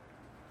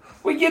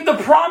 We give the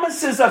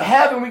promises of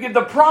heaven, we give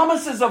the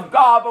promises of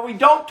God, but we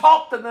don't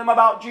talk to them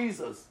about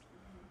Jesus.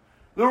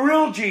 The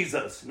real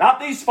Jesus.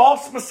 Not these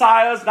false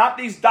messiahs, not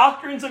these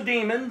doctrines of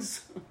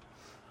demons,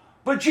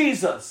 but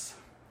Jesus.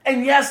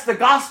 And yes, the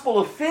gospel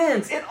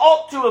offends. It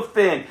ought to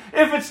offend.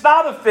 If it's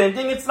not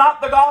offending, it's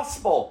not the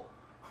gospel.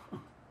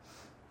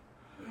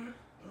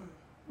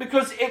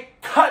 Because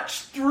it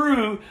cuts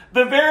through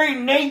the very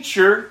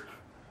nature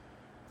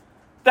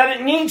that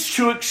it needs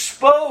to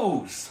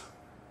expose.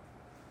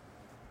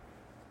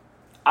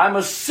 I'm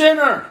a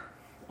sinner.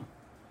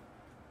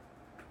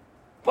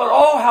 But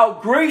oh,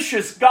 how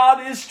gracious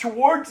God is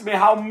towards me,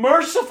 how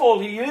merciful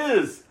he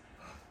is.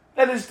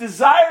 That his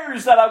desire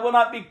is that I will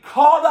not be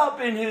caught up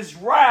in his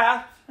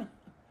wrath,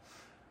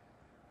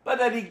 but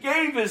that he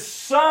gave his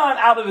son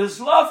out of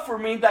his love for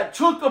me, that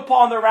took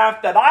upon the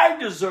wrath that I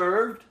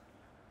deserved,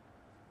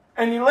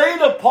 and he laid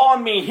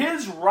upon me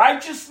his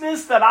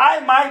righteousness that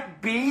I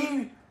might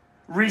be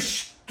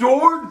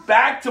restored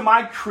back to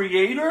my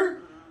Creator.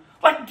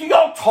 Like, do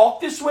y'all talk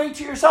this way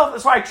to yourself?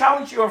 That's why I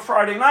challenge you on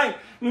Friday night.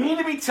 You need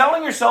to be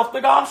telling yourself the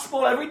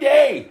gospel every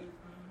day.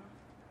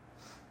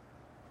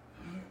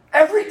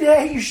 Every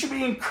day you should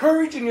be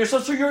encouraging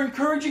yourself so you're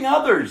encouraging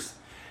others.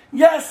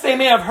 Yes, they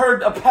may have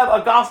heard a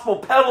gospel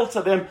peddled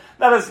to them.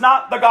 That is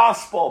not the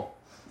gospel.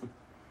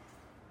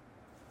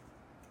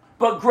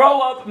 But grow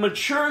up,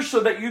 mature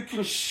so that you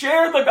can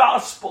share the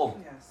gospel.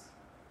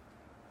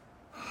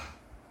 Yes.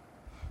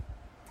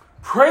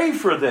 Pray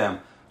for them.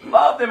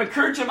 Love them,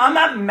 encourage them. I'm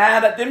not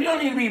mad at them. You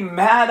don't need to be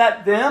mad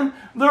at them.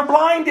 They're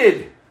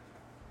blinded.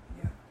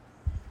 Yeah.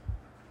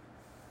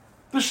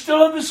 They're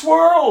still of this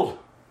world.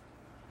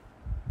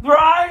 Their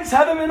eyes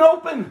haven't been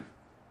opened.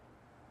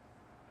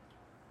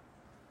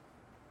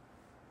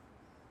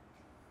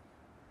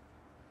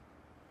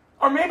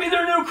 Or maybe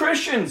they're new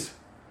Christians.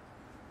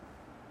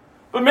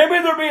 But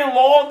maybe they're being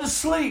lulled to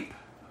sleep.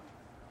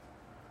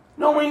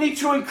 No, we need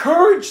to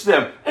encourage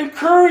them.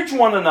 Encourage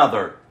one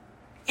another.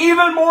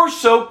 Even more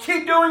so,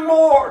 keep doing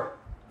more.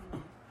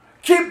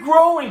 Keep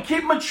growing,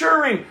 keep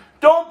maturing.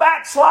 Don't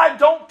backslide,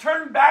 don't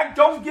turn back,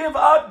 don't give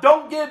up,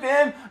 don't give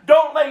in,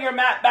 don't lay your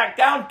mat back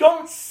down,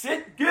 don't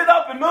sit, get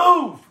up and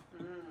move.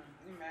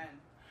 Amen.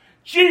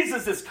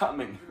 Jesus is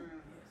coming.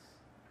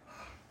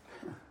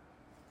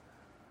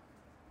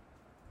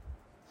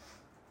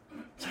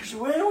 There's a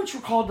way in which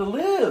we're called to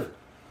live.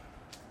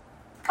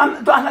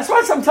 That's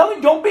why I'm telling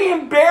you, don't be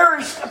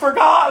embarrassed for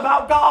God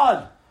about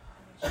God.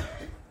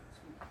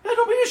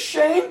 Don't be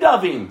ashamed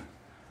of him.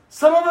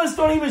 Some of us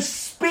don't even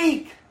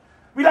speak.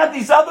 We let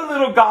these other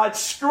little gods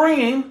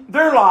scream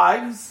their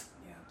lives.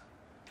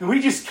 And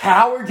we just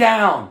cower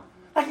down.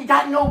 Like you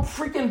got no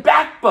freaking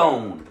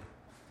backbone.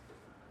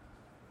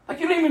 Like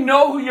you don't even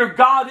know who your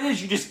God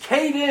is. You just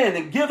cave in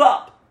and give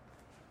up.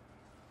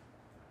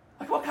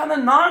 Like what kind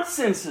of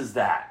nonsense is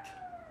that?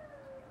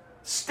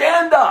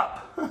 Stand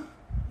up.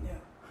 Yeah.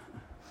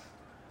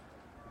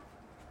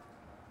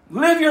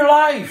 Live your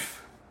life.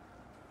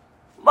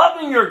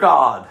 Loving your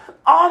God,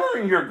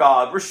 honoring your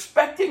God,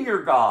 respecting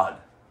your God.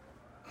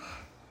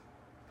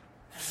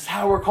 This is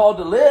how we're called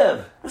to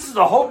live. This is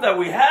the hope that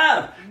we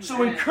have.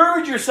 So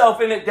encourage yourself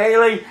in it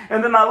daily.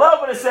 And then I love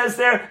what it says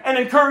there, and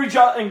encourage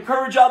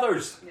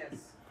others. Yes.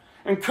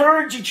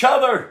 Encourage each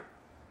other.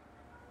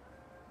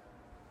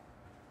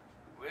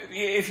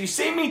 If you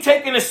see me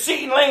taking a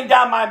seat and laying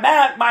down my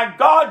mat, my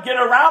God, get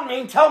around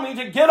me and tell me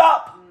to get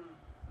up.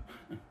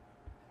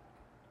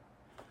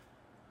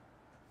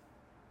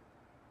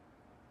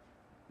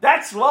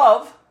 That's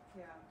love.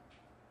 Yeah.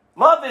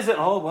 Love isn't,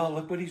 oh, well,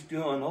 look what he's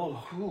doing.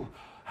 Oh,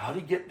 how'd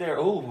he get there?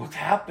 Oh, what's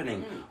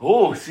happening?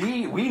 Oh,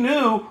 see, we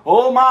knew.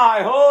 Oh,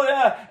 my. Oh,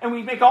 yeah. And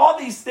we make all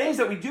these things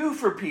that we do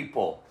for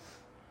people.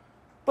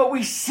 But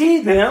we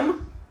see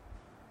them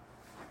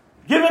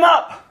giving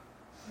up.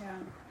 Yeah.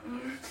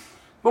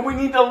 But we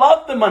need to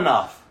love them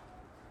enough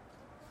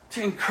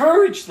to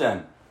encourage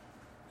them.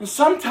 And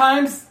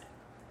sometimes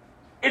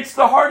it's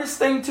the hardest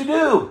thing to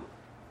do.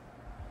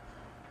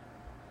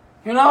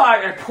 You know,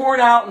 I poured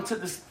out into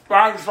this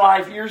guy's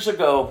life years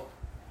ago.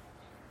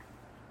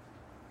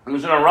 He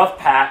was in a rough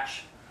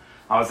patch.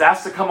 I was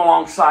asked to come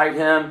alongside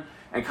him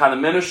and kind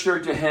of minister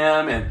to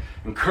him and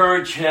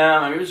encourage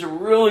him. I mean, it was a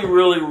really,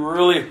 really,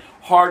 really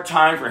hard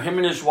time for him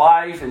and his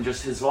wife and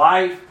just his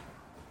life.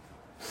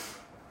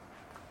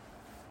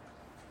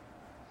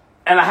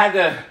 And I had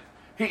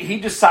to, he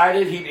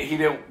decided he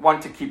didn't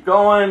want to keep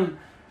going,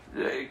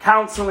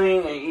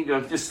 counseling,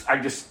 and,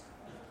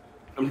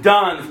 I'm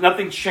done.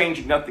 Nothing's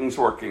changing. Nothing's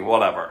working.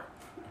 Whatever.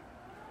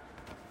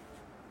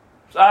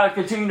 So I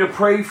continue to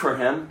pray for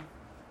him.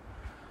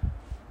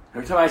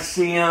 Every time I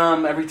see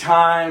him,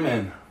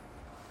 and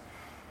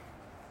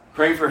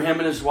praying for him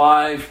and his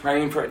wife,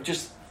 praying for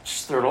just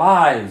their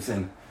lives.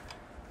 And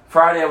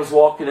Friday I was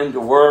walking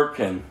into work,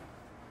 and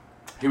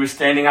he was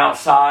standing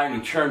outside,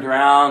 and he turned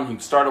around, he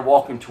started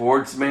walking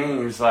towards me, and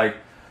he was like,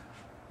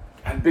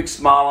 had a big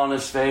smile on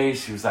his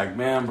face. He was like,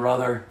 man,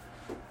 brother,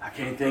 I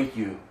can't thank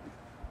you.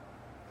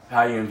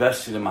 How you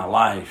invested in my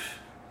life.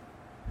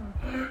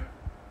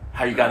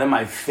 How you got in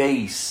my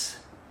face.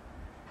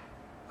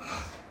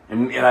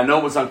 And I know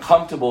it was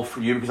uncomfortable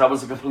for you because I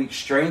was a complete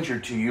stranger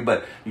to you,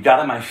 but you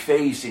got in my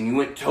face and you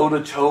went toe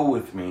to toe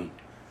with me.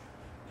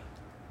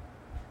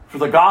 For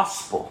the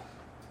gospel.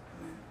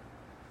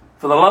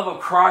 For the love of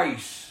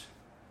Christ.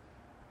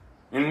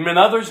 And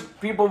when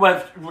people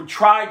would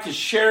try to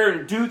share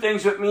and do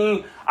things with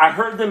me, I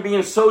heard them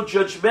being so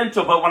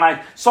judgmental. But when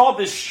I saw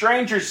this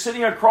stranger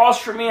sitting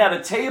across from me at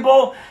a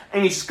table,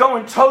 and he's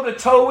going toe to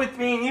toe with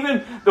me, and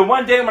even the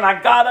one day when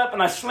I got up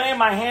and I slammed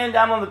my hand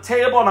down on the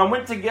table and I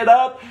went to get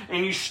up,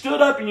 and you stood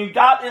up and you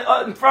got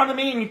in front of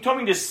me and you told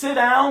me to sit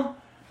down,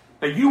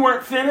 that you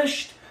weren't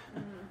finished.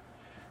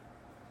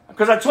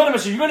 Because I told him, I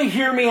said, you're going to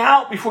hear me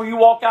out before you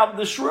walk out of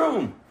this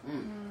room.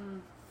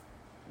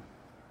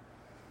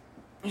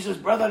 He says,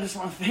 brother, I just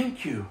want to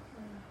thank you.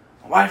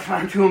 My wife and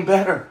I are doing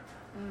better.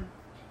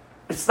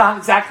 It's not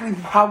exactly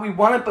how we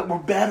want it, but we're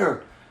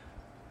better.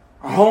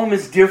 Our home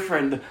is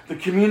different. The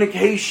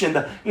communication,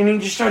 he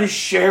just started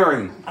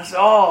sharing. I said,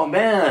 oh,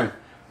 man,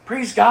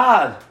 praise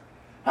God.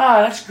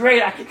 That's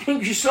great. I can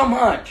thank you so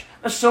much.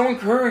 That's so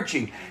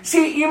encouraging.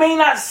 See, you may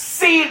not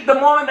see it the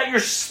moment that you're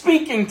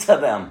speaking to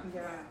them.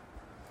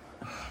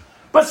 Yeah.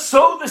 But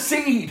sow the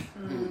seed.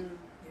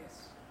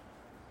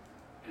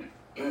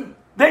 Yes.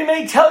 They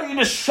may tell you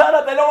to shut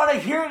up. They don't want to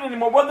hear it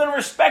anymore. Well, then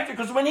respect it.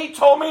 Because when he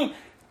told me,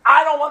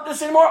 I don't want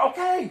this anymore,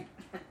 okay.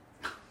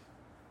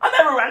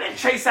 I didn't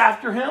chase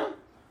after him.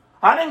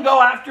 I didn't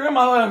go after him.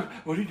 I went,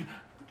 what do you do?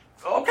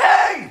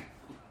 Okay.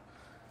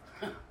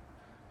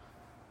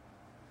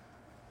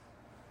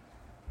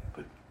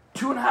 But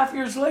 2.5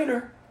 years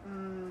later,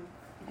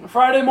 on a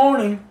Friday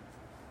morning,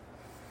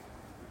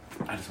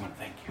 I just want to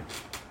thank you.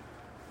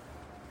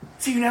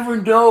 See, you never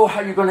know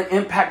how you're going to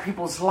impact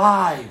people's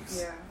lives.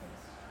 Yeah.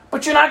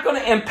 But you're not going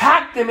to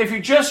impact them if you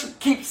just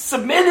keep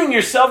submitting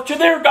yourself to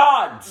their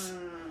gods.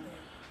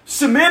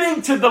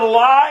 Submitting to the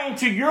lie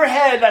into your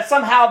head that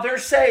somehow they're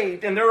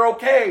saved and they're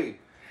okay.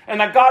 And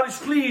that God is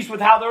pleased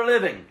with how they're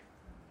living.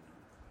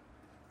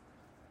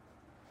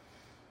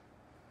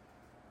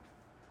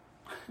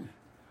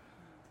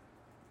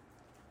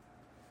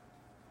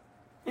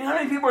 You know how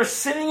many people are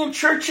sitting in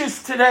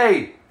churches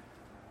today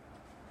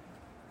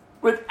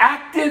with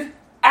active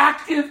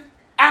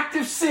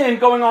sin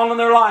going on in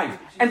their life,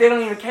 and they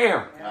don't even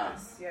care.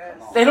 Yes. Yes.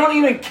 They don't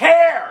even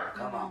care.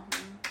 Come on.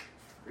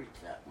 Preach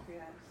that one.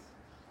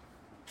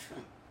 Yes.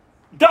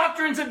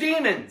 Doctrines of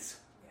demons.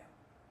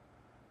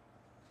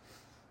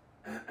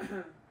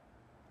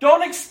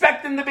 Don't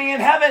expect them to be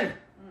in heaven,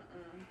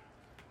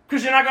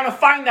 because you're not going to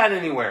find that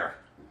anywhere.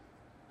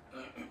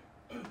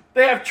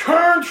 They have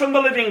turned from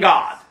the living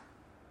God.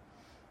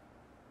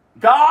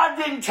 God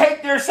didn't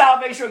take their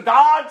salvation.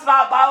 God's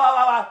not blah, blah,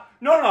 blah,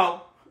 blah.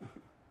 No.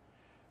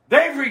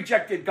 They've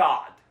rejected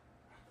God.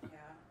 Yeah.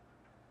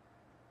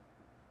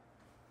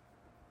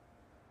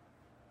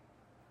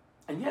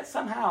 And yet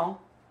somehow,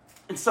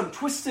 in some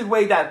twisted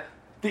way that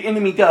the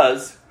enemy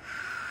does,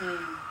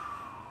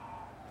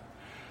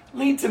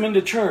 leads them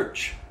into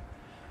church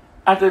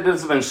after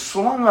they've been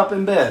slung up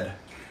in bed.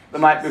 the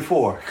night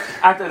before.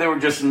 After they were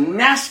just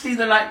nasty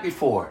the night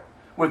before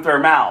with their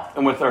mouth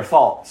and with their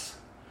thoughts.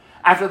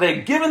 After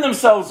they'd given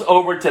themselves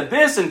over to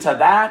this and to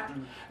that,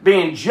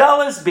 being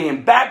jealous,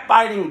 being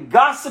backbiting,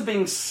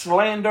 gossiping,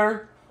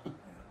 slander,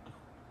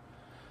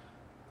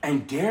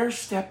 and dare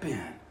step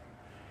in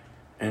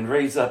and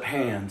raise up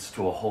hands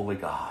to a holy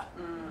God.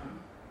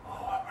 Oh,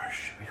 I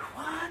worship you.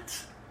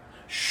 What?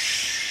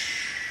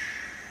 Shh.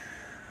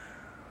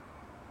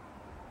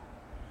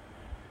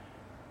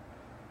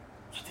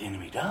 That's what the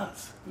enemy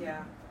does.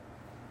 Yeah.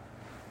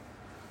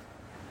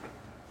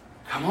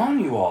 Come on,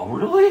 you all.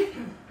 Really?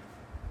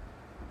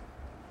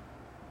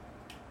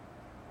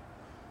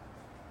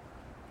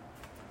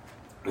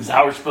 This is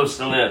how we're supposed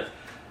to live.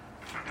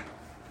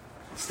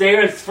 Stay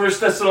with 1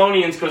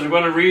 Thessalonians because we're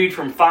going to read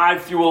from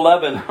 5 through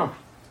 11.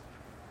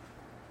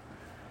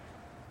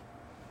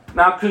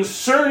 Now,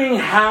 concerning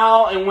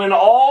how and when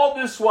all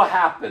this will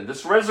happen,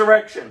 this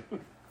resurrection,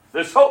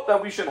 this hope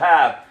that we should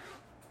have,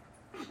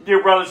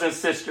 dear brothers and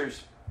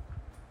sisters,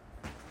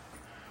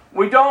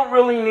 we don't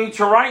really need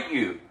to write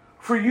you,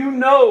 for you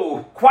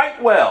know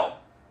quite well,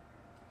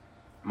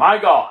 my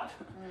God,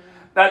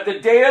 that the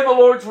day of the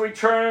Lord's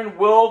return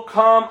will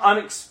come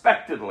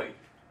unexpectedly,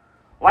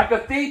 like a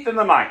thief in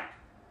the night.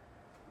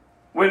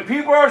 When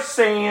people are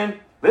saying,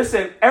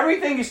 listen,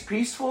 everything is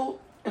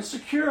peaceful and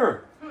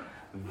secure,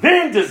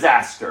 then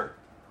disaster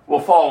will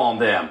fall on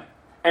them.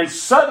 And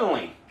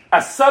suddenly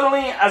as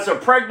a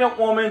pregnant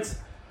woman's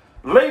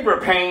labor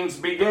pains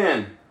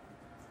begin,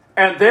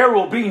 and there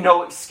will be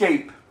no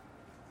escape.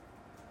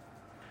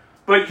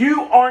 But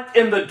you aren't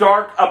in the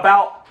dark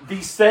about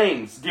these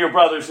things, dear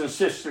brothers and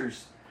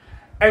sisters.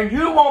 And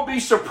you won't be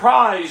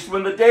surprised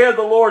when the day of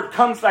the Lord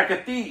comes like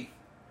a thief.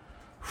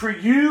 For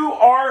you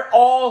are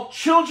all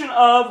children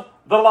of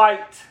the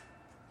light.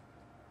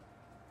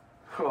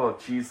 Oh,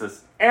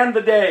 Jesus. And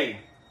the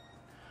day.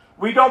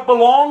 We don't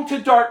belong to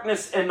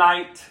darkness and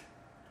night.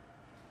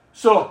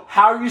 So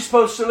how are you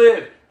supposed to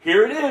live?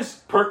 Here it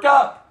is. Perk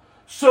up.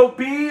 So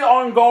be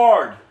on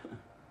guard.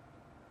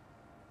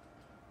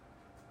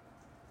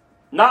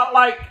 Not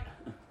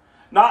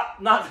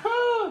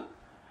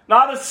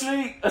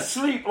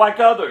asleep like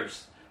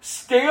others.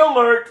 Stay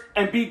alert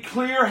and be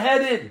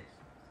clear-headed.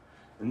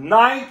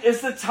 Night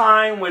is the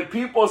time when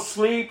people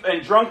sleep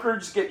and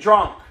drunkards get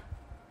drunk.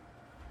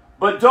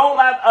 But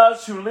let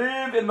us who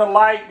live in the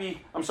light be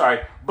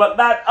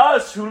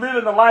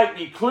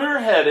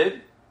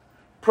clear-headed,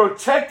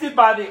 protected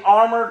by the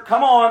armor,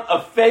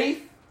 of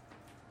faith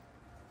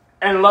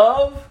and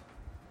love,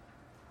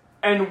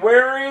 and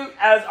wearing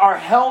as our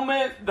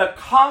helmet the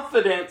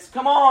confidence,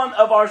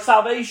 of our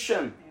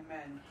salvation.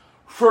 Amen.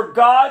 For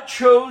God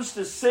chose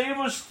to save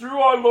us through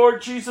our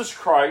Lord Jesus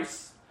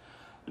Christ,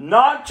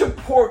 not to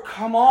pour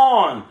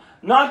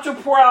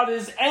out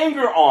his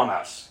anger on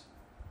us.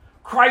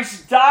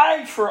 Christ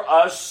died for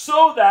us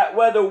so that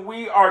whether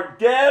we are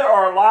dead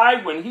or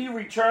alive, when he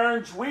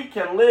returns, we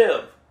can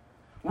live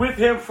with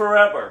him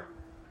forever.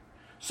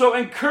 So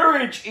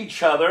encourage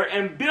each other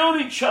and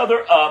build each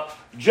other up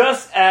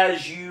just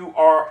as you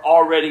are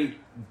already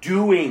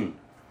doing.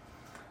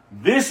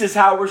 This is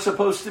how we're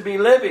supposed to be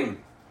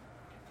living.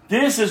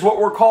 This is what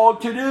we're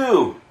called to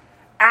do.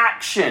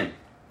 Action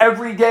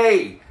every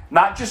day.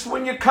 Not just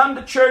when you come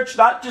to church,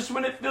 not just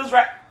when it feels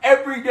right.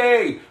 Every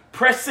day,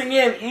 pressing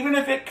in, even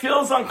if it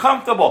feels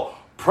uncomfortable.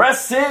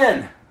 Press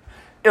in.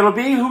 It'll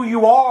be who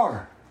you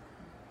are.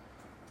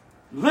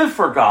 Live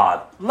for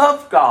God.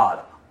 Love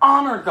God.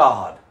 Honor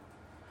God.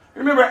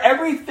 Remember,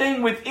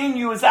 everything within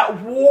you is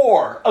at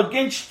war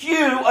against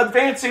you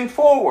advancing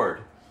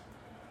forward.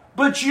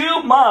 But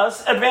you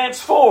must advance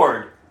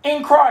forward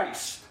in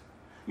Christ.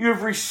 You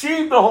have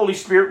received the Holy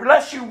Spirit.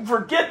 Lest you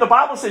forget, the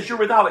Bible says you're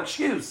without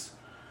excuse.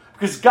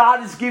 Because God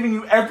has given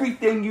you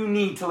everything you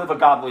need to live a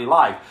godly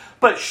life.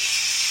 But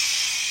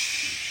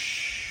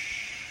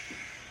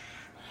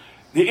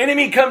the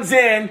enemy comes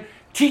in,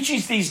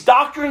 teaches these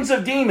doctrines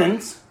of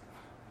demons,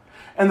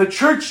 and the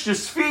church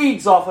just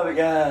feeds off of it.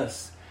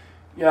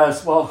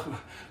 Yes, well,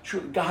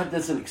 God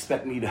doesn't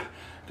expect me to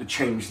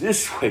change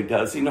this way,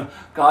 does he? No,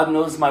 God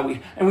knows my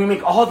way. And we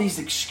make all these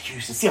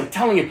excuses. See, I'm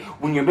telling you,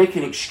 when you're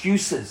making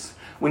excuses,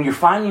 when you're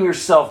finding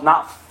yourself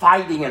not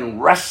fighting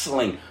and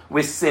wrestling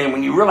with sin,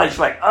 when you realize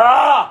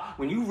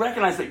when you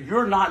recognize that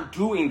you're not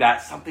doing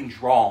that, something's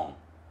wrong.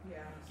 Yeah.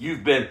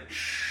 You've been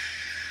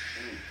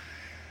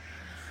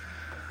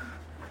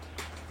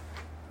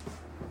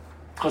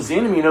because the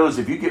enemy knows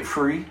if you get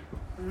free,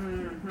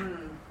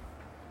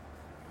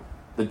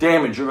 the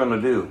damage you're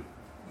going to do.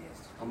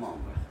 Yes. Come on,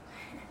 brother.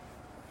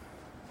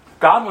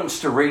 God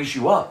wants to raise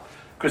you up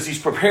because he's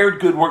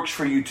prepared good works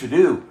for you to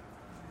do.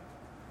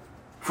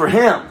 For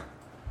him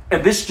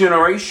and this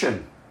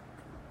generation.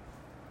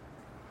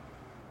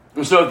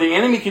 And so if the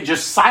enemy can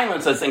just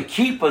silence us and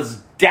keep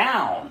us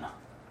down,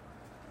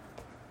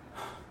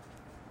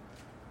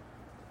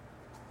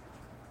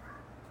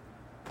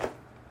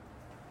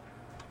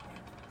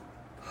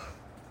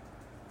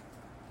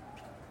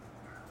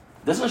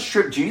 doesn't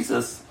strip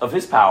Jesus of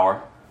his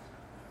power.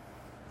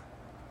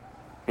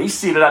 He He's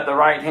seated at the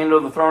right hand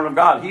of the throne of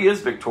God. He is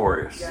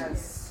victorious.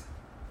 Yes.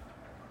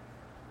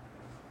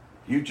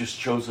 You've just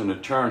chosen to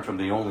turn from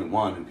the only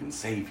one who can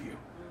save you.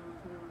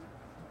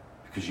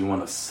 Because you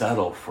want to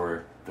settle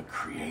for the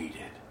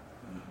created.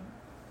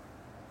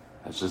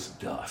 That's just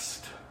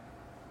dust.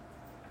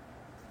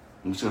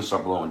 I'm just going to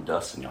start blowing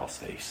dust in y'all's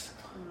face.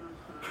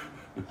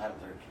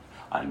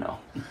 I know.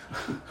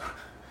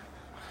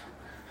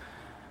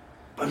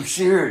 But I'm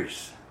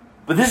serious.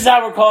 But this is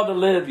how we're called to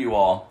live, you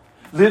all.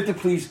 Live to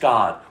please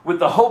God with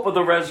the hope of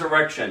the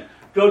resurrection.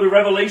 Go to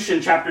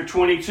Revelation chapter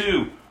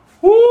 22.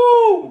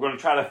 Woo! We're going to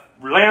try to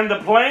land the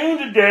plane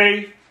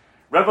today.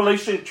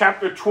 Revelation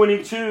chapter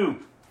 22.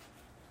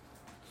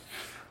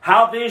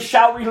 How then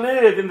shall we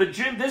live in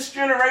this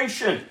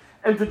generation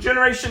and the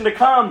generation to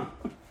come?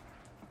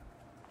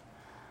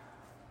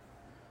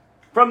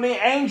 From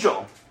the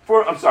angel.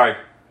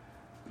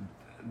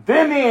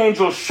 Then the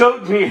angel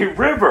showed me a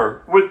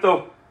river with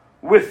the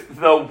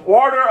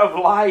water of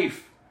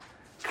life,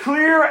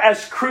 clear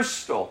as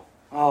crystal.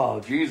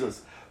 Oh,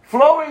 Jesus.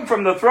 Flowing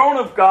from the throne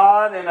of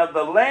God and of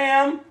the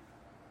Lamb.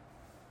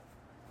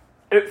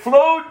 It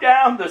flowed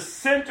down the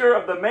center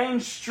of the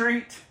main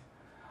street.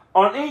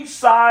 On each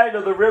side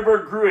of the river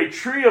grew a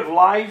tree of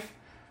life,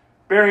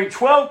 bearing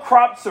 12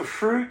 crops of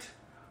fruit,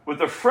 with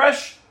a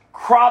fresh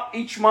crop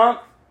each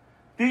month.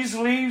 These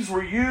leaves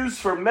were used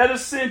for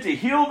medicine to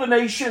heal the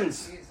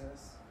nations.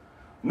 Jesus.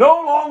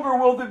 No longer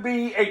will there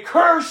be a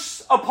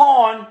curse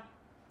upon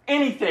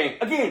anything.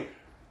 Again,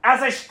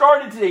 as I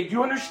started today, do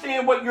you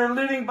understand what you're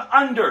living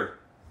under?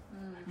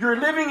 You're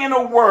living in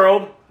a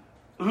world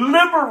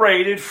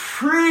liberated,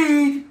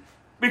 freed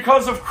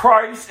because of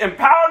Christ,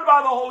 empowered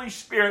by the Holy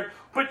Spirit,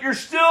 but you're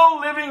still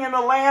living in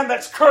a land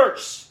that's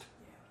cursed.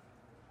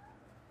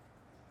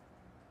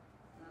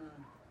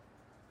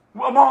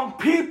 Among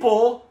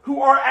people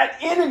who are at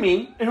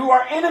enemy and who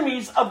are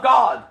enemies of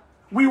God.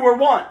 We were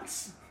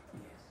once.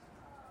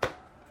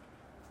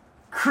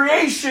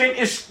 Creation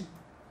is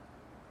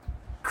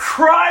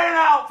crying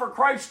out for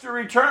Christ to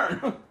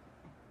return.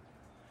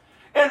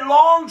 It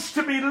longs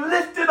to be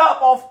lifted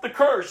up off the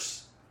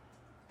curse.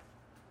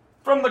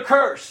 From the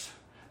curse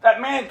that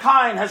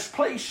mankind has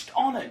placed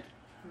on it.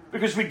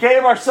 Because we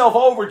gave ourselves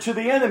over to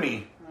the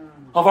enemy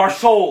of our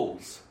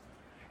souls.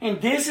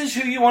 And this is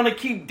who you want to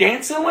keep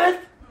dancing with?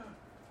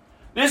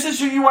 This is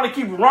who you want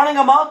to keep running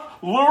amok,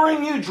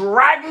 luring you,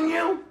 dragging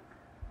you?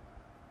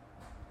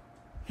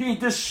 He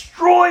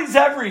destroys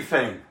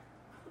everything.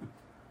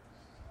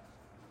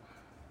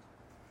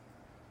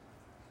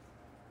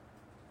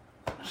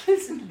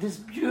 Listen to this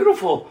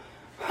beautiful.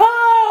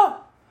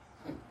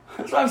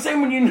 That's what I'm saying.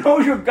 When you know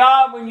your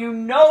God, when you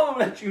know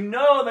that you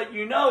know that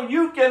you know,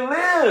 you can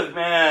live,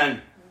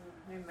 man.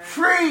 Amen.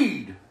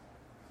 Freed.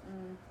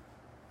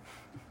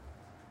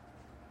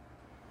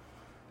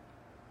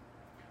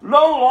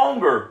 No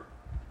longer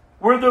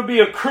will there be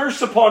a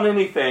curse upon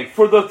anything,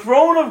 for the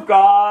throne of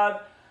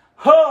God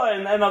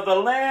and of the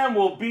Lamb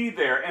will be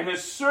there, and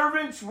his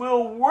servants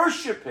will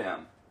worship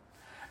him,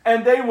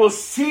 and they will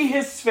see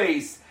his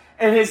face,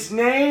 and his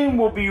name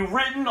will be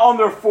written on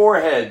their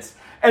foreheads,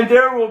 and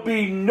there will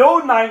be no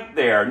night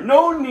there,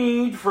 no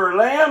need for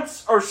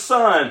lamps or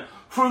sun,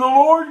 for the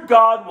Lord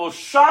God will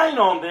shine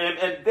on them,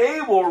 and they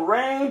will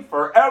reign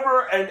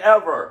forever and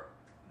ever.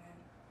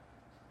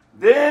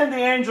 Then the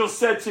angel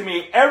said to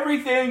me,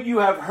 everything you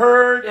have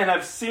heard and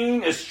have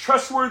seen is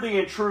trustworthy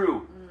and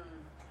true.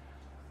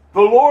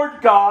 The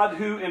Lord God,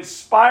 who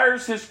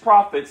inspires his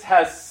prophets,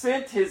 has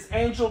sent his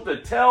angel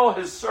to tell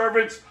his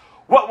servants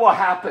what will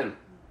happen.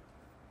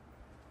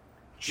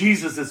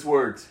 Jesus'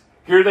 words.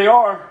 Here they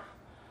are.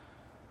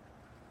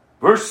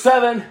 Verse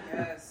 7.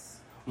 Yes.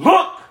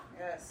 Look,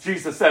 Yes.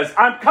 Jesus says,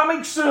 I'm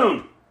coming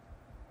soon.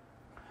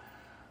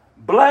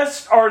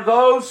 Blessed are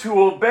those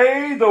who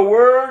obey the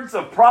words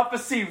of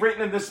prophecy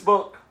written in this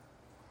book.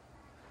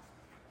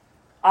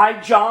 I,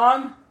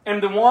 John,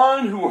 am the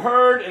one who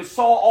heard and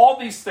saw all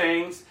these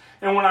things.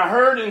 And when I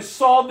heard and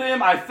saw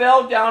them, I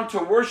fell down to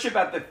worship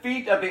at the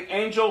feet of the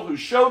angel who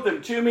showed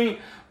them to me.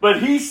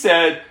 But he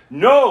said,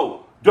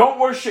 no, don't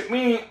worship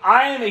me.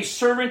 I am a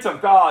servant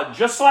of God,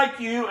 just like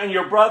you and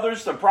your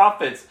brothers, the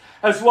prophets,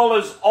 as well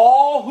as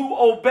all who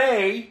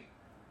obey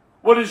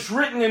what is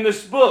written in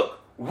this book.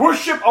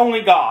 Worship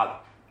only God.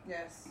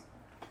 Yes.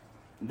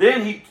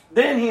 Then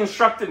he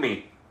instructed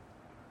me.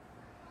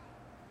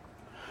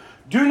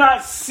 Do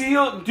not seal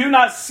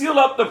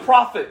up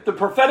the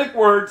prophetic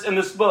words in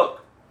this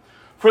book,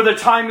 for the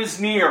time is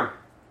near.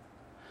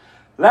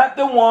 Let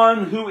the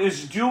one who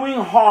is doing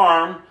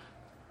harm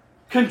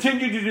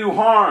continue to do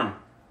harm.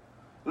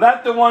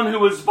 Let the one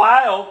who is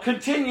vile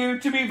continue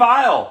to be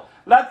vile.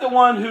 Let the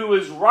one who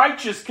is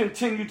righteous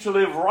continue to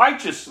live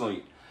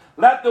righteously.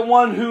 Let the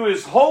one who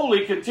is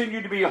holy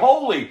continue to be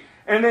holy.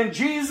 And then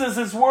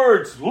Jesus'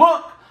 words,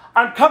 look,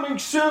 I'm coming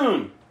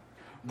soon,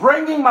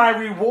 bringing my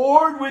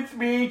reward with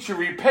me to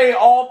repay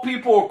all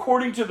people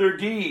according to their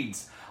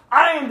deeds.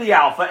 I am the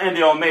Alpha and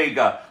the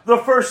Omega, the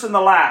first and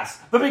the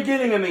last, the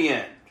beginning and the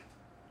end.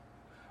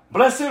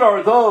 Blessed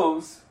are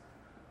those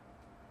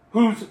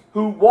who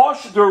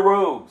wash their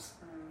robes,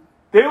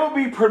 They will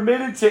be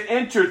permitted to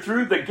enter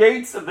through the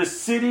gates of the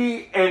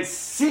city and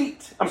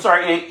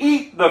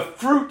eat the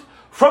fruit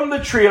from the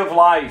tree of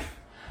life.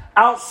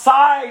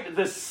 Outside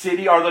the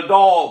city are the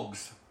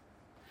dogs,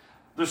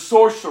 the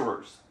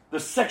sorcerers, the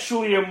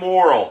sexually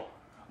immoral,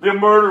 the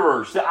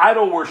murderers, the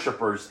idol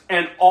worshippers,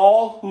 and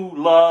all who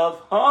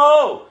love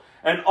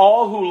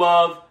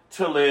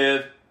to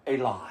live a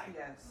lie.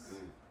 Yes.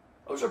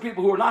 Those are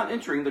people who are not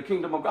entering the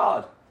kingdom of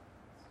God.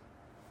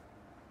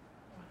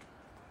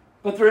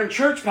 But they're in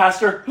church,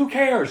 Pastor. Who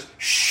cares?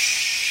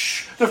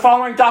 Shh. They're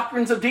following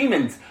doctrines of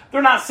demons.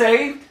 They're not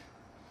saved.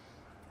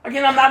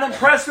 Again, I'm not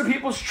impressed with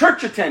people's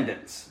church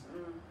attendance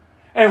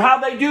and how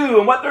they do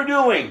and what they're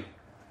doing.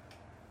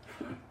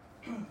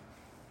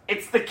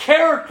 It's the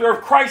character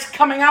of Christ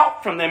coming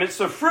out from them. It's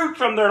the fruit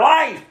from their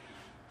life.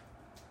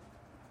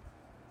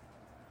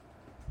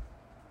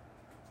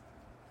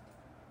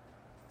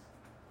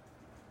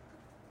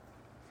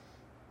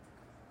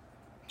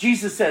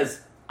 Jesus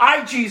says,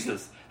 I,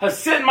 Jesus, have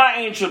sent my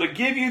angel to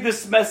give you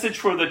this message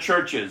for the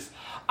churches.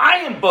 I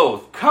am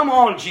both. Come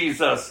on,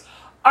 Jesus.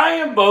 I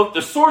am both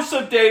the source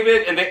of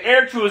David and the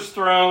heir to his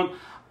throne.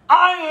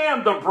 I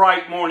am the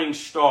bright morning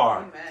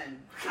star.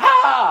 Amen.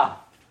 Ha!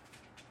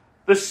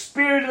 The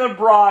Spirit and the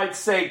bride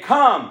say,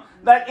 come.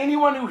 Let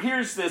anyone who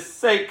hears this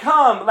say,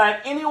 come.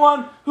 Let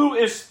anyone who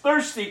is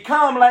thirsty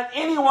come. Let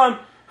anyone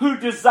who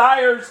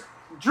desires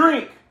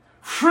drink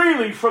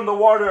freely from the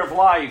water of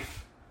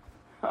life.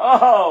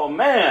 Oh,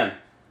 man.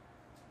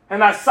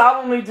 And I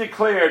solemnly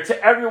declare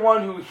to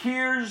everyone who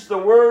hears the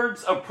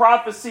words of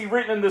prophecy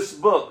written in this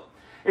book,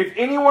 if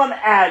anyone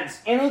adds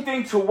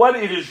anything to what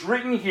it is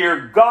written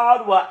here,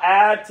 God will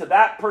add to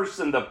that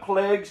person the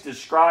plagues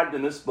described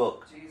in this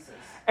book. Jesus.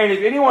 And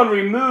if anyone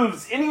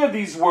removes any of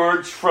these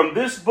words from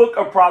this book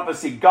of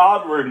prophecy,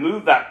 God will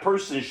remove that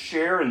person's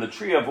share in the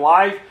tree of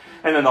life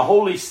and in the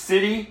holy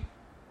city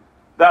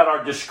that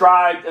are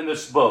described in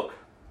this book.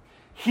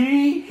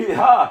 He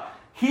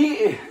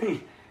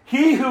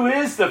who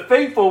is the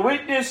faithful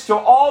witness to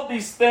all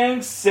these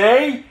things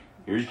say,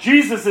 here's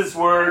Jesus'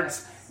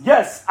 words,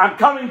 yes, I'm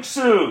coming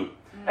soon.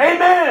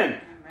 Amen.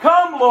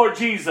 Come, Lord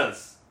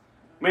Jesus.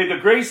 May the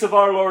grace of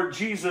our Lord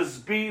Jesus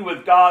be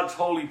with God's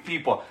holy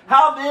people.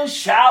 How then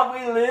shall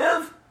we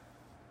live?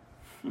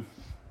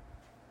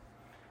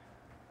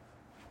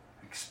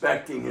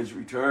 Expecting his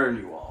return,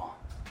 you all.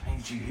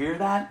 Did you hear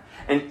that?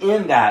 And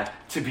in that,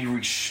 to be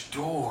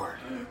restored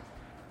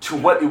to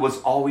what it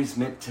was always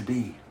meant to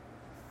be.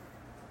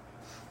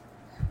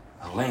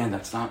 A land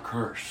that's not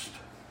cursed.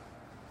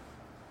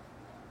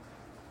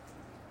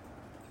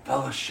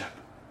 Fellowship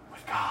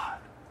with God.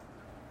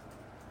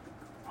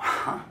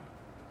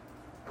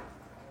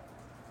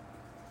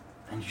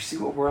 And you see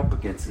what we're up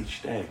against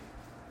each day.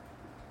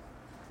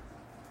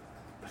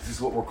 This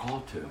is what we're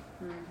called to.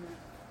 Mm-hmm.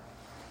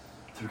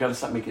 So we've got to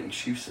stop making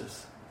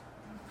excuses.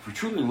 If we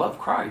truly love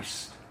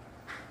Christ,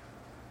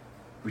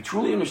 we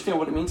truly understand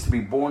what it means to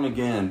be born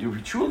again, do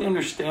we truly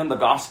understand the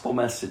gospel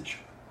message?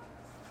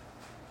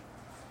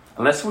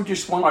 Unless we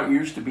just want our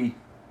ears to be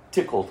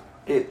tickled,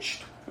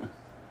 itched.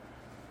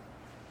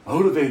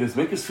 Motivate us,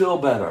 make us feel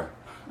better.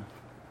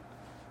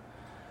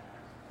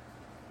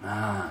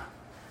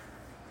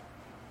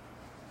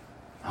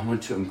 I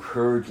want to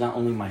encourage not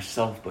only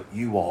myself, but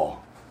you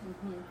all.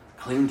 Mm-hmm.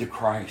 Cling to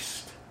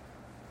Christ.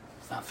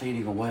 It's not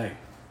fading away.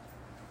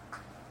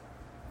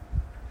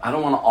 I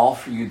don't want to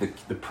offer you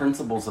the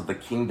principles of the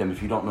kingdom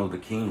if you don't know the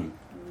King.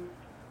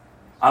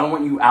 I don't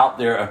want you out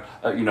there,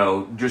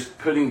 just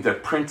putting the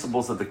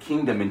principles of the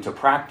kingdom into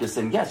practice.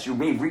 And yes, you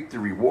may reap the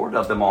reward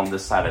of them on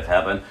this side of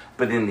heaven,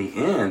 but in the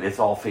end, it's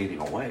all fading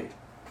away.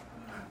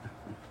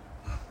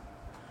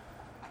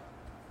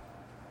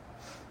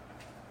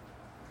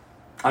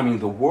 I mean,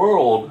 the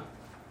world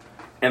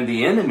and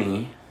the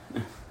enemy,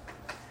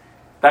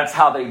 that's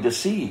how they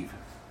deceive.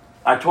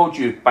 I told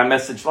you my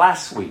message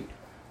last week,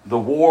 the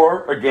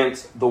war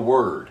against the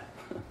word.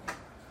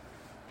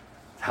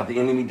 It's how the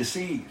enemy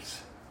deceives.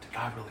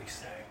 God really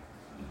say?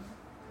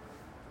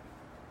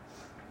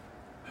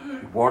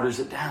 He waters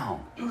it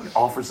down. He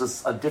offers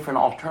us a different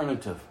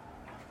alternative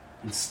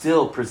and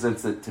still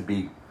presents it to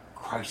be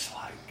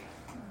Christ-like.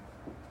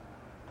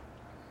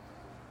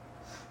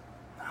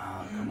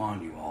 Come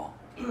on, you all.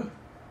 Do you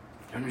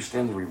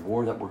understand the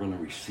reward that we're going to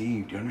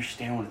receive? Do you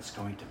understand what it's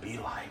going to be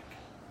like?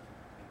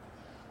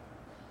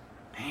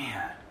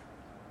 Man,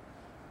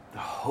 the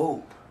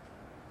hope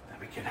that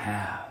we can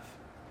have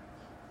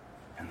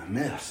in the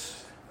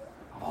midst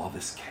of all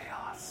this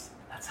chaos.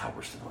 That's how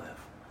we're to live.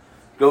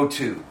 Go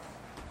to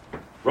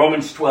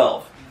Romans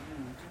 12.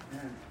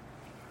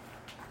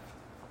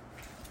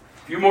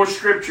 A few more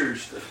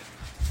scriptures to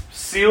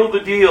seal the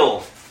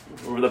deal.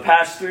 Over the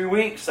past 3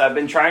 weeks, I've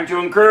been trying to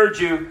encourage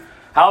you.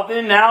 How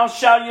then now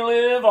shall you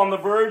live on the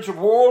verge of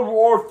World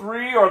War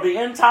III or the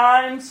end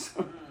times?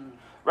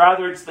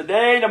 Rather, it's the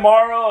day,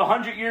 tomorrow,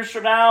 100 years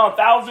from now,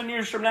 1,000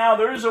 years from now.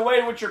 There is a way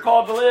in which you're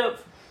called to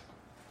live.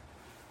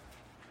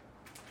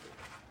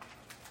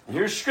 And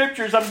here's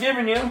scriptures I'm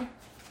giving you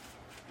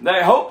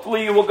that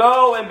hopefully you will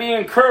go and be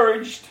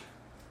encouraged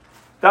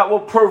that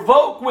will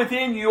provoke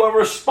within you a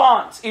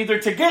response, either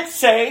to get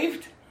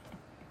saved,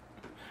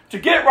 to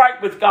get right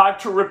with God,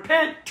 to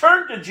repent,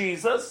 turn to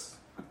Jesus,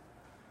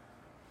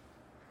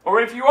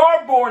 or if you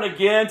are born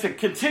again, to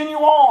continue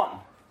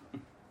on.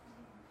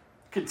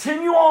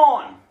 Continue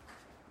on.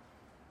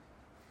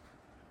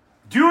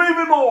 Do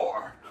even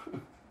more.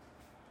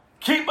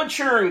 Keep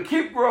maturing,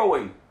 keep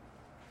growing.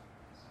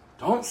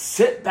 Don't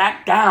sit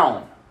back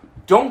down.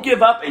 Don't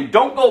give up and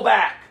don't go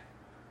back.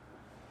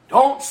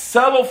 Don't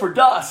settle for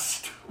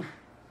dust.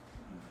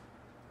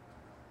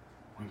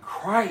 When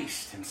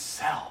Christ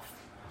himself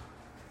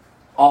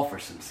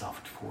offers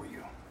himself for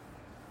you.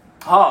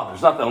 Oh,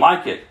 there's nothing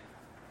like it.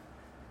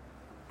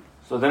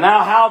 So then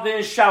now how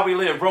then shall we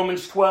live?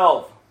 Romans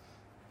 12.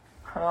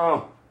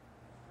 Oh.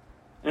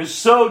 And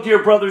so,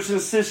 dear brothers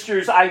and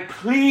sisters, I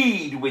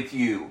plead with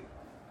you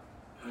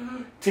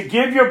to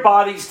give your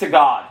bodies to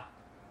God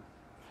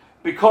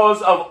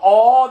because of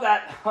all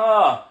that,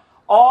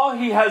 all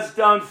he has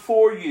done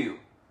for you.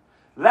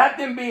 Let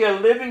them be a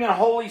living and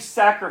holy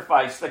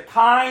sacrifice, the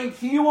kind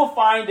he will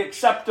find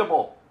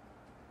acceptable.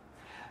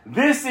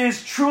 This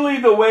is truly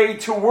the way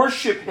to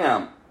worship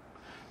him.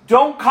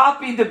 Don't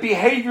copy the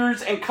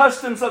behaviors and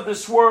customs of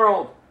this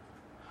world,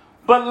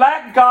 but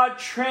let God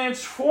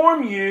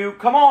transform you,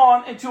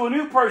 into a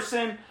new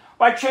person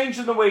by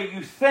changing the way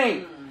you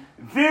think.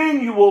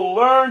 Then you will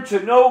learn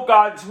to know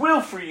God's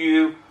will for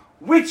you,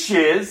 which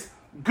is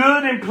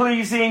good and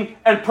pleasing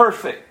and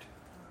perfect.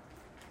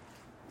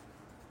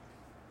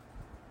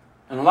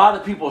 And a lot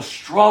of people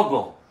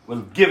struggle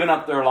with giving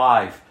up their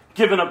life,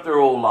 giving up their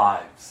old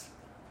lives.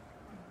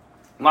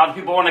 A lot of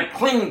people want to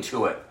cling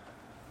to it.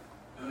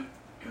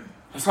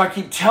 That's why I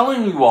keep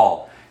telling you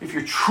all, if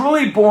you're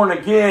truly born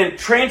again,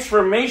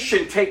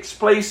 transformation takes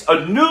place,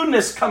 a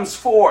newness comes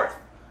forth.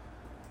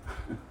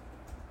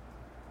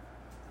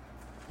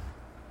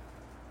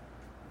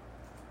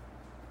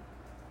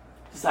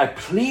 As I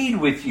plead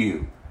with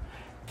you,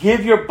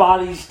 give your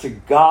bodies to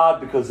God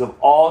because of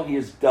all he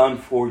has done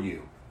for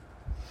you.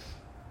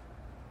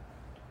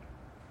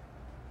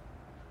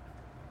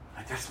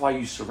 That's why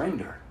you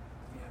surrender.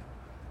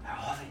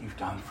 All that you've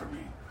done for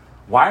me.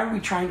 Why are we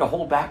trying to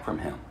hold back from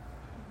him?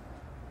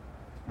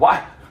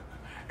 Why?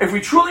 If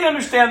we truly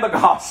understand the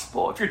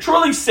gospel, if you're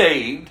truly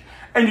saved,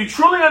 and you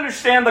truly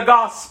understand the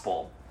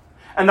gospel,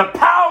 and the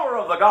power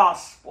of the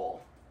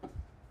gospel,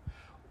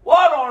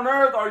 what on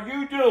earth are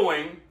you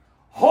doing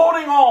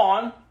holding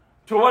on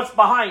to what's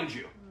behind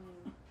you?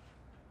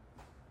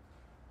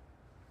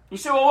 You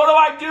say, well, what do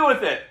I do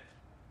with it?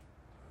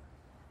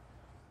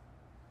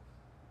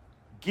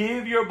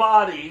 Give your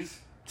bodies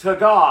to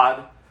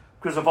God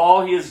because of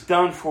all he has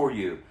done for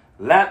you.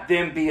 Let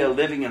them be a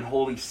living and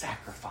holy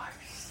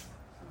sacrifice.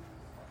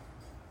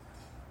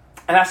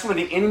 And that's when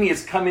the enemy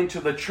has come into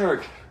the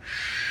church.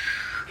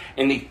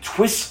 And he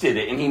twisted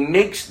it. And he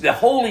makes the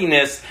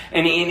holiness.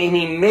 And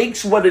he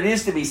makes what it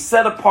is to be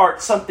set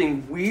apart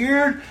something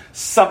weird,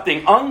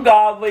 something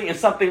ungodly, and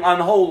something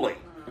unholy.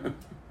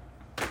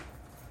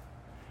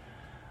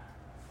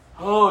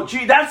 Oh,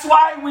 gee, that's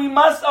why we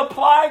must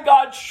apply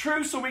God's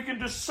truth so we can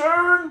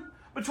discern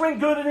between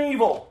good and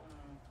evil.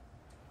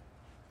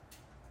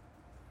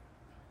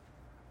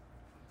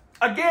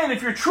 Again,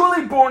 if you're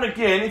truly born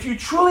again, if you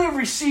truly have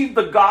received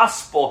the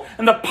gospel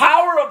and the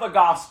power of the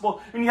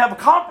gospel, and you have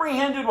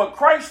comprehended what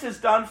Christ has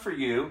done for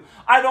you,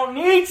 I don't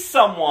need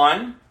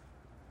someone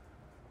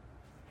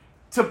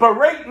to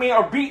berate me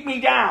or beat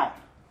me down.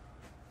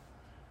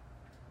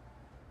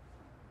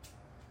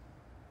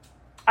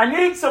 I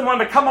need someone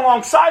to come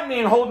alongside me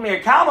and hold me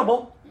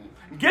accountable.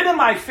 Get in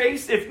my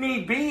face if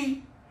need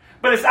be.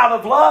 But it's out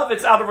of love.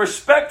 It's out of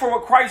respect for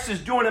what Christ is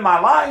doing in my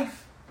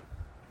life.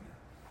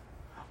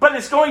 But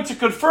it's going to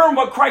confirm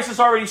what Christ is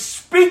already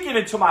speaking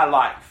into my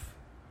life.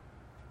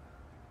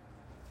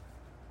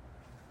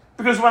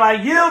 Because when I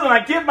yield and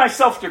I give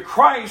myself to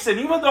Christ, and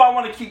even though I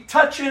want to keep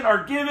touching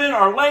or giving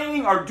or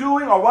laying or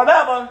doing or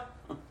whatever,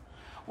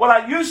 what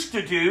I used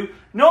to do,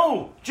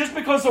 no, just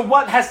because of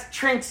what has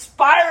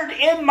transpired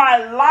in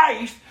my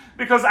life,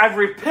 because I've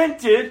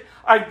repented,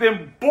 I've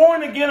been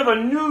born again of a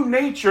new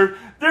nature,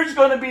 there's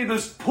going to be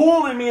this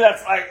pull in me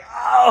that's like,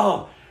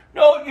 oh,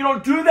 no, you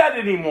don't do that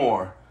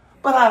anymore.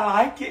 But I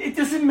like it. It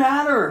doesn't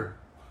matter.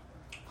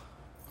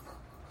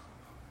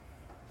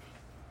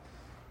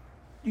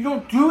 You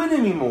don't do it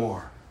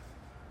anymore.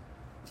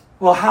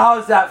 Well, how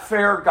is that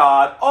fair,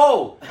 God?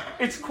 Oh,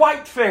 it's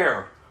quite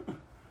fair.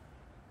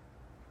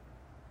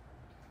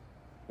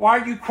 Why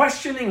are you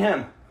questioning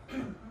him?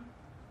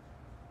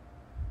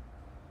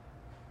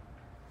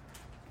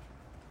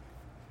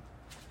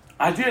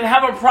 I didn't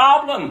have a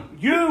problem.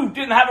 You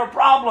didn't have a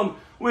problem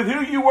with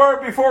who you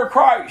were before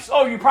Christ.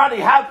 Oh, you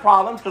probably had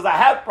problems because I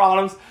had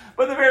problems.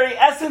 But the very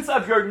essence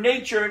of your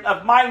nature,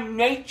 of my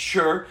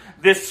nature,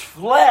 this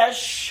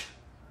flesh,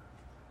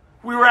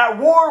 we were at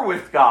war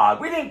with God.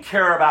 We didn't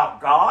care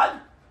about God.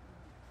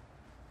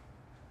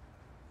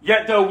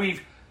 Yet though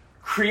we've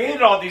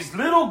created all these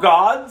little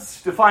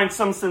gods to find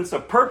some sense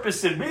of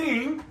purpose in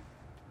being,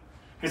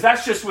 because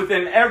that's just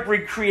within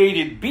every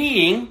created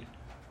being.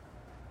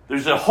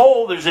 There's a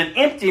hole, there's an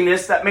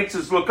emptiness that makes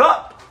us look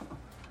up.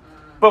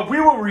 But we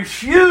will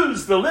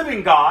refuse the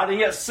living God and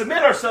yet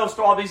submit ourselves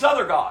to all these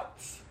other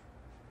gods.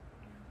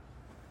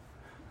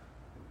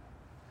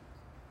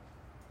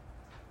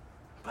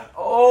 But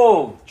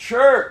oh,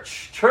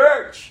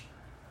 church,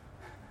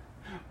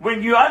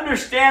 when you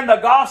understand the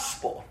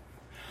gospel,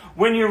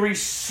 when you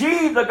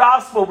receive the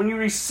gospel, when you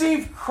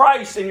receive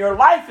Christ and your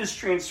life is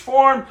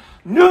transformed,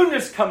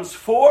 newness comes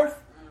forth.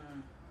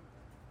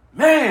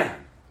 Man.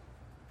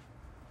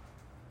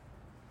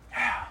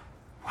 Yeah.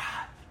 Wow.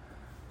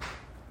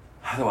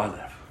 How do I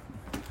live?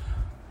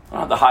 I don't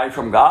have to hide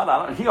from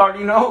God. He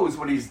already knows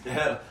what He's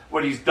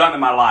done in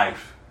my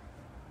life.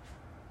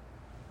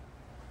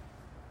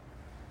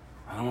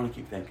 I don't want to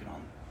keep thinking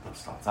on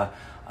those thoughts. I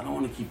don't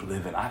want to keep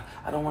living. I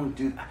don't want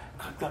to do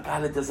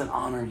God, it doesn't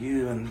honor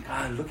you. And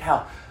God,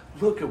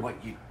 look at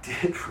what you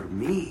did for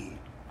me.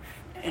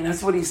 And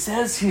that's what He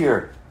says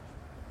here.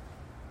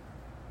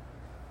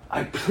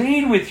 I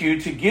plead with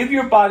you to give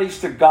your bodies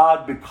to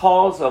God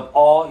because of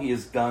all He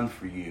has done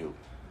for you.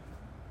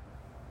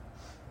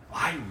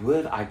 Why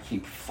would I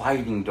keep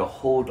fighting to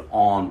hold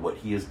on what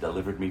He has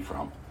delivered me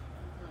from?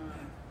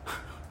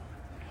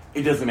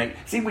 It doesn't make...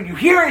 See, when you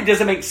hear it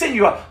doesn't make sense.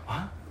 You go,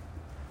 what?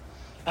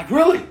 Like,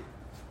 really?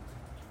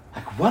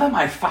 Like, what am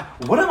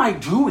I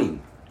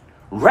doing?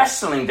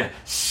 Wrestling to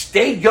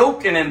stay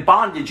yoked and in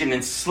bondage and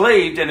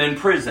enslaved and in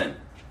prison.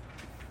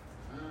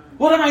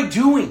 What am I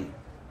doing?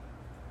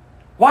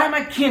 Why am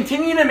I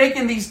continuing to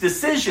making these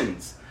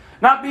decisions?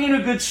 Not being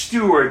a good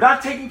steward,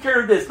 not taking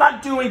care of this,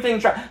 not doing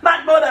things right,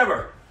 not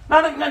whatever.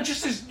 Not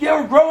just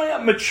growing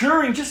up,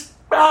 maturing, just,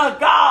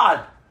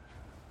 God.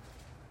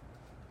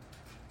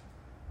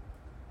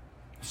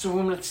 So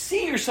when you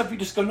see yourself, you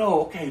just go,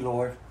 no, okay,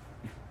 Lord.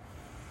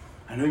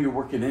 I know you're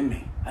working in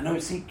me. I know,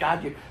 see,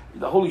 God,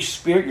 the Holy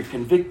Spirit, you're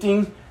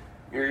convicting.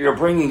 You're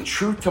bringing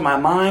truth to my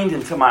mind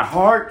and to my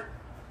heart.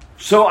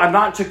 So I'm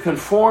not to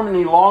conform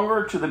any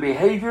longer to the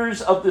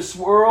behaviors of this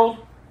world,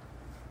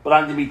 but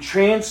I'm to be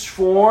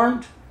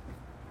transformed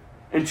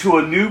into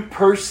a new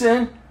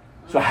person.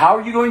 So how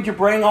are you going to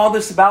bring all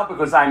this about?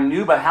 Because I'm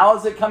new, but how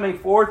is it coming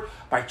forth?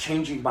 By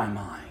changing my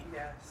mind.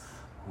 Yes.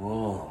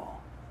 Whoa.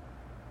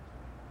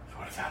 So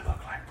what does that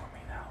look like for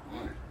me now,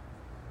 Lord?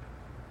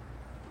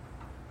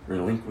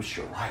 Relinquish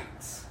your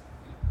rights.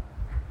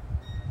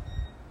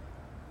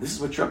 This is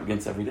what you're up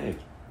against every day.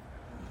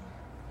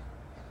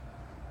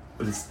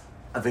 But it's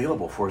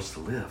available for us to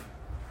live.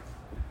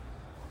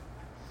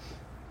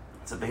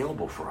 It's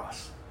available for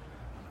us.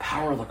 The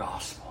power of the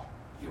gospel,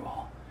 you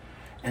all.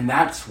 And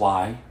that's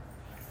why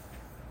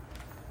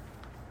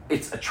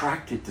it's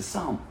attracted to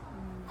some.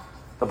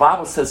 The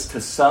Bible says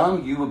to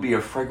some, you will be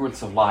a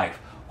fragrance of life.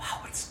 Wow,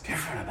 what's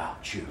different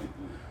about you?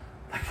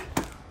 Like,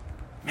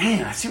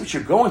 man, I see what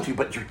you're going through,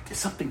 but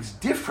something's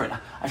different.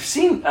 I've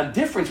seen a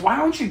difference. Why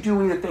aren't you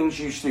doing the things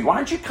you used to do? Why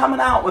aren't you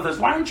coming out with us?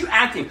 Why aren't you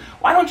acting?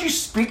 Why don't you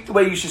speak the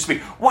way you should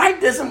speak?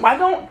 It's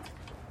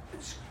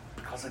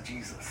because of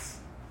Jesus.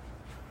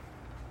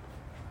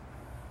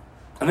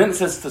 And then it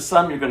says to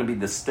some, you're going to be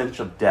the stench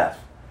of death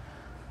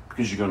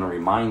because you're going to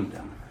remind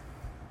them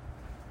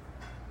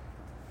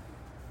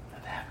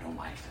that they have no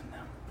life in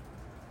them.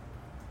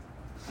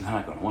 And they're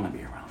not going to want to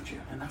be around you.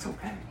 And that's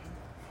okay.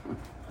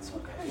 That's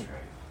okay.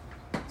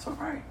 It's all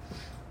right.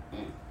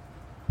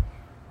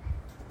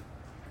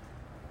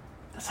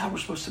 That's how we're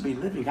supposed to be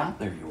living out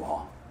there, you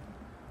all.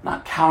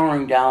 Not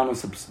cowering down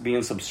and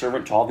being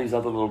subservient to all these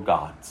other little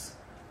gods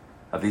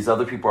that these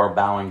other people are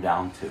bowing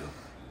down to.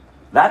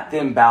 Let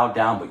them bow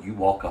down, but you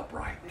walk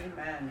upright.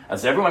 Amen.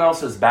 As everyone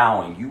else is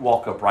bowing, you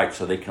walk upright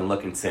so they can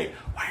look and say,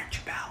 why aren't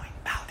you bowing?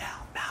 Bow down,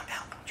 bow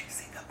down. Don't you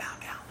see them? Bow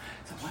down.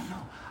 So, well, no,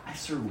 I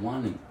serve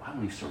one, and I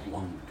only serve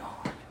one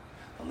God,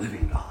 the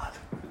living God.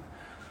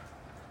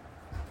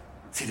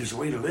 See, there's a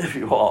way to live,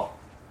 you all.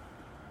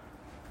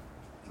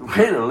 There's a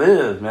way to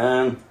live,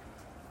 man.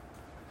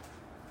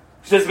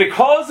 It says,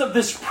 because of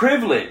this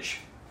privilege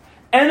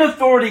and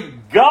authority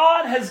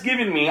God has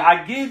given me,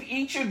 I give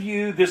each of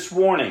you this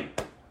warning.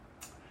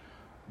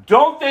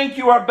 Don't think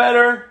you are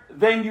better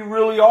than you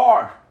really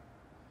are.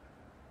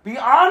 Be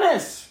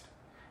honest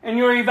in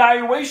your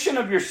evaluation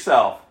of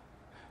yourself.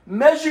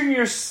 Measure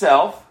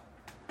yourself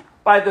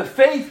by the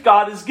faith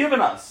God has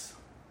given us.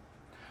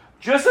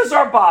 Just as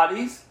our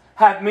bodies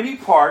have many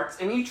parts,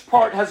 and each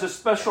part has a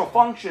special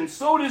function,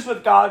 so it is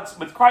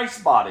with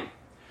Christ's body.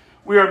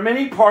 We are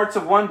many parts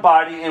of one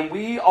body, and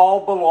we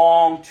all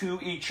belong to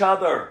each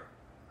other.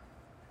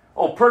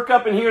 Oh, perk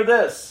up and hear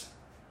this.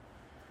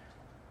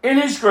 In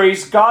His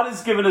grace, God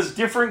has given us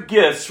different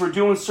gifts for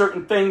doing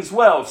certain things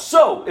well.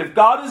 So, if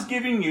God is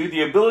giving you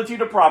the ability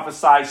to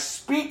prophesy,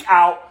 speak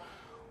out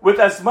with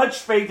as much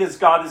faith as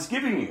God is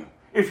giving you.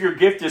 If your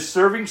gift is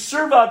serving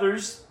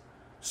others,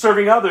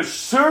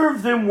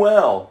 serve them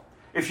well.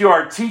 If you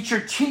are a teacher,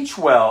 teach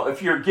well.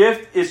 If your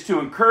gift is to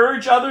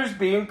encourage others,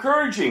 be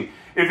encouraging.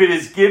 If it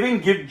is giving,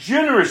 give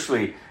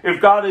generously.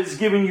 If God has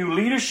given you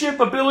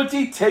leadership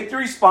ability, take the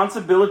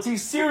responsibility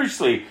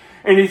seriously.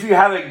 And if you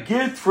have a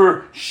gift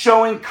for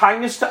showing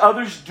kindness to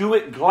others, do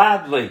it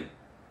gladly.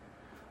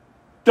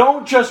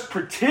 Don't just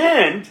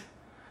pretend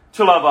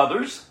to love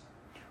others.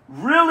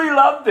 Really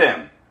love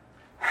them.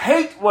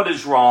 Hate what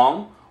is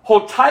wrong.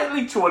 Hold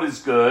tightly to what is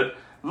good.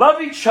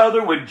 Love each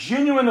other with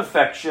genuine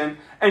affection.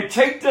 And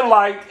take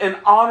delight in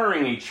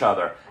honoring each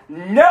other.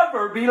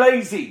 Never be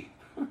lazy.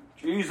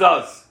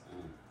 Jesus.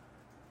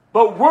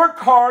 But work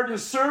hard and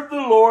serve the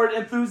Lord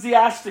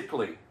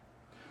enthusiastically.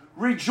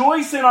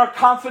 Rejoice in our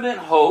confident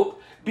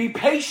hope. Be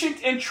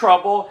patient in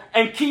trouble.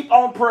 And keep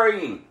on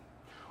praying.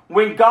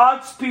 When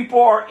God's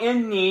people are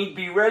in need,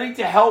 be ready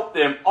to help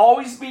them.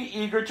 Always be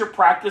eager to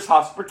practice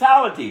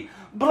hospitality.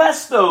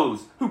 Bless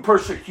those who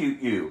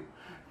persecute you.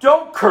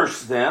 Don't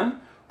curse them.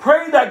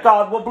 Pray that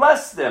God will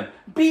bless them.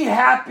 Be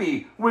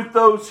happy with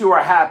those who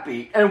are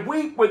happy and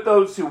weep with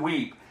those who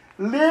weep.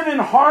 Live in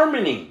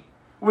harmony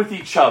with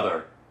each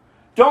other.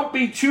 Don't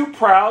be too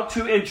proud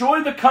to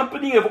enjoy the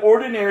company of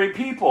ordinary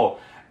people.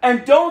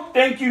 And don't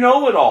think you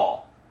know it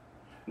all.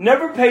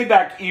 Never pay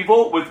back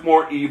evil with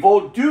more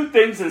evil. Do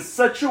things in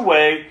such a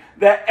way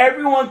that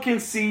everyone can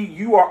see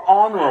you are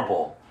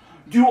honorable.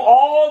 Do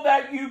all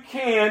that you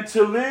can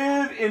to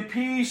live in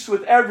peace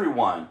with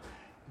everyone.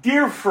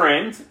 Dear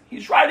friends,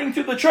 he's writing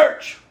to the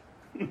church.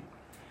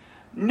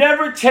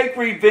 Never take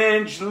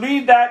revenge.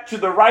 Leave that to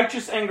the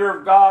righteous anger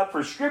of God.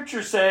 For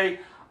scriptures say,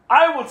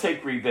 I will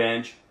take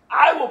revenge.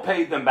 I will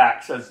pay them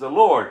back, says the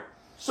Lord.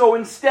 So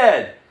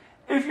instead,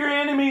 if your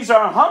enemies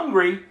are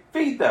hungry,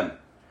 feed them.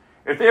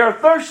 If they are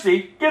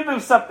thirsty, give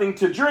them something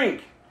to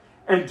drink.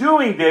 In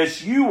doing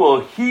this, you will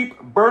heap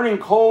burning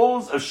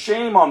coals of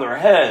shame on their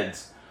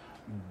heads.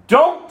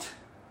 Don't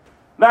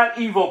let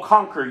evil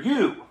conquer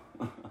you,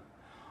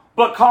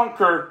 but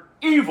conquer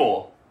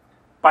evil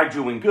by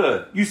doing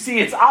good. You see,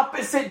 it's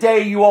opposite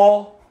day, you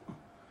all.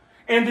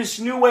 In this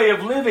new way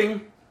of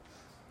living,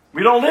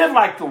 we don't live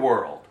like the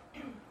world.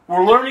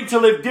 We're learning to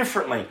live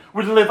differently.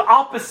 We're to live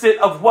opposite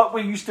of what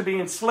we used to be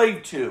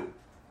enslaved to.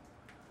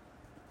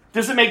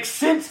 Does it make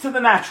sense to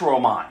the natural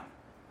mind?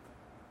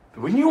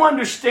 But when you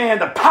understand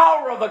the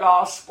power of the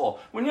gospel,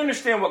 when you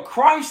understand what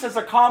Christ has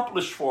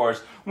accomplished for us,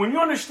 when you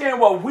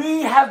understand what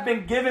we have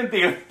been given,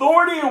 the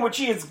authority in which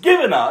he has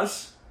given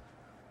us,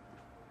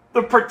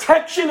 the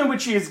protection in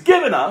which he has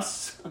given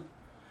us,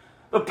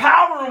 the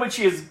power in which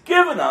he has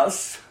given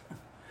us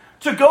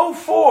to go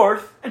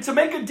forth and to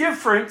make a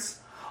difference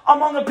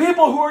among the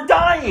people who are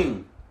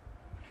dying.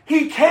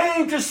 He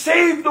came to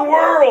save the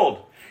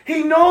world.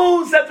 He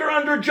knows that they're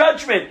under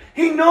judgment.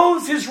 He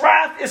knows his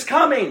wrath is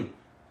coming.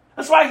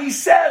 That's why he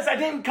says, I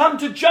didn't come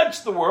to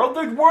judge the world.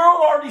 The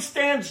world already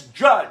stands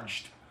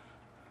judged.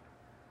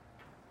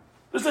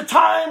 There's a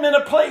time and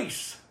a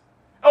place.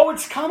 Oh,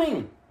 it's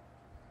coming.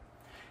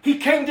 He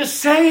came to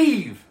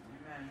save.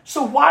 Amen.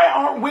 So why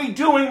aren't we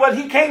doing what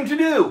he came to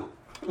do?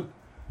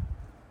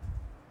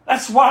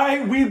 That's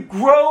why we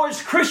grow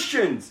as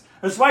Christians.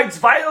 That's why it's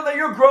vital that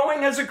you're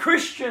growing as a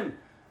Christian.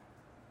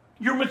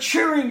 You're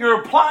maturing,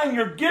 you're applying,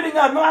 you're getting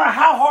up, no matter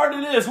how hard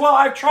it is. Well,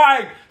 I've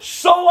tried.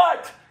 So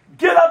what?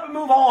 Get up and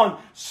move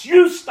on.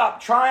 You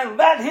stop trying.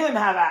 Let him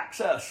have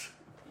access.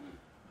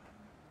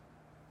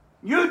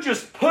 You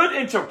just put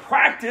into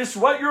practice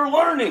what you're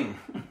learning.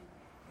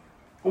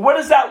 What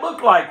does that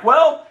look like?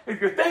 Well,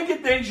 if you're thinking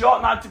things you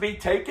ought not to be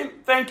thinking,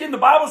 the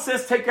Bible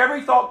says take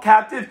every thought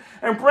captive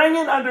and bring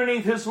it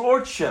underneath his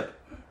lordship.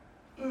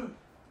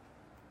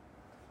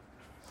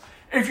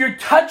 If you're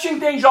touching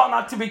things you ought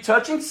not to be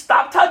touching,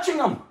 stop touching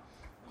them.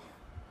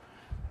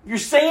 If you're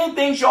saying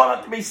things you ought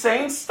not to be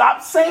saying,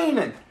 stop saying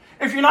it.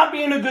 If you're not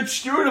being a good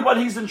steward of what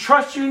he's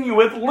entrusting you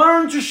with,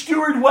 learn to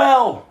steward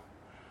well.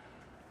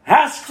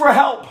 Ask for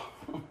help.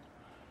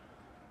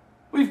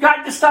 We've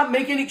got to stop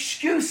making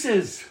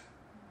excuses.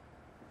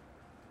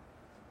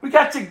 We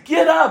got to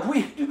get up.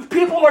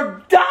 People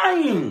are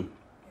dying.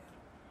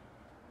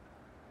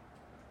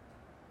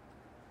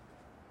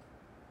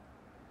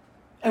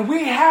 And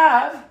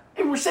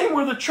we're saying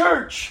we're the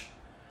church.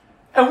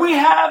 And we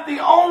have the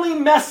only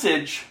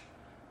message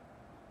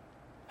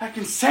that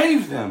can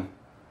save them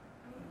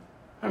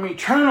from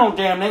eternal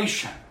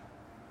damnation.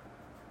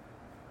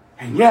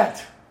 And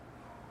yet,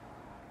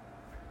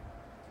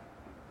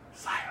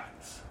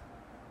 silence.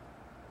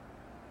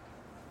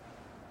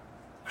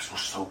 Because we're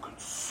so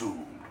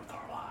consumed with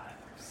our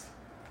lives.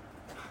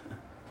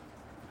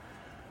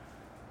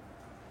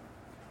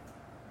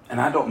 And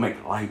I don't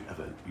make light of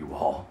it, you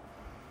all.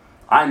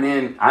 I'm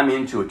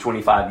into it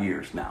 25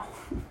 years now.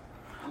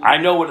 I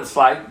know what it's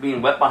like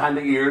being wet behind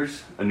the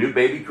ears, a new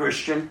baby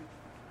Christian.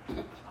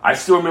 I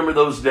still remember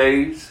those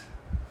days.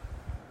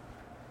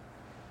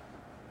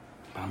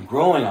 But I'm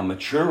growing, I'm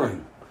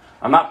maturing.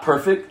 I'm not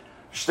perfect.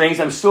 There's things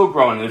I'm still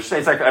growing. There's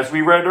things like, as we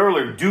read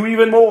earlier, do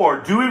even more,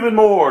 do even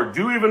more,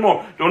 do even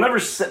more. Don't ever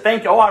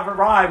think, oh, I've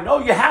arrived. No,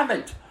 you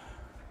haven't.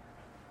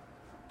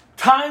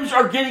 Times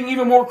are getting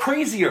even more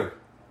crazier.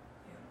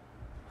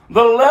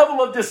 The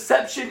level of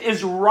deception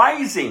is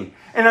rising.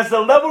 And as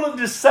the level of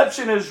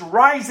deception is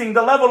rising,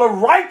 the level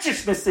of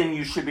righteousness in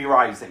you should be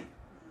rising.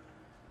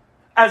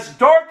 As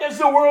dark as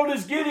the world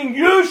is getting,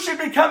 you should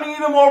be becoming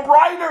even more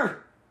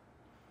brighter.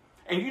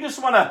 And you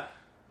just want to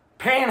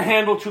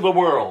panhandle to the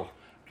world.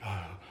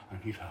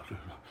 I need help.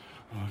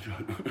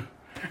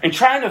 And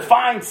trying to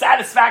find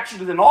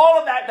satisfaction in all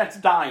of that that's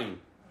dying.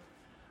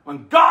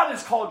 When God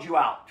has called you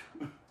out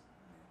and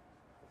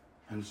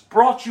has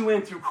brought you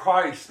in through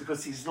Christ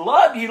because He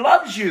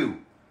loves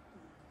you.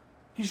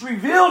 He's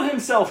revealed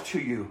Himself to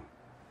you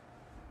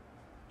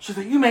so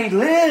that you may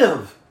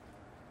live.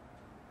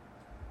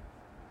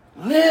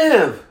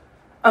 Live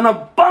an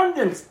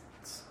abundance.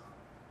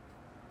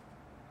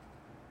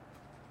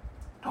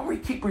 Don't we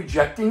keep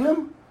rejecting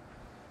Him?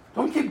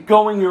 Don't keep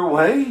going your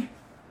way.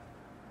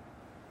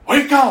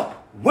 Wake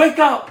up! Wake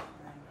up!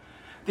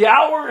 The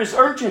hour is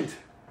urgent.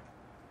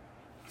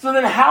 So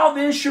then how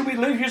then should we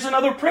live? Here's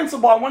another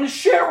principle I want to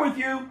share with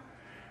you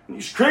in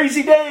these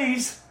crazy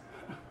days.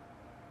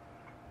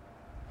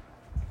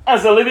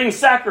 As a living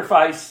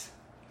sacrifice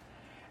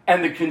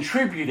and the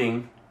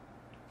contributing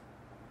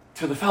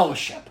to the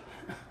fellowship.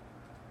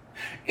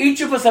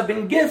 Each of us have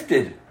been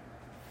gifted.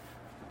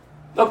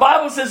 The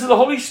Bible says that the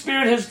Holy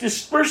Spirit has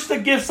dispersed the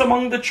gifts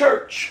among the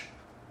church.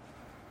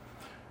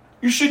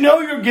 You should know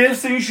your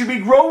gifts and you should be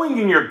growing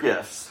in your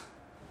gifts.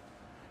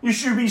 You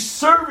should be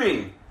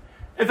serving,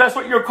 if that's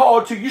what you're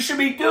called to. You should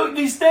be doing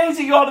these things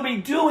that you ought to be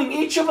doing.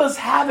 Each of us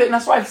have it. And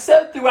that's why I've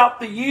said throughout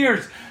the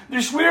years,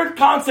 this weird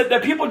concept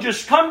that people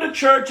just come to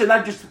church and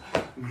I'm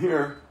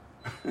here.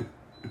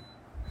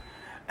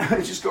 And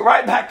they just go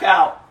right back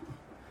out.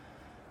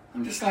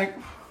 I'm just like,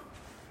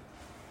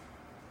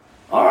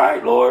 all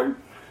right, Lord.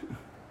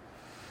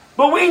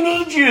 But we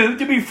need you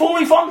to be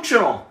fully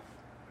functional.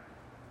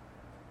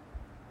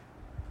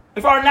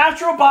 If our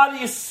natural body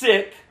is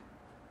sick,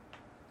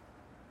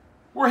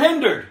 we're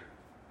hindered.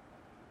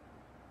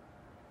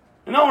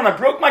 When I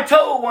broke my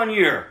toe one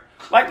year,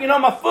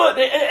 my foot,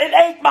 it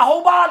ached my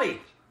whole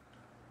body.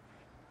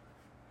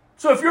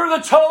 So if you're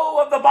the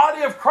toe of the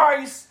body of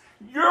Christ,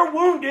 you're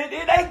wounded,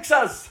 it aches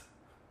us.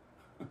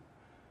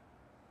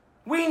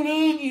 We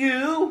need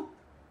you,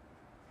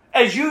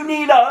 as you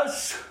need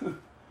us,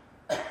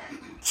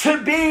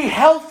 to be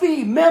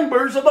healthy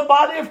members of the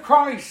body of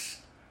Christ.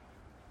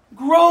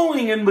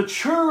 Growing and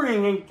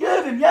maturing and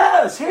giving.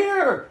 Yes,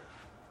 here.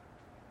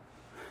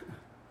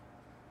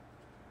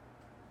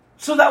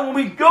 So that when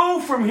we go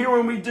from here,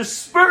 when we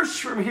disperse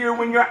from here,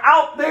 when you're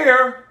out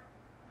there,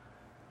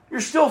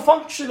 you're still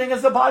functioning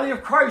as the body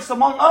of Christ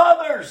among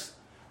others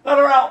that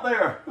are out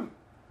there.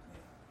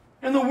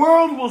 And the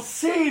world will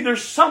see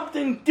there's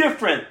something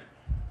different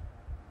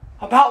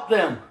about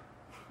them.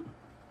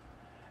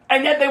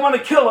 And yet they want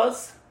to kill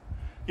us.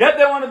 Yet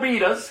they want to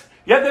beat us.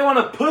 Yet they want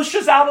to push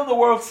us out of the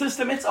world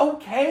system. It's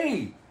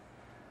okay.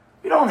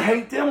 We don't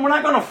hate them. We're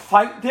not going to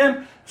fight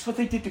them. That's what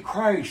they did to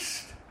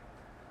Christ.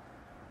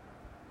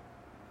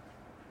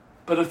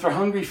 But if they're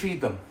hungry,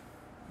 feed them.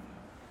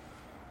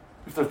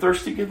 If they're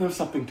thirsty, give them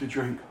something to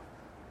drink.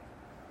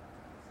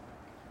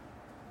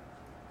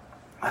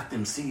 Let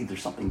them see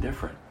there's something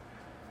different.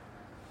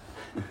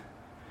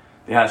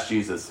 They asked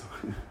Jesus,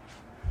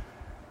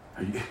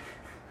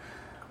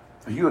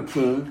 Are you a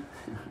king?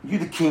 Are you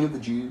the king of the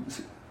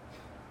Jews?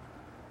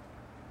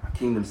 Our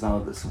kingdom's not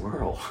of this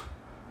world.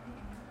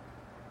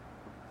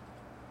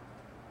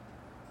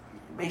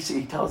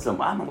 Basically, he tells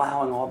them, I'm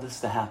allowing all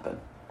this to happen.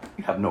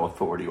 You have no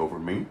authority over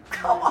me.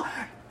 Come on.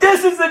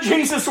 This is the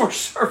Jesus we're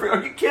serving.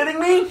 Are you kidding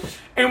me?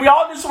 And we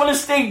all just want to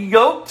stay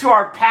yoked to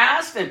our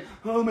past and,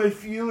 my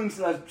feelings,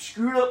 and I've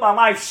screwed up my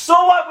life. So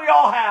what? We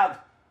all have.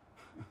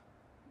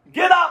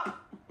 Get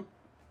up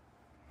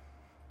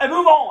and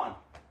move on.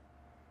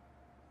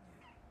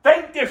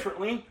 Think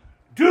differently.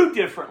 Do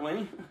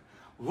differently.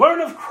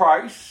 Learn of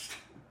Christ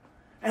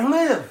and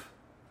live.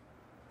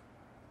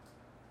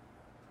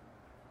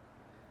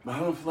 I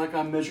don't feel like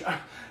I'm miserable.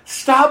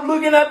 Stop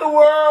looking at the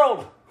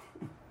world.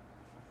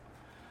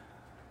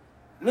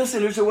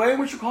 Listen, there's a way in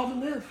which you're called to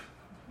live.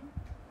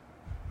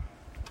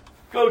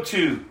 Go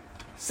to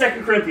 2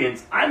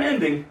 Corinthians. I'm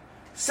ending.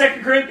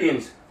 2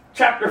 Corinthians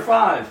chapter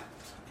 5.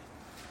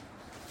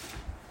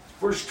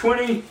 Verse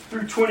 20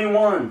 through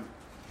 21.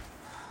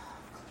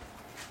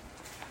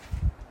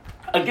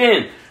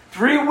 Again,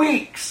 3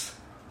 weeks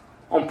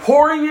on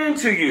pouring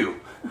into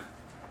you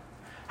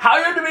how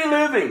you're to be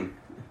living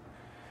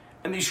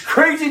in these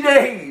crazy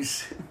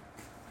days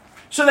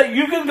so that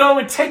you can go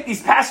and take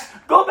these past,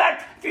 go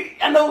back.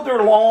 I know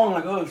they're long,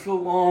 like, it's so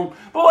long,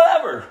 but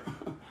whatever.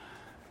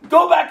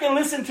 Go back and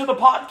listen to the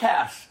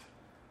podcast.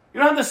 You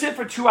don't have to sit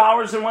for 2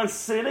 hours in one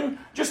sitting.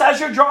 Just as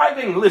you're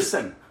driving,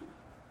 listen.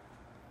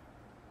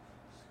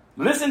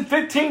 Listen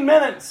 15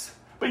 minutes.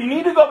 But you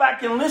need to go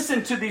back and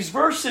listen to these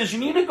verses. You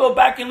need to go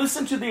back and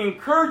listen to the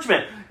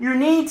encouragement. You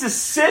need to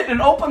sit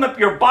and open up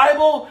your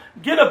Bible,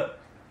 get a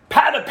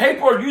pad of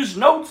paper or use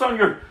notes on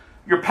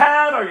your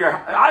pad or your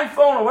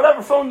iPhone or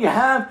whatever phone you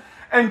have,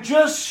 and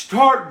just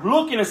start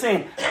looking and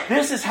saying,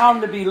 this is how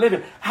I'm to be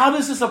living. How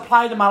does this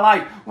apply to my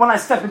life when I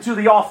step into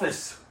the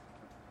office?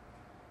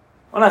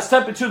 When I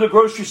step into the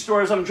grocery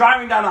store, as I'm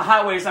driving down the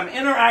highways, I'm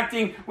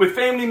interacting with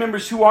family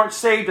members who aren't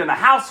saved in a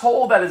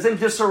household that is in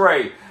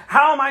disarray.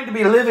 How am I to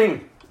be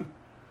living?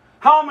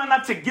 How am I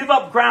not to give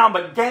up ground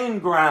but gain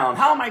ground?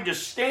 How am I to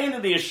stand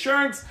in the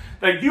assurance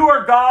that you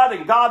are God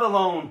and God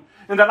alone,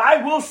 and that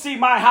I will see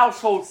my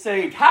household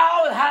saved?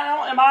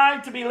 How am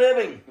I to be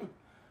living?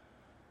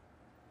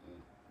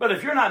 But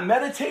if you're not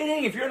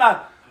meditating, if you're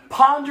not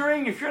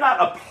pondering, if you're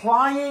not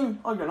applying,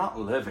 oh, you're not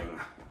living.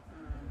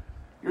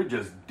 You're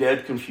just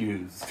dead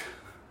confused.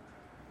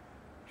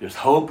 Just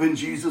hoping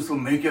Jesus will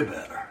make it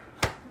better.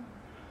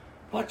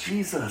 What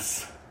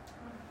Jesus?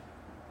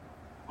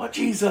 What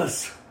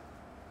Jesus?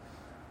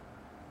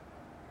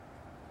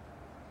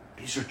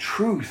 These are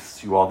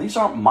truths, you all. These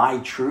aren't my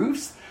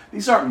truths.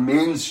 These aren't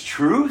men's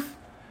truth.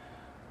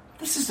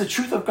 This is the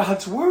truth of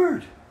God's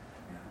word.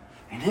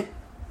 And it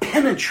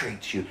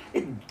penetrates you.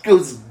 It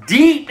goes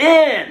deep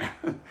in.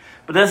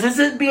 But as this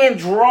is being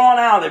drawn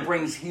out, it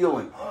brings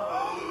healing.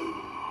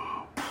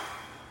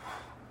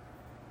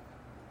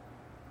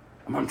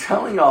 And I'm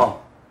telling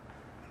y'all,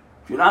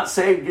 if you're not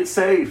saved, get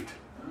saved.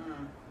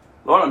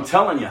 Lord, I'm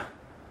telling you,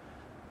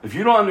 if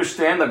you don't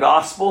understand the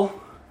gospel,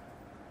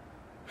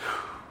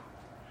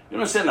 you don't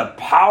understand the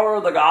power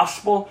of the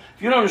gospel,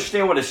 if you don't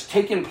understand what has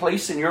taken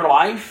place in your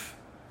life,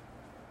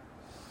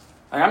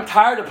 like, I'm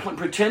tired of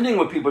pretending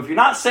with people. If you're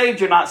not saved,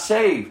 you're not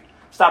saved.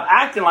 Stop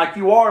acting like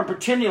you are and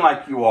pretending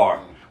like you are,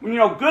 when you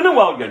know good and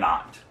well you're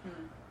not.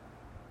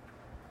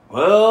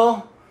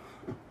 Well,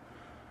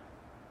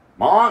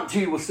 my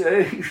auntie was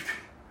saved.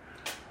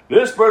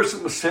 This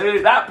person was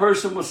saved. That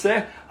person was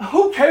saved.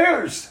 Who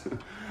cares?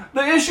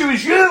 The issue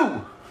is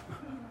you.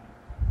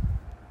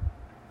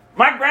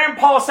 My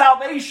grandpa's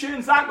salvation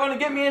is not going to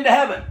get me into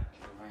heaven.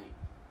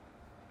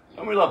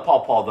 And we love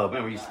Paul though.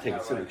 Remember, we used to take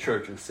us to the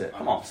church and sit.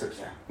 Come on, sit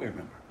there. We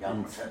remember.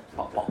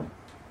 Paul.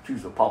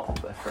 Choose a Paul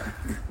best friend.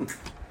 It's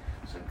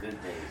a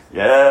good day.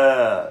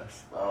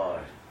 Yes. Lord.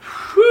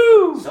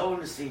 Whew. Sowing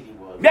the seed he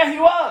was. Yeah, he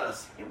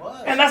was. He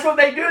was. And that's what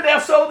they do. They'll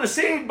sow the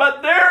seed,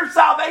 but their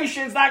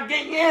salvation's not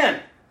getting in.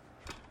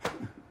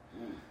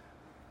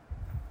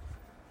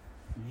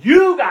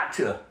 You got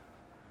to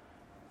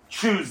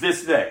choose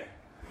this day,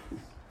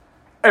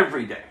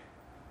 every day,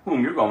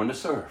 whom you're going to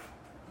serve.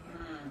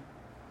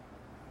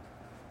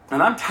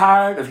 And I'm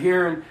tired of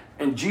hearing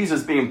and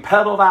Jesus being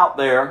peddled out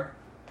there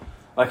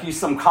like he's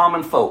some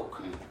common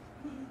folk.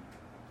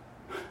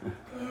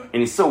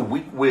 And he's so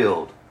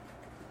weak-willed,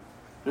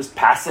 just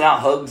passing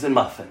out hugs and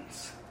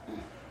muffins.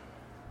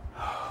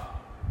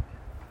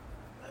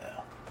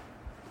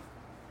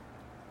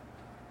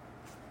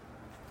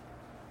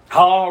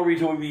 How are we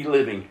to be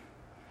living?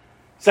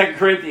 2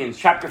 Corinthians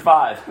chapter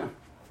 5,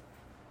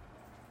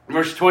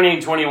 verse 20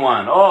 and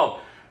 21.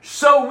 Oh,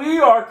 so we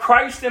are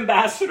Christ's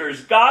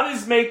ambassadors. God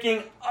is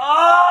making,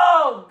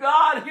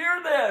 God,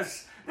 hear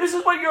this. This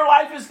is what your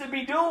life is to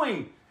be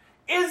doing.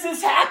 Is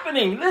this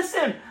happening?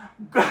 Listen.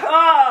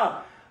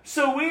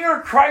 So we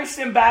are Christ's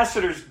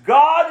ambassadors.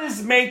 God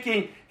is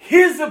making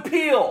his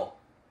appeal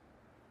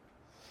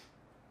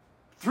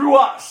through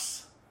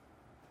us.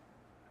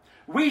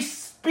 We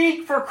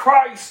speak for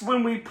Christ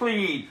when we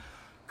plead.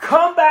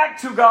 Come back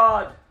to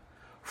God.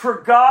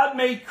 For God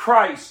made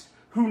Christ,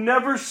 who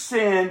never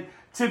sinned,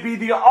 to be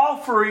the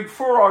offering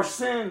for our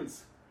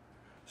sins,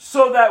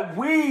 so that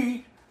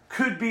we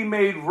could be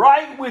made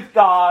right with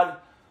God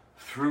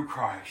through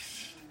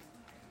Christ.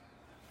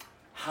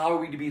 How are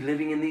we to be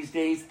living in these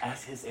days?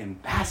 As his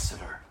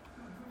ambassador.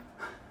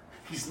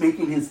 He's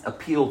making his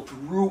appeal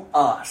through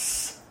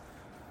us.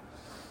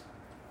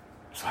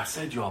 So I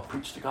said, you all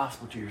preach the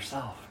gospel to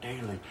yourself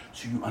daily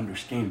so you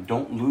understand.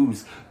 Don't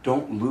lose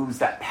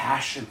that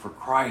passion for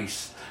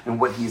Christ and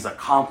what he's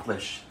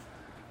accomplished,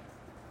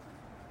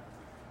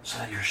 so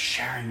that you're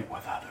sharing it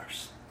with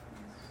others.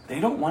 They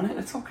don't want it,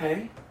 it's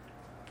okay.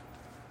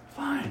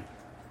 Fine.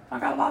 I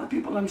got a lot of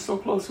people I'm so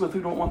close with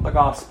who don't want the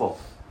gospel.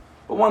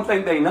 But one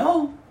thing they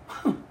know,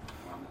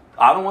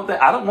 I don't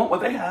want what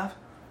they have.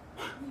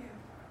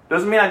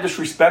 Doesn't mean I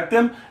disrespect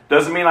them.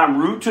 Doesn't mean I'm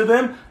rude to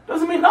them.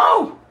 Doesn't mean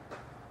no.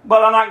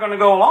 But I'm not going to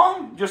go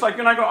along. Just like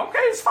you're not going, okay,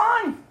 it's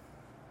fine.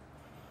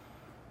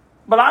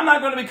 But I'm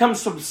not going to become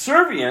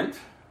subservient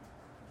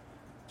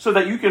so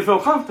that you can feel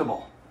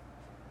comfortable.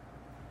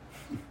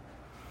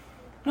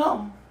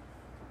 No.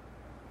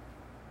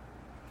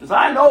 Because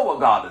I know what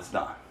God has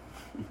done.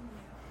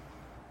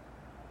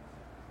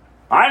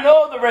 I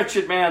know the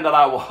wretched man that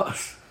I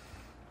was.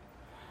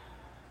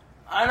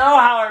 I know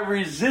how I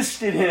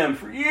resisted him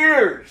for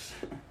years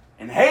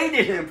and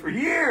hated him for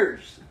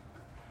years.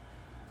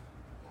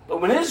 But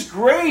when his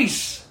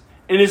grace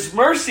and his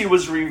mercy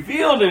was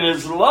revealed and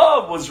his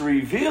love was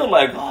revealed,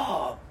 like,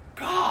 oh,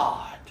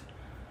 God.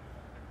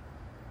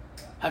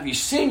 Have you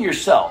seen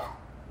yourself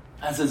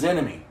as his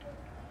enemy?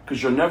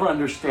 Because you'll never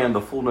understand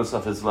the fullness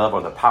of his love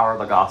or the power of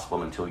the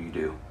gospel until you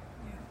do.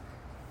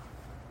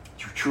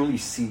 You truly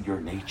see your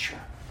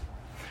nature.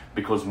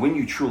 Because when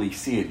you truly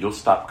see it, you'll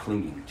stop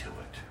clinging to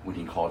it when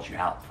he calls you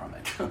out from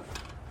it. You're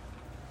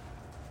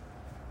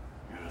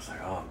just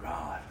like, oh,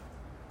 God.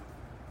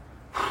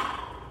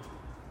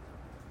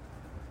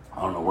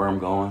 I don't know where I'm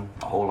going.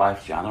 My whole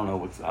life, I don't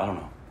know.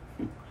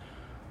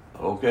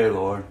 But okay,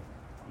 Lord,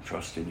 I'm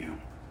trusting you.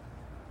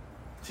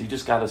 So you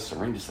just got to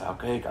surrender. Say,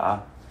 okay,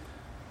 God,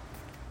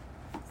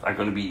 it's not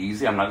going to be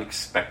easy. I'm not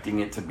expecting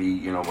it to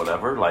be,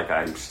 whatever. Like,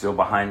 I'm still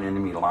behind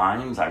enemy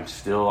lines. I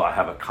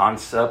have a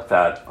concept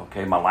that,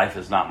 okay, my life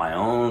is not my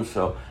own.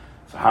 So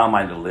how am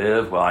I to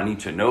live? Well, I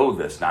need to know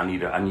this. Now I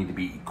need to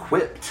be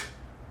equipped.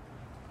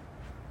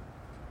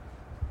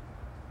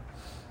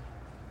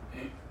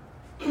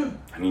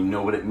 I need to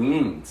know what it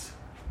means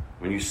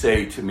when you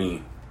say to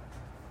me,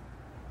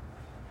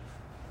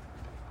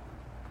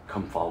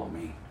 come follow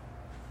me.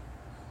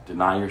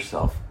 Deny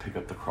yourself, pick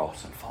up the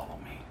cross and follow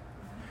me.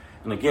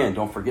 And again,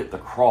 don't forget the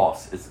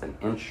cross is an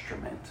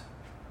instrument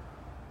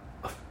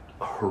of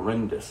a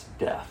horrendous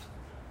death.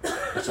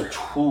 It's a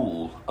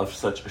tool of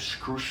such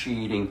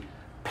excruciating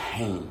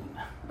pain.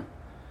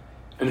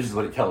 And this is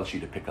what it tells you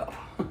to pick up.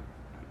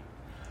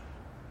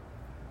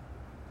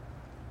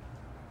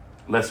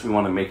 Lest we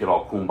want to make it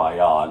all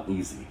kumbaya and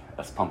easy.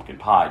 That's pumpkin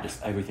pie.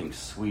 Just everything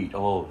sweet.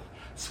 Oh,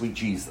 sweet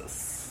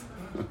Jesus.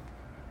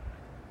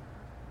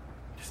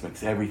 Just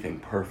makes everything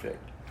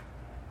perfect.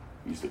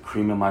 Use the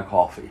cream in my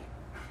coffee.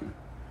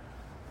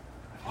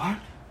 What?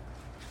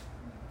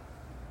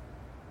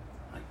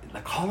 Like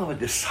the call of a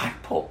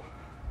disciple.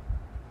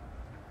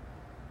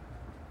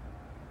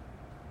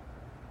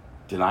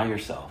 Deny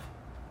yourself.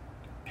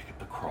 Pick up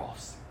the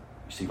cross.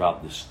 You see,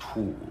 Rob, this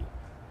tool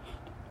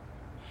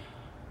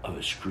of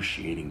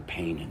excruciating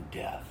pain and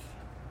death.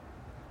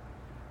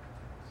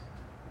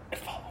 And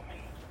follow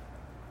me.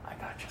 I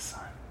got you,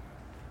 son.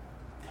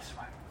 This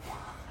way.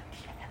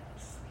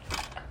 Yes.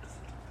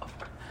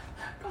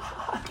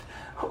 God.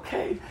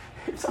 Okay.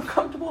 It's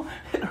uncomfortable.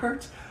 It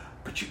hurts.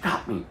 But you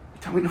got me. You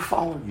tell me to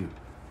follow you.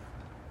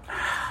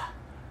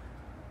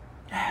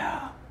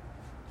 Yeah.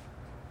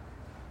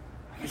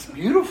 It's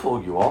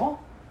beautiful, you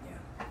all.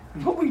 Yeah.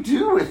 And what we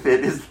do with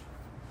it is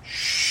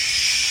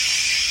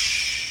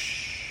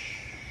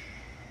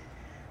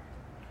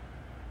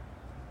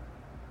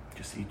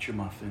just eat your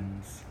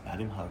muffins. Let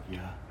him hug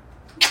you.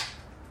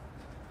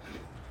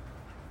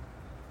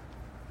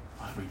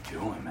 What are we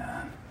doing,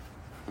 man?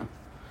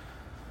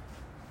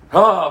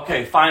 Oh,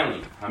 okay,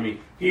 finally.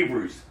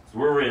 Hebrews. That's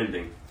where we're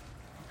ending.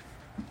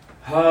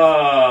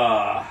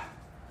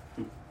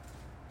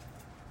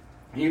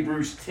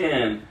 Hebrews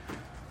 10,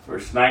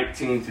 verse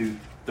 19 through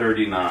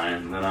 39,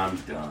 and then I'm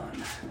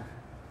done.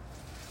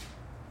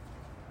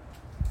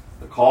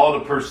 The call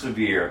to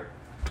persevere.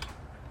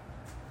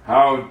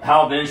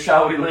 How then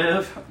shall we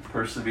live?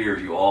 Persevere,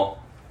 you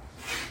all.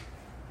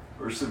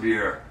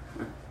 Persevere.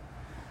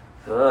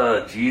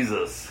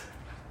 Jesus.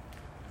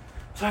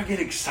 So I get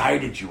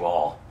excited, you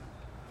all.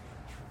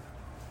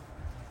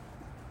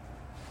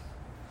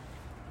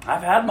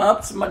 I've had my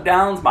ups and my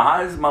downs, my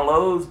highs and my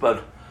lows,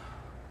 but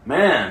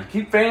man,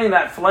 keep fanning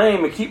that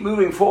flame and keep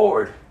moving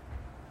forward.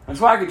 That's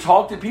why I can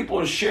talk to people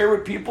and share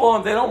with people,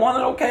 and if they don't want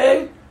it,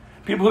 okay.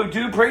 People who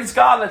do, praise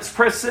God, let's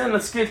press in,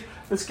 let's get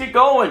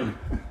going.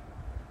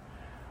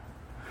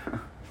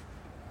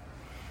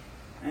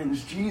 And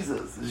it's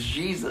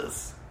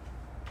Jesus.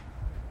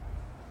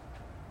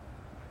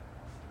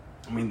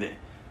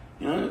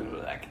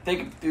 I can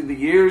think through the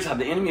years how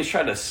the enemy has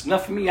tried to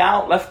snuff me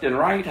out left and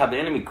right, how the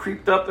enemy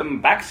creeped up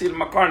in the backseat of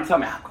my car and tell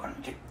me, I'm going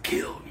to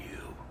kill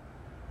you.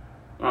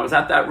 When I was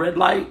at that red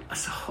light, I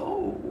said,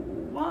 oh,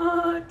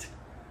 what?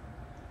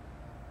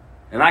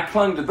 And I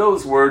clung to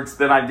those words,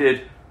 then I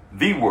did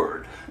the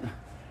word.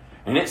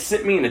 And it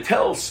sent me in a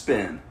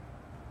tailspin.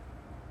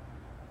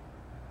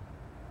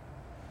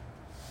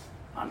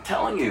 I'm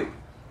telling you,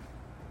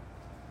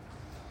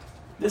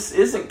 this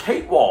isn't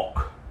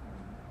cakewalk.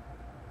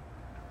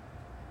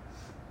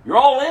 You're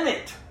all in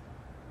it.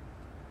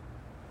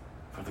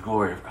 For the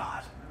glory of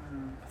God.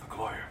 For the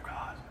glory of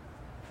God.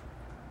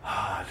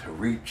 To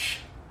reach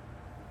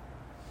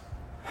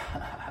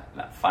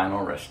that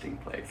final resting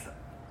place.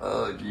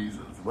 Oh,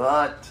 Jesus,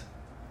 what?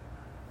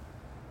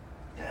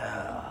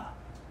 Yeah.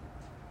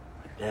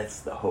 That's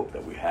the hope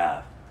that we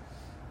have.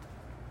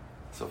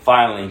 So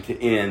finally,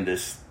 to end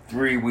this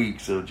 3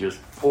 weeks of just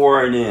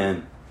pouring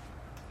in,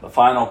 the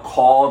final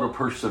call to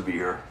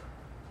persevere.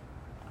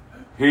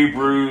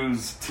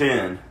 Hebrews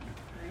 10,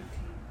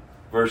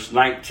 verse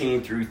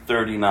 19 through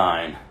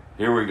 39.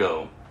 Here we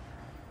go.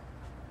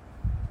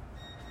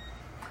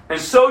 And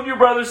so, dear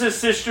brothers and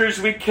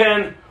sisters, we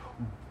can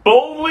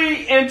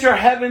boldly enter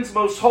heaven's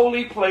most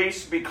holy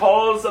place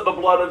because of the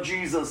blood of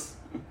Jesus.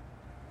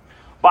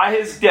 By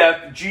his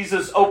death,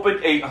 Jesus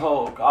opened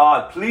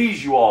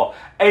please you all,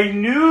 a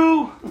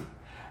new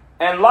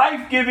and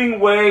life-giving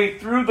way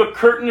through the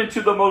curtain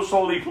into the most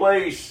holy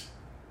place.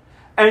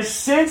 And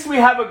since we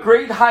have a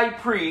great high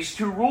priest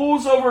who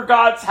rules over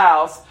God's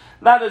house,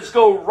 let us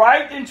go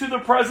right into the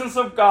presence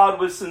of God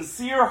with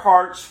sincere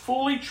hearts,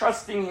 fully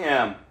trusting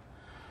him.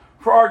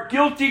 For our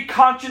guilty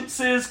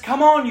consciences,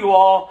 come on you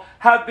all,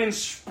 have been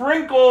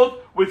sprinkled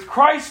with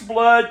Christ's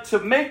blood to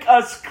make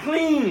us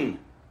clean.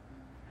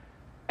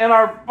 And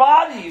our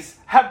bodies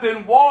have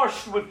been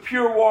washed with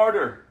pure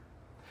water.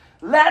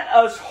 Let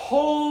us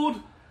hold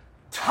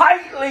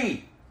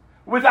tightly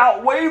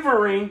without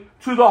wavering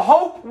to the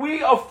hope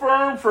we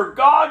affirm, for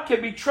God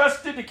can be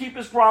trusted to keep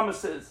his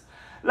promises.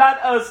 Let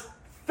us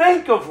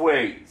think of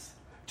ways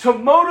to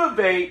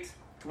motivate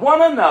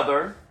one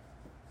another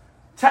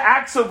to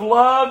acts of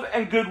love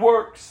and good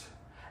works.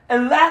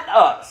 And let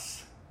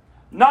us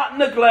not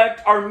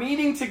neglect our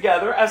meeting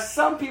together as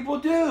some people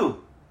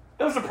do.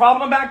 It was a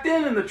problem back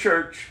then in the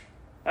church,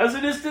 as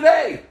it is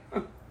today.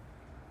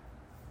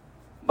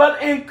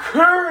 But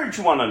encourage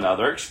one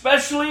another,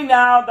 especially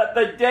now that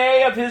the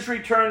day of his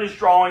return is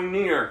drawing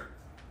near.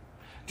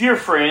 Dear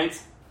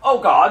friends, oh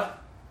God,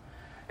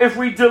 if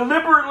we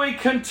deliberately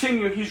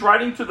continue, he's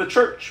writing to the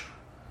church,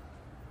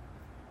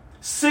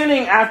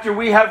 sinning after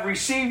we have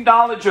received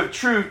knowledge of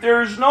truth,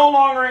 there is no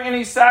longer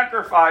any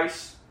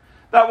sacrifice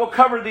that will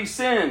cover these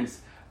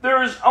sins.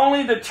 There is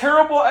only the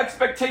terrible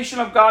expectation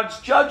of God's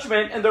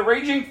judgment and the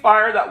raging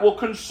fire that will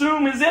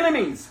consume his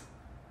enemies.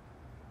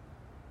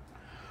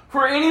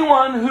 For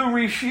anyone who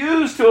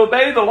refused to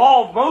obey the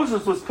law of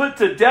Moses was put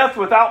to death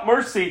without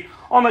mercy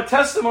on the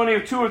testimony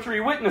of 2 or 3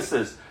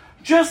 witnesses.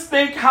 Just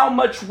think how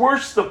much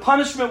worse the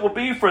punishment will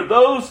be for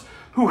those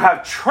who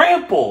have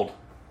trampled,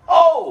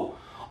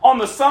 on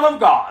the Son of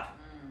God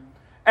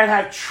and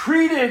have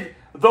treated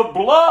the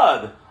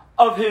blood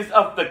of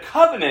the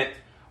covenant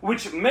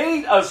which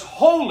made us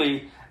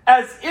holy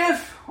as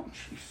if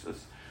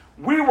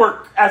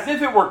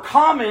it were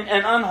common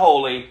and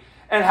unholy,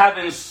 and have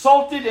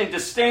insulted and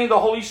disdained the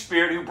Holy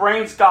Spirit who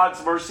brings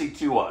God's mercy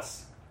to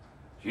us.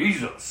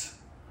 Jesus.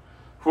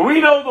 For we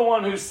know the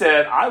one who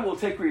said, I will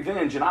take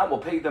revenge and I will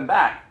pay them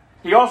back.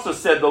 He also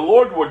said, the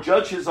Lord will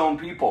judge his own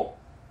people.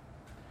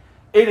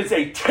 It is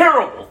a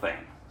terrible thing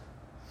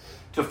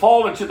to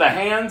fall into the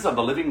hands of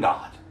the living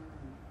God.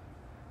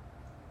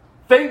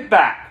 Think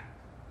back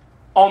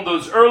on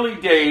those early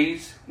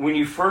days when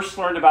you first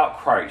learned about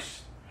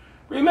Christ.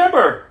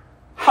 Remember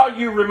how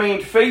you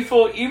remained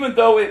faithful even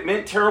though it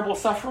meant terrible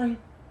suffering?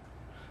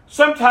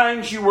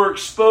 Sometimes you were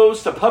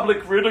exposed to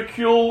public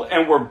ridicule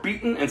and were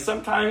beaten, and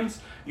sometimes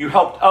you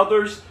helped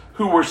others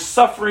who were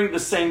suffering the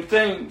same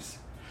things.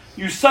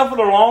 You suffered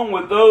along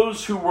with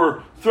those who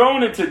were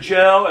thrown into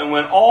jail, and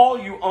when all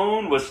you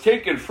owned was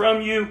taken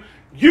from you,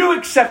 you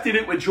accepted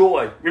it with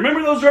joy.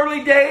 Remember those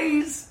early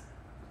days?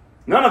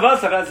 None of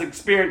us have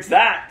experienced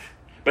that.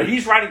 But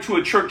he's writing to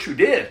a church who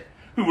did,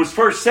 who was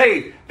first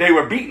saved. They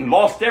were beaten,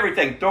 lost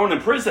everything, thrown in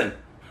prison.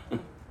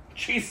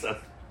 Jesus.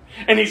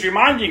 And he's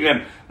reminding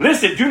them,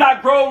 listen, do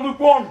not grow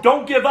lukewarm.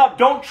 Don't give up.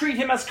 Don't treat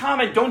him as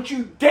common. Don't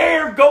you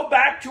dare go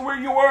back to where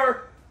you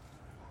were.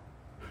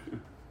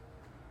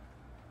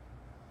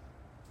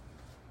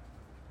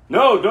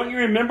 No, don't you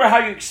remember how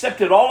you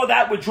accepted all of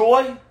that with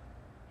joy?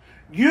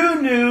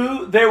 You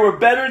knew there were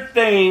better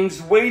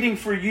things waiting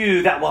for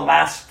you that will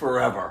last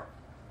forever.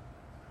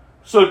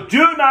 So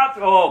do not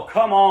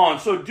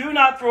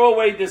throw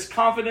away this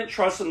confident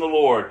trust in the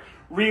Lord.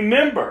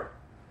 Remember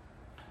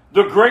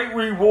the great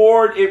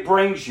reward it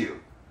brings you.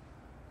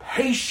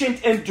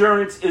 Patient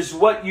endurance is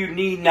what you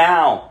need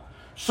now,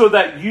 so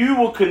that you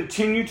will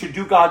continue to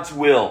do God's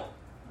will.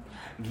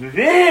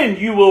 Then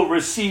you will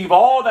receive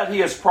all that he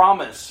has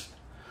promised.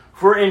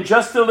 For in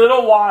just a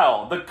little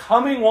while, the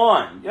coming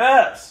one,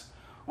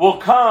 will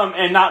come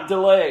and not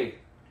delay.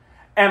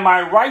 And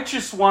my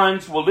righteous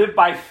ones will live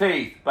by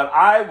faith, but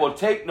I will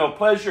take no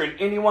pleasure in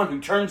anyone who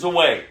turns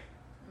away.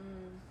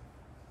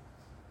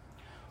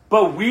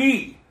 But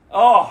we,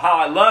 how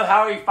I love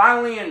how he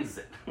finally ends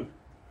it.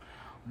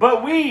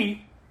 But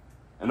we,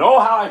 and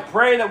how I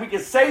pray that we can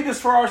say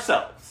this for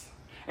ourselves.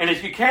 And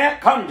if you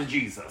can't, come to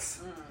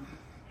Jesus.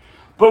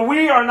 But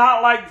we are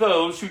not like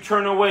those who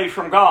turn away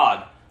from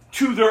God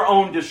to their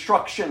own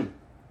destruction.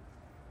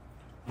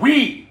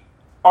 We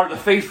are the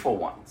faithful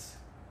ones,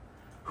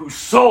 whose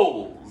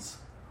souls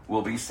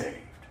will be saved.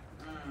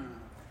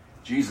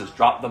 Jesus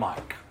dropped the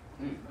mic.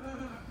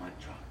 Mic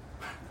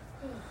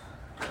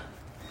drop.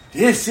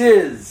 This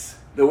is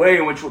the way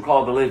in which we're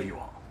called to live, you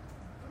all.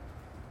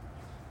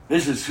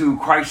 This is who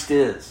Christ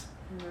is,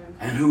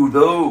 and who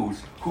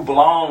those who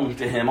belong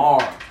to him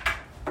are.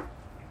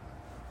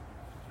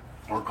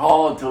 We're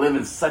called to live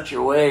in such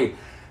a way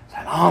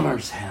that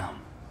honors him.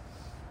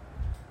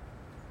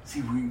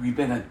 See, we've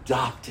been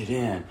adopted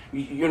in.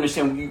 You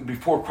understand,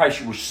 before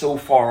Christ, you were so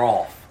far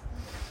off.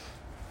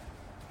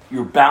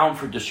 You're bound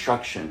for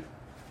destruction.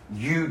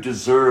 You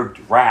deserved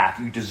wrath.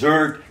 You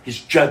deserved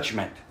his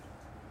judgment.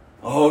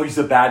 Oh, he's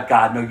a bad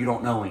God. No, you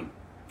don't know him.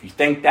 If you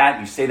think that,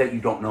 you say that, you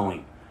don't know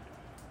him.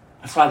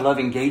 That's why I love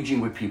engaging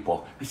with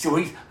people. They say,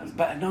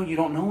 well, no, you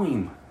don't know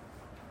him.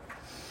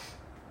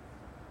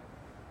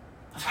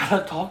 That's why I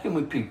love talking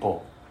with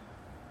people.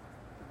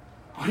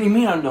 What do you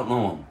mean I don't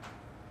know him?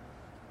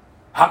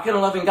 How can a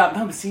loving God?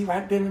 No, but see,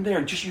 right then and there,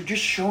 you're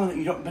just showing that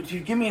you don't. But if you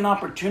give me an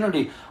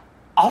opportunity,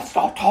 I'll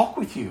talk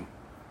with you.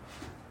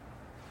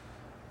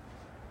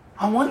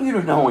 I want you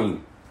to know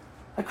him,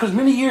 because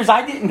many years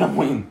I didn't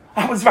know him.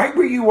 I was right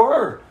where you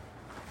were.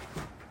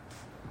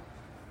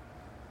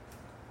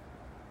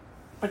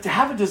 But to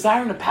have a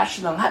desire and a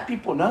passion to let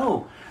people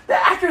know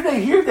that after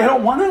they hear, they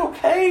don't want it,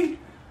 okay.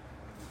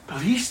 But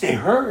at least they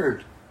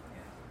heard.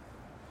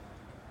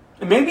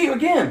 maybe,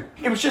 again,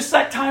 it was just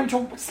that time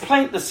to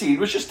plant the seed. It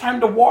was just time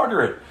to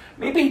water it.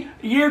 Maybe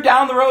a year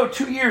down the road,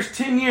 2 years,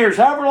 10 years,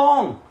 however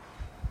long,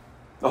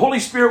 the Holy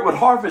Spirit would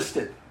harvest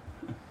it.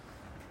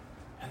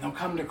 And they'll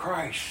come to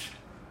Christ.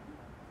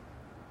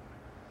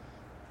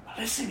 But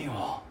listen, you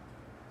all.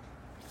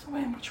 That's the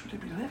way in which we're to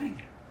be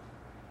living.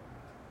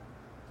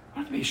 We don't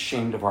have to be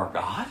ashamed of our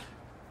God.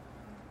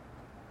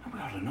 We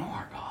ought to know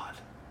our God.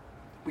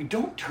 We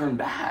don't turn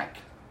back.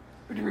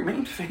 We're to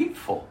remain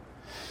faithful.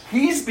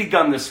 He's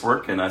begun this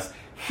work in us.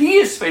 He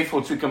is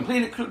faithful to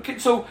complete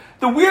it. So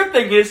the weird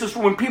thing is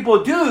when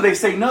people do, they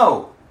say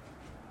no.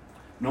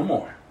 No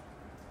more.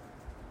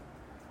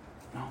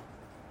 No.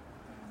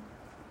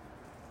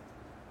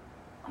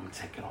 I'm going to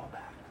take it all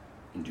back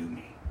and do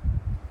me.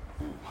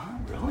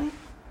 What? Really?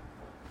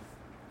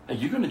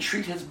 You're going to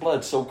treat his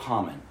blood so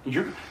common.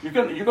 You're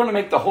going to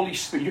make the Holy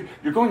Spirit,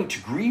 you're going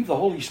to grieve the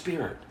Holy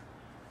Spirit.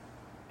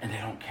 And they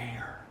don't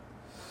care.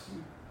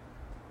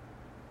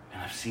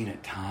 And I've seen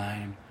it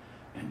time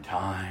and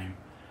time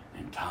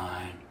and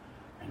time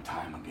and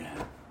time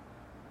again.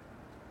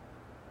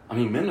 I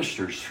mean,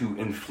 ministers who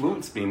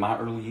influenced me in my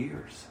early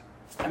years.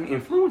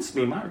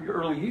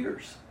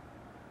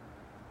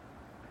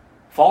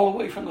 Fall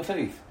away from the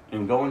faith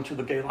and go into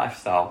the gay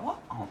lifestyle. What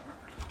on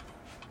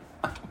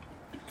earth?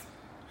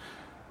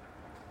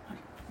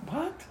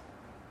 What?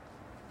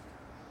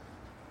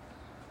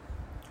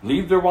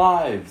 Leave their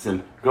wives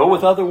and go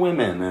with other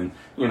women and,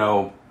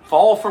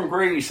 fall from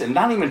grace and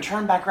not even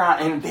turn back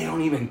around, and they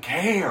don't even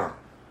care.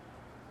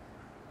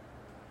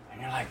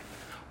 And you're like,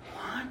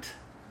 what?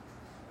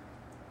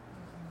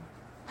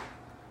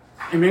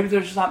 And maybe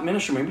they're just not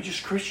ministers, maybe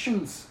just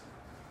Christians.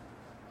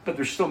 But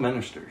they're still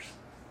ministers.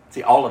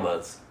 See, all of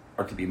us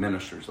are to be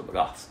ministers of the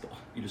gospel.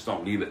 You just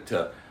don't leave it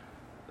to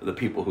the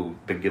people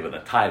who've been given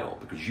a title,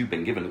 because you've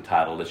been given a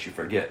title, lest you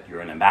forget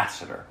you're an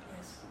ambassador.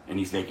 Yes. And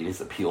he's making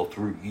his appeal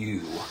through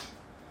you.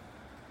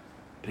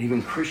 But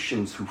even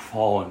Christians who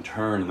fall and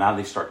turn, and now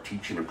they start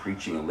teaching and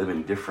preaching and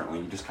living differently,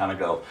 you just kind of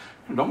go,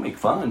 don't make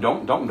fun,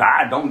 don't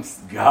die, don't,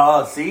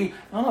 see?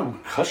 No,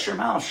 hush your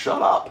mouth,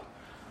 shut up.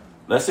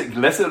 Lest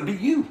it be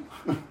you.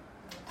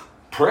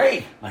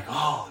 Pray, like,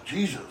 oh,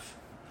 Jesus.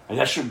 And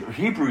that's your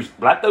Hebrews,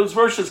 let those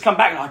verses come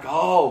back, and like,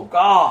 oh,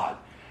 God.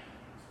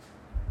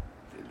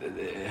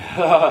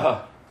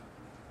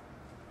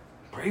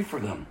 Pray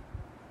for them.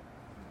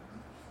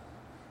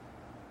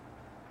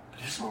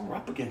 But this is what we're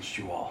up against,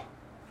 you all.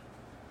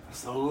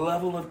 As the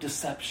level of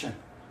deception,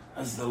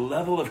 as the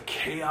level of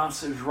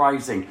chaos is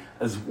rising,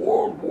 as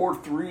World War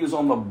III is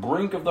on the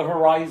brink of the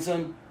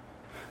horizon,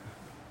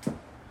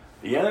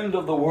 the end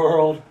of the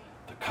world,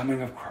 the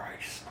coming of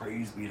Christ,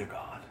 praise be to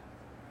God.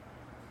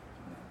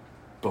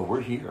 But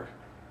we're here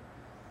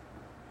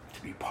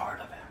to be part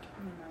of it.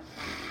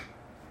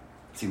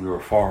 See, we were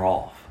far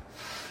off,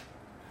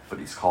 but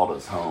he's called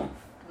us home.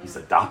 He's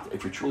adopted.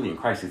 If you're truly in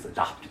Christ, he's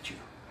adopted you.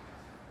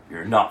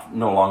 You're no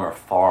longer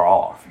far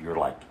off. You're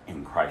like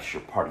in Christ.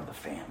 You're part of the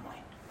family.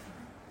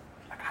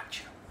 I got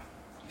you,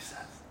 he says.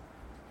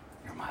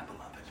 You're my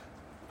beloved.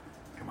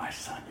 You're my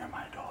son. You're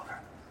my daughter.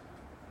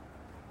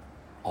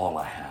 All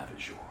I have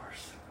is yours.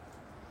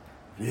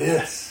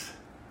 This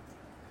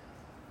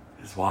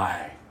is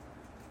why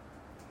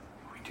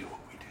we do what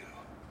we do.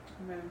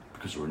 Amen.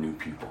 Because we're new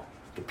people.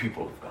 The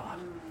people of God.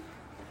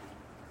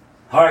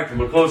 All right, I'm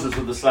going to close this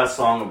with this last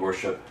song of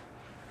worship.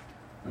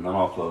 And then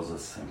I'll close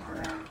this in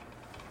prayer.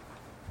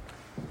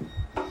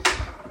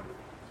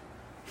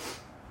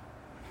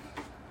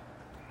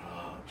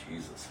 Oh,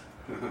 Jesus.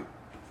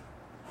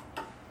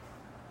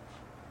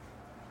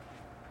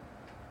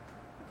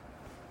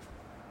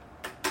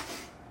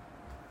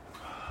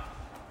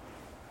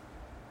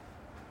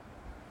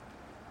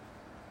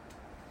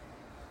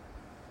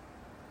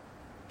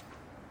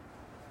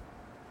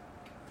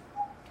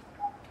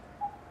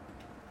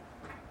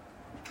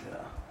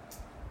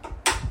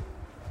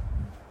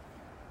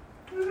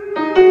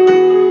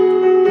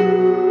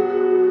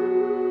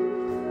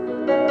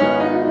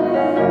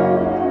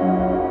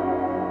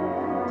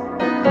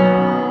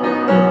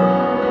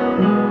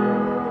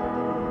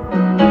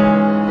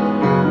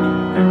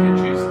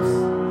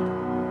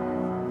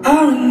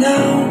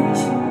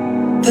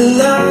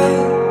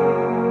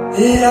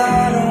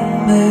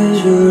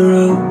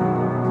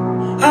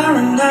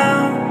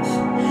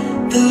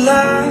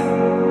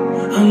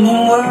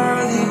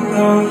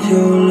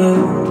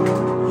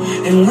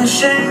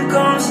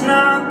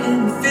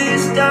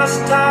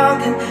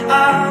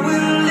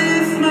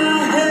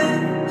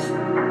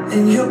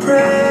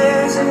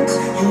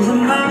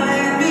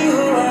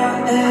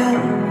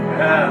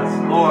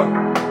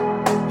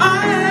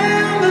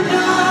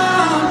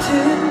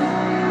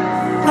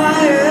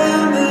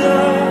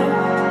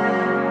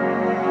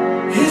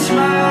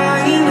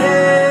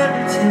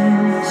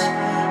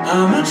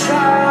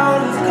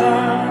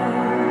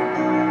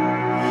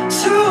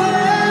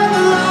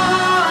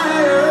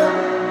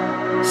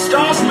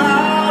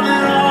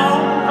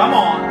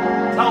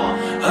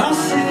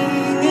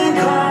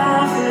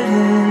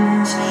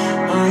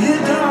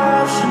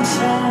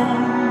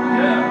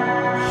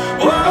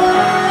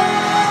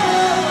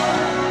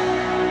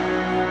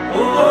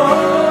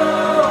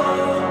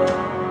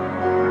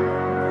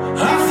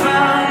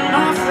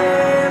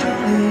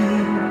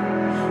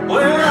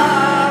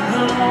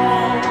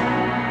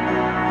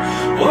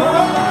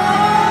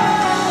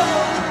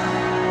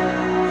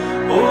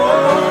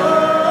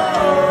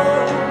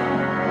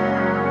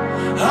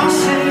 I'll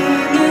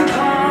sing in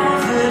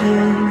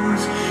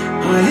confidence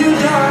my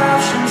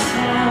adoption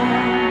song.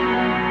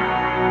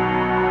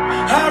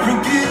 I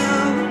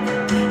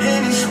rebuke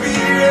any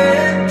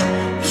spirit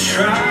that's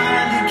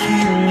trying to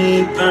keep me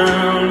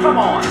bound. Come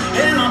on.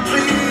 And I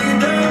plead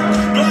the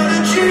blood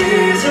of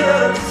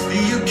Jesus.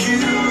 The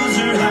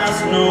accuser has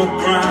no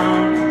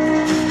ground.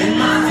 And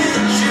my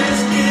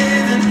future's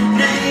given,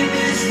 name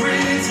is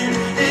written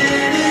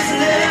in his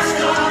nails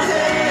scarred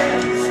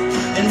hands.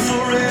 And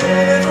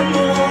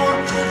forevermore,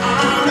 I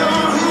know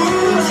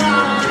whose I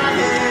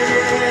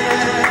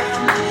am.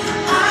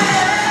 I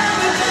am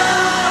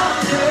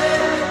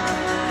adopted.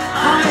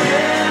 I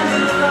am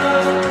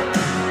beloved.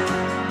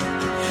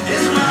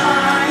 It's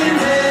my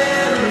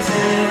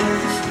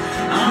inheritance.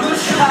 I'm a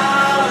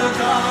child of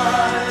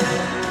God.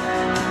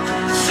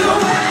 So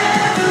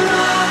whenever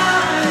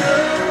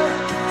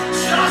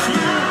starts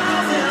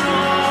mouthing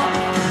off,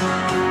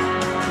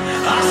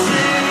 I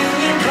sing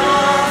in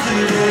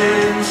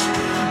confidence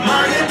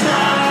my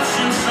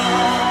adoption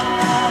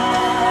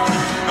song.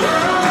 Oh,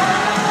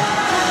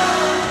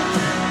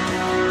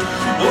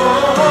 oh,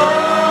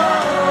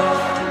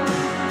 oh,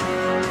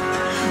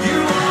 you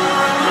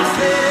are my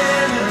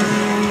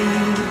family,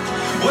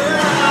 where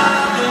I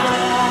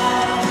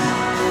belong.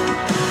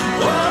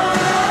 Oh,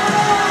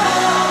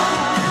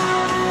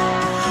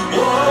 oh,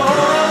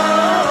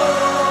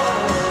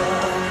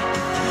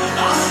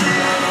 I'll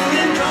sing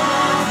in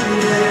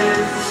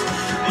confidence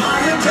my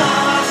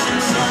adoption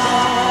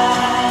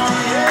song.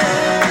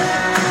 Yeah,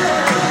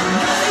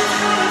 nothing's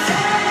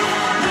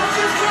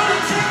gonna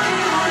take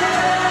it away.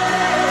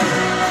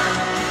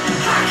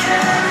 I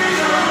carry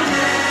your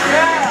name.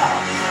 Yeah.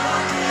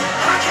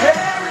 I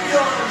carry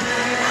your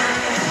name.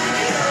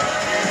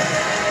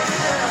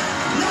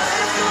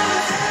 Nothing's gonna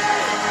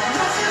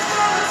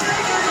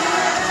take it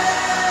away.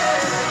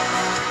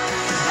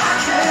 I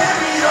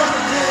carry your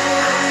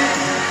name.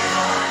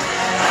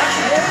 I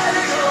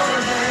carry your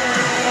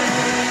name.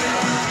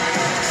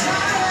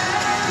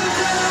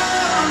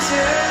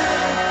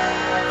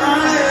 I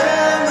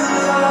am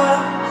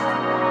loved.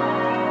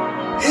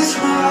 It's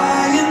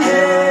my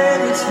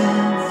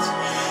inheritance.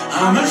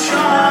 I'm a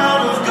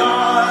child of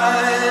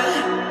God.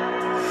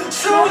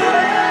 So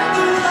when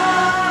the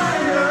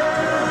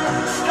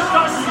lion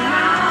starts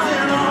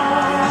mouthing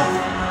off,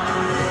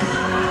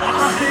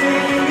 I'll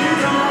sing in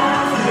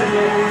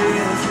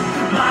confidence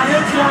my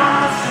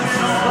adoption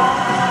song.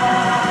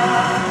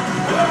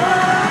 Oh,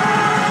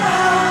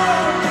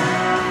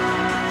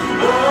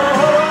 oh,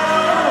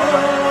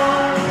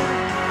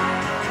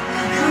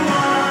 you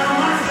are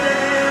my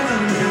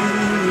family,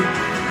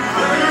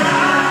 where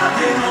I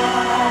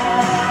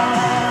belong.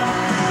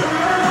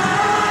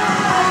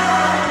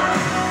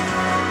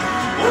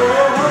 Oh,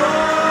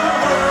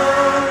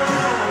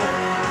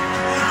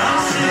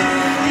 I'll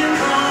sing in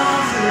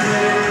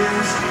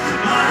confidence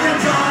my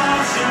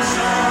adoption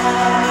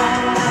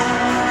song.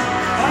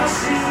 I'll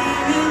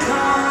sing in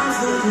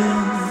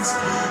confidence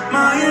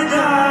my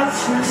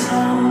adoption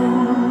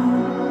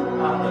song.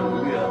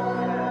 Hallelujah.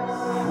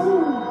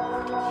 Whew.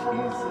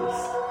 Jesus.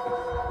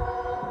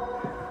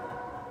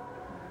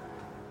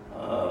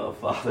 Oh,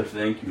 Father,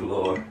 thank you,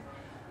 Lord.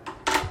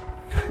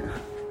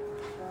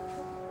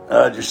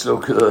 You're so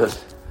good.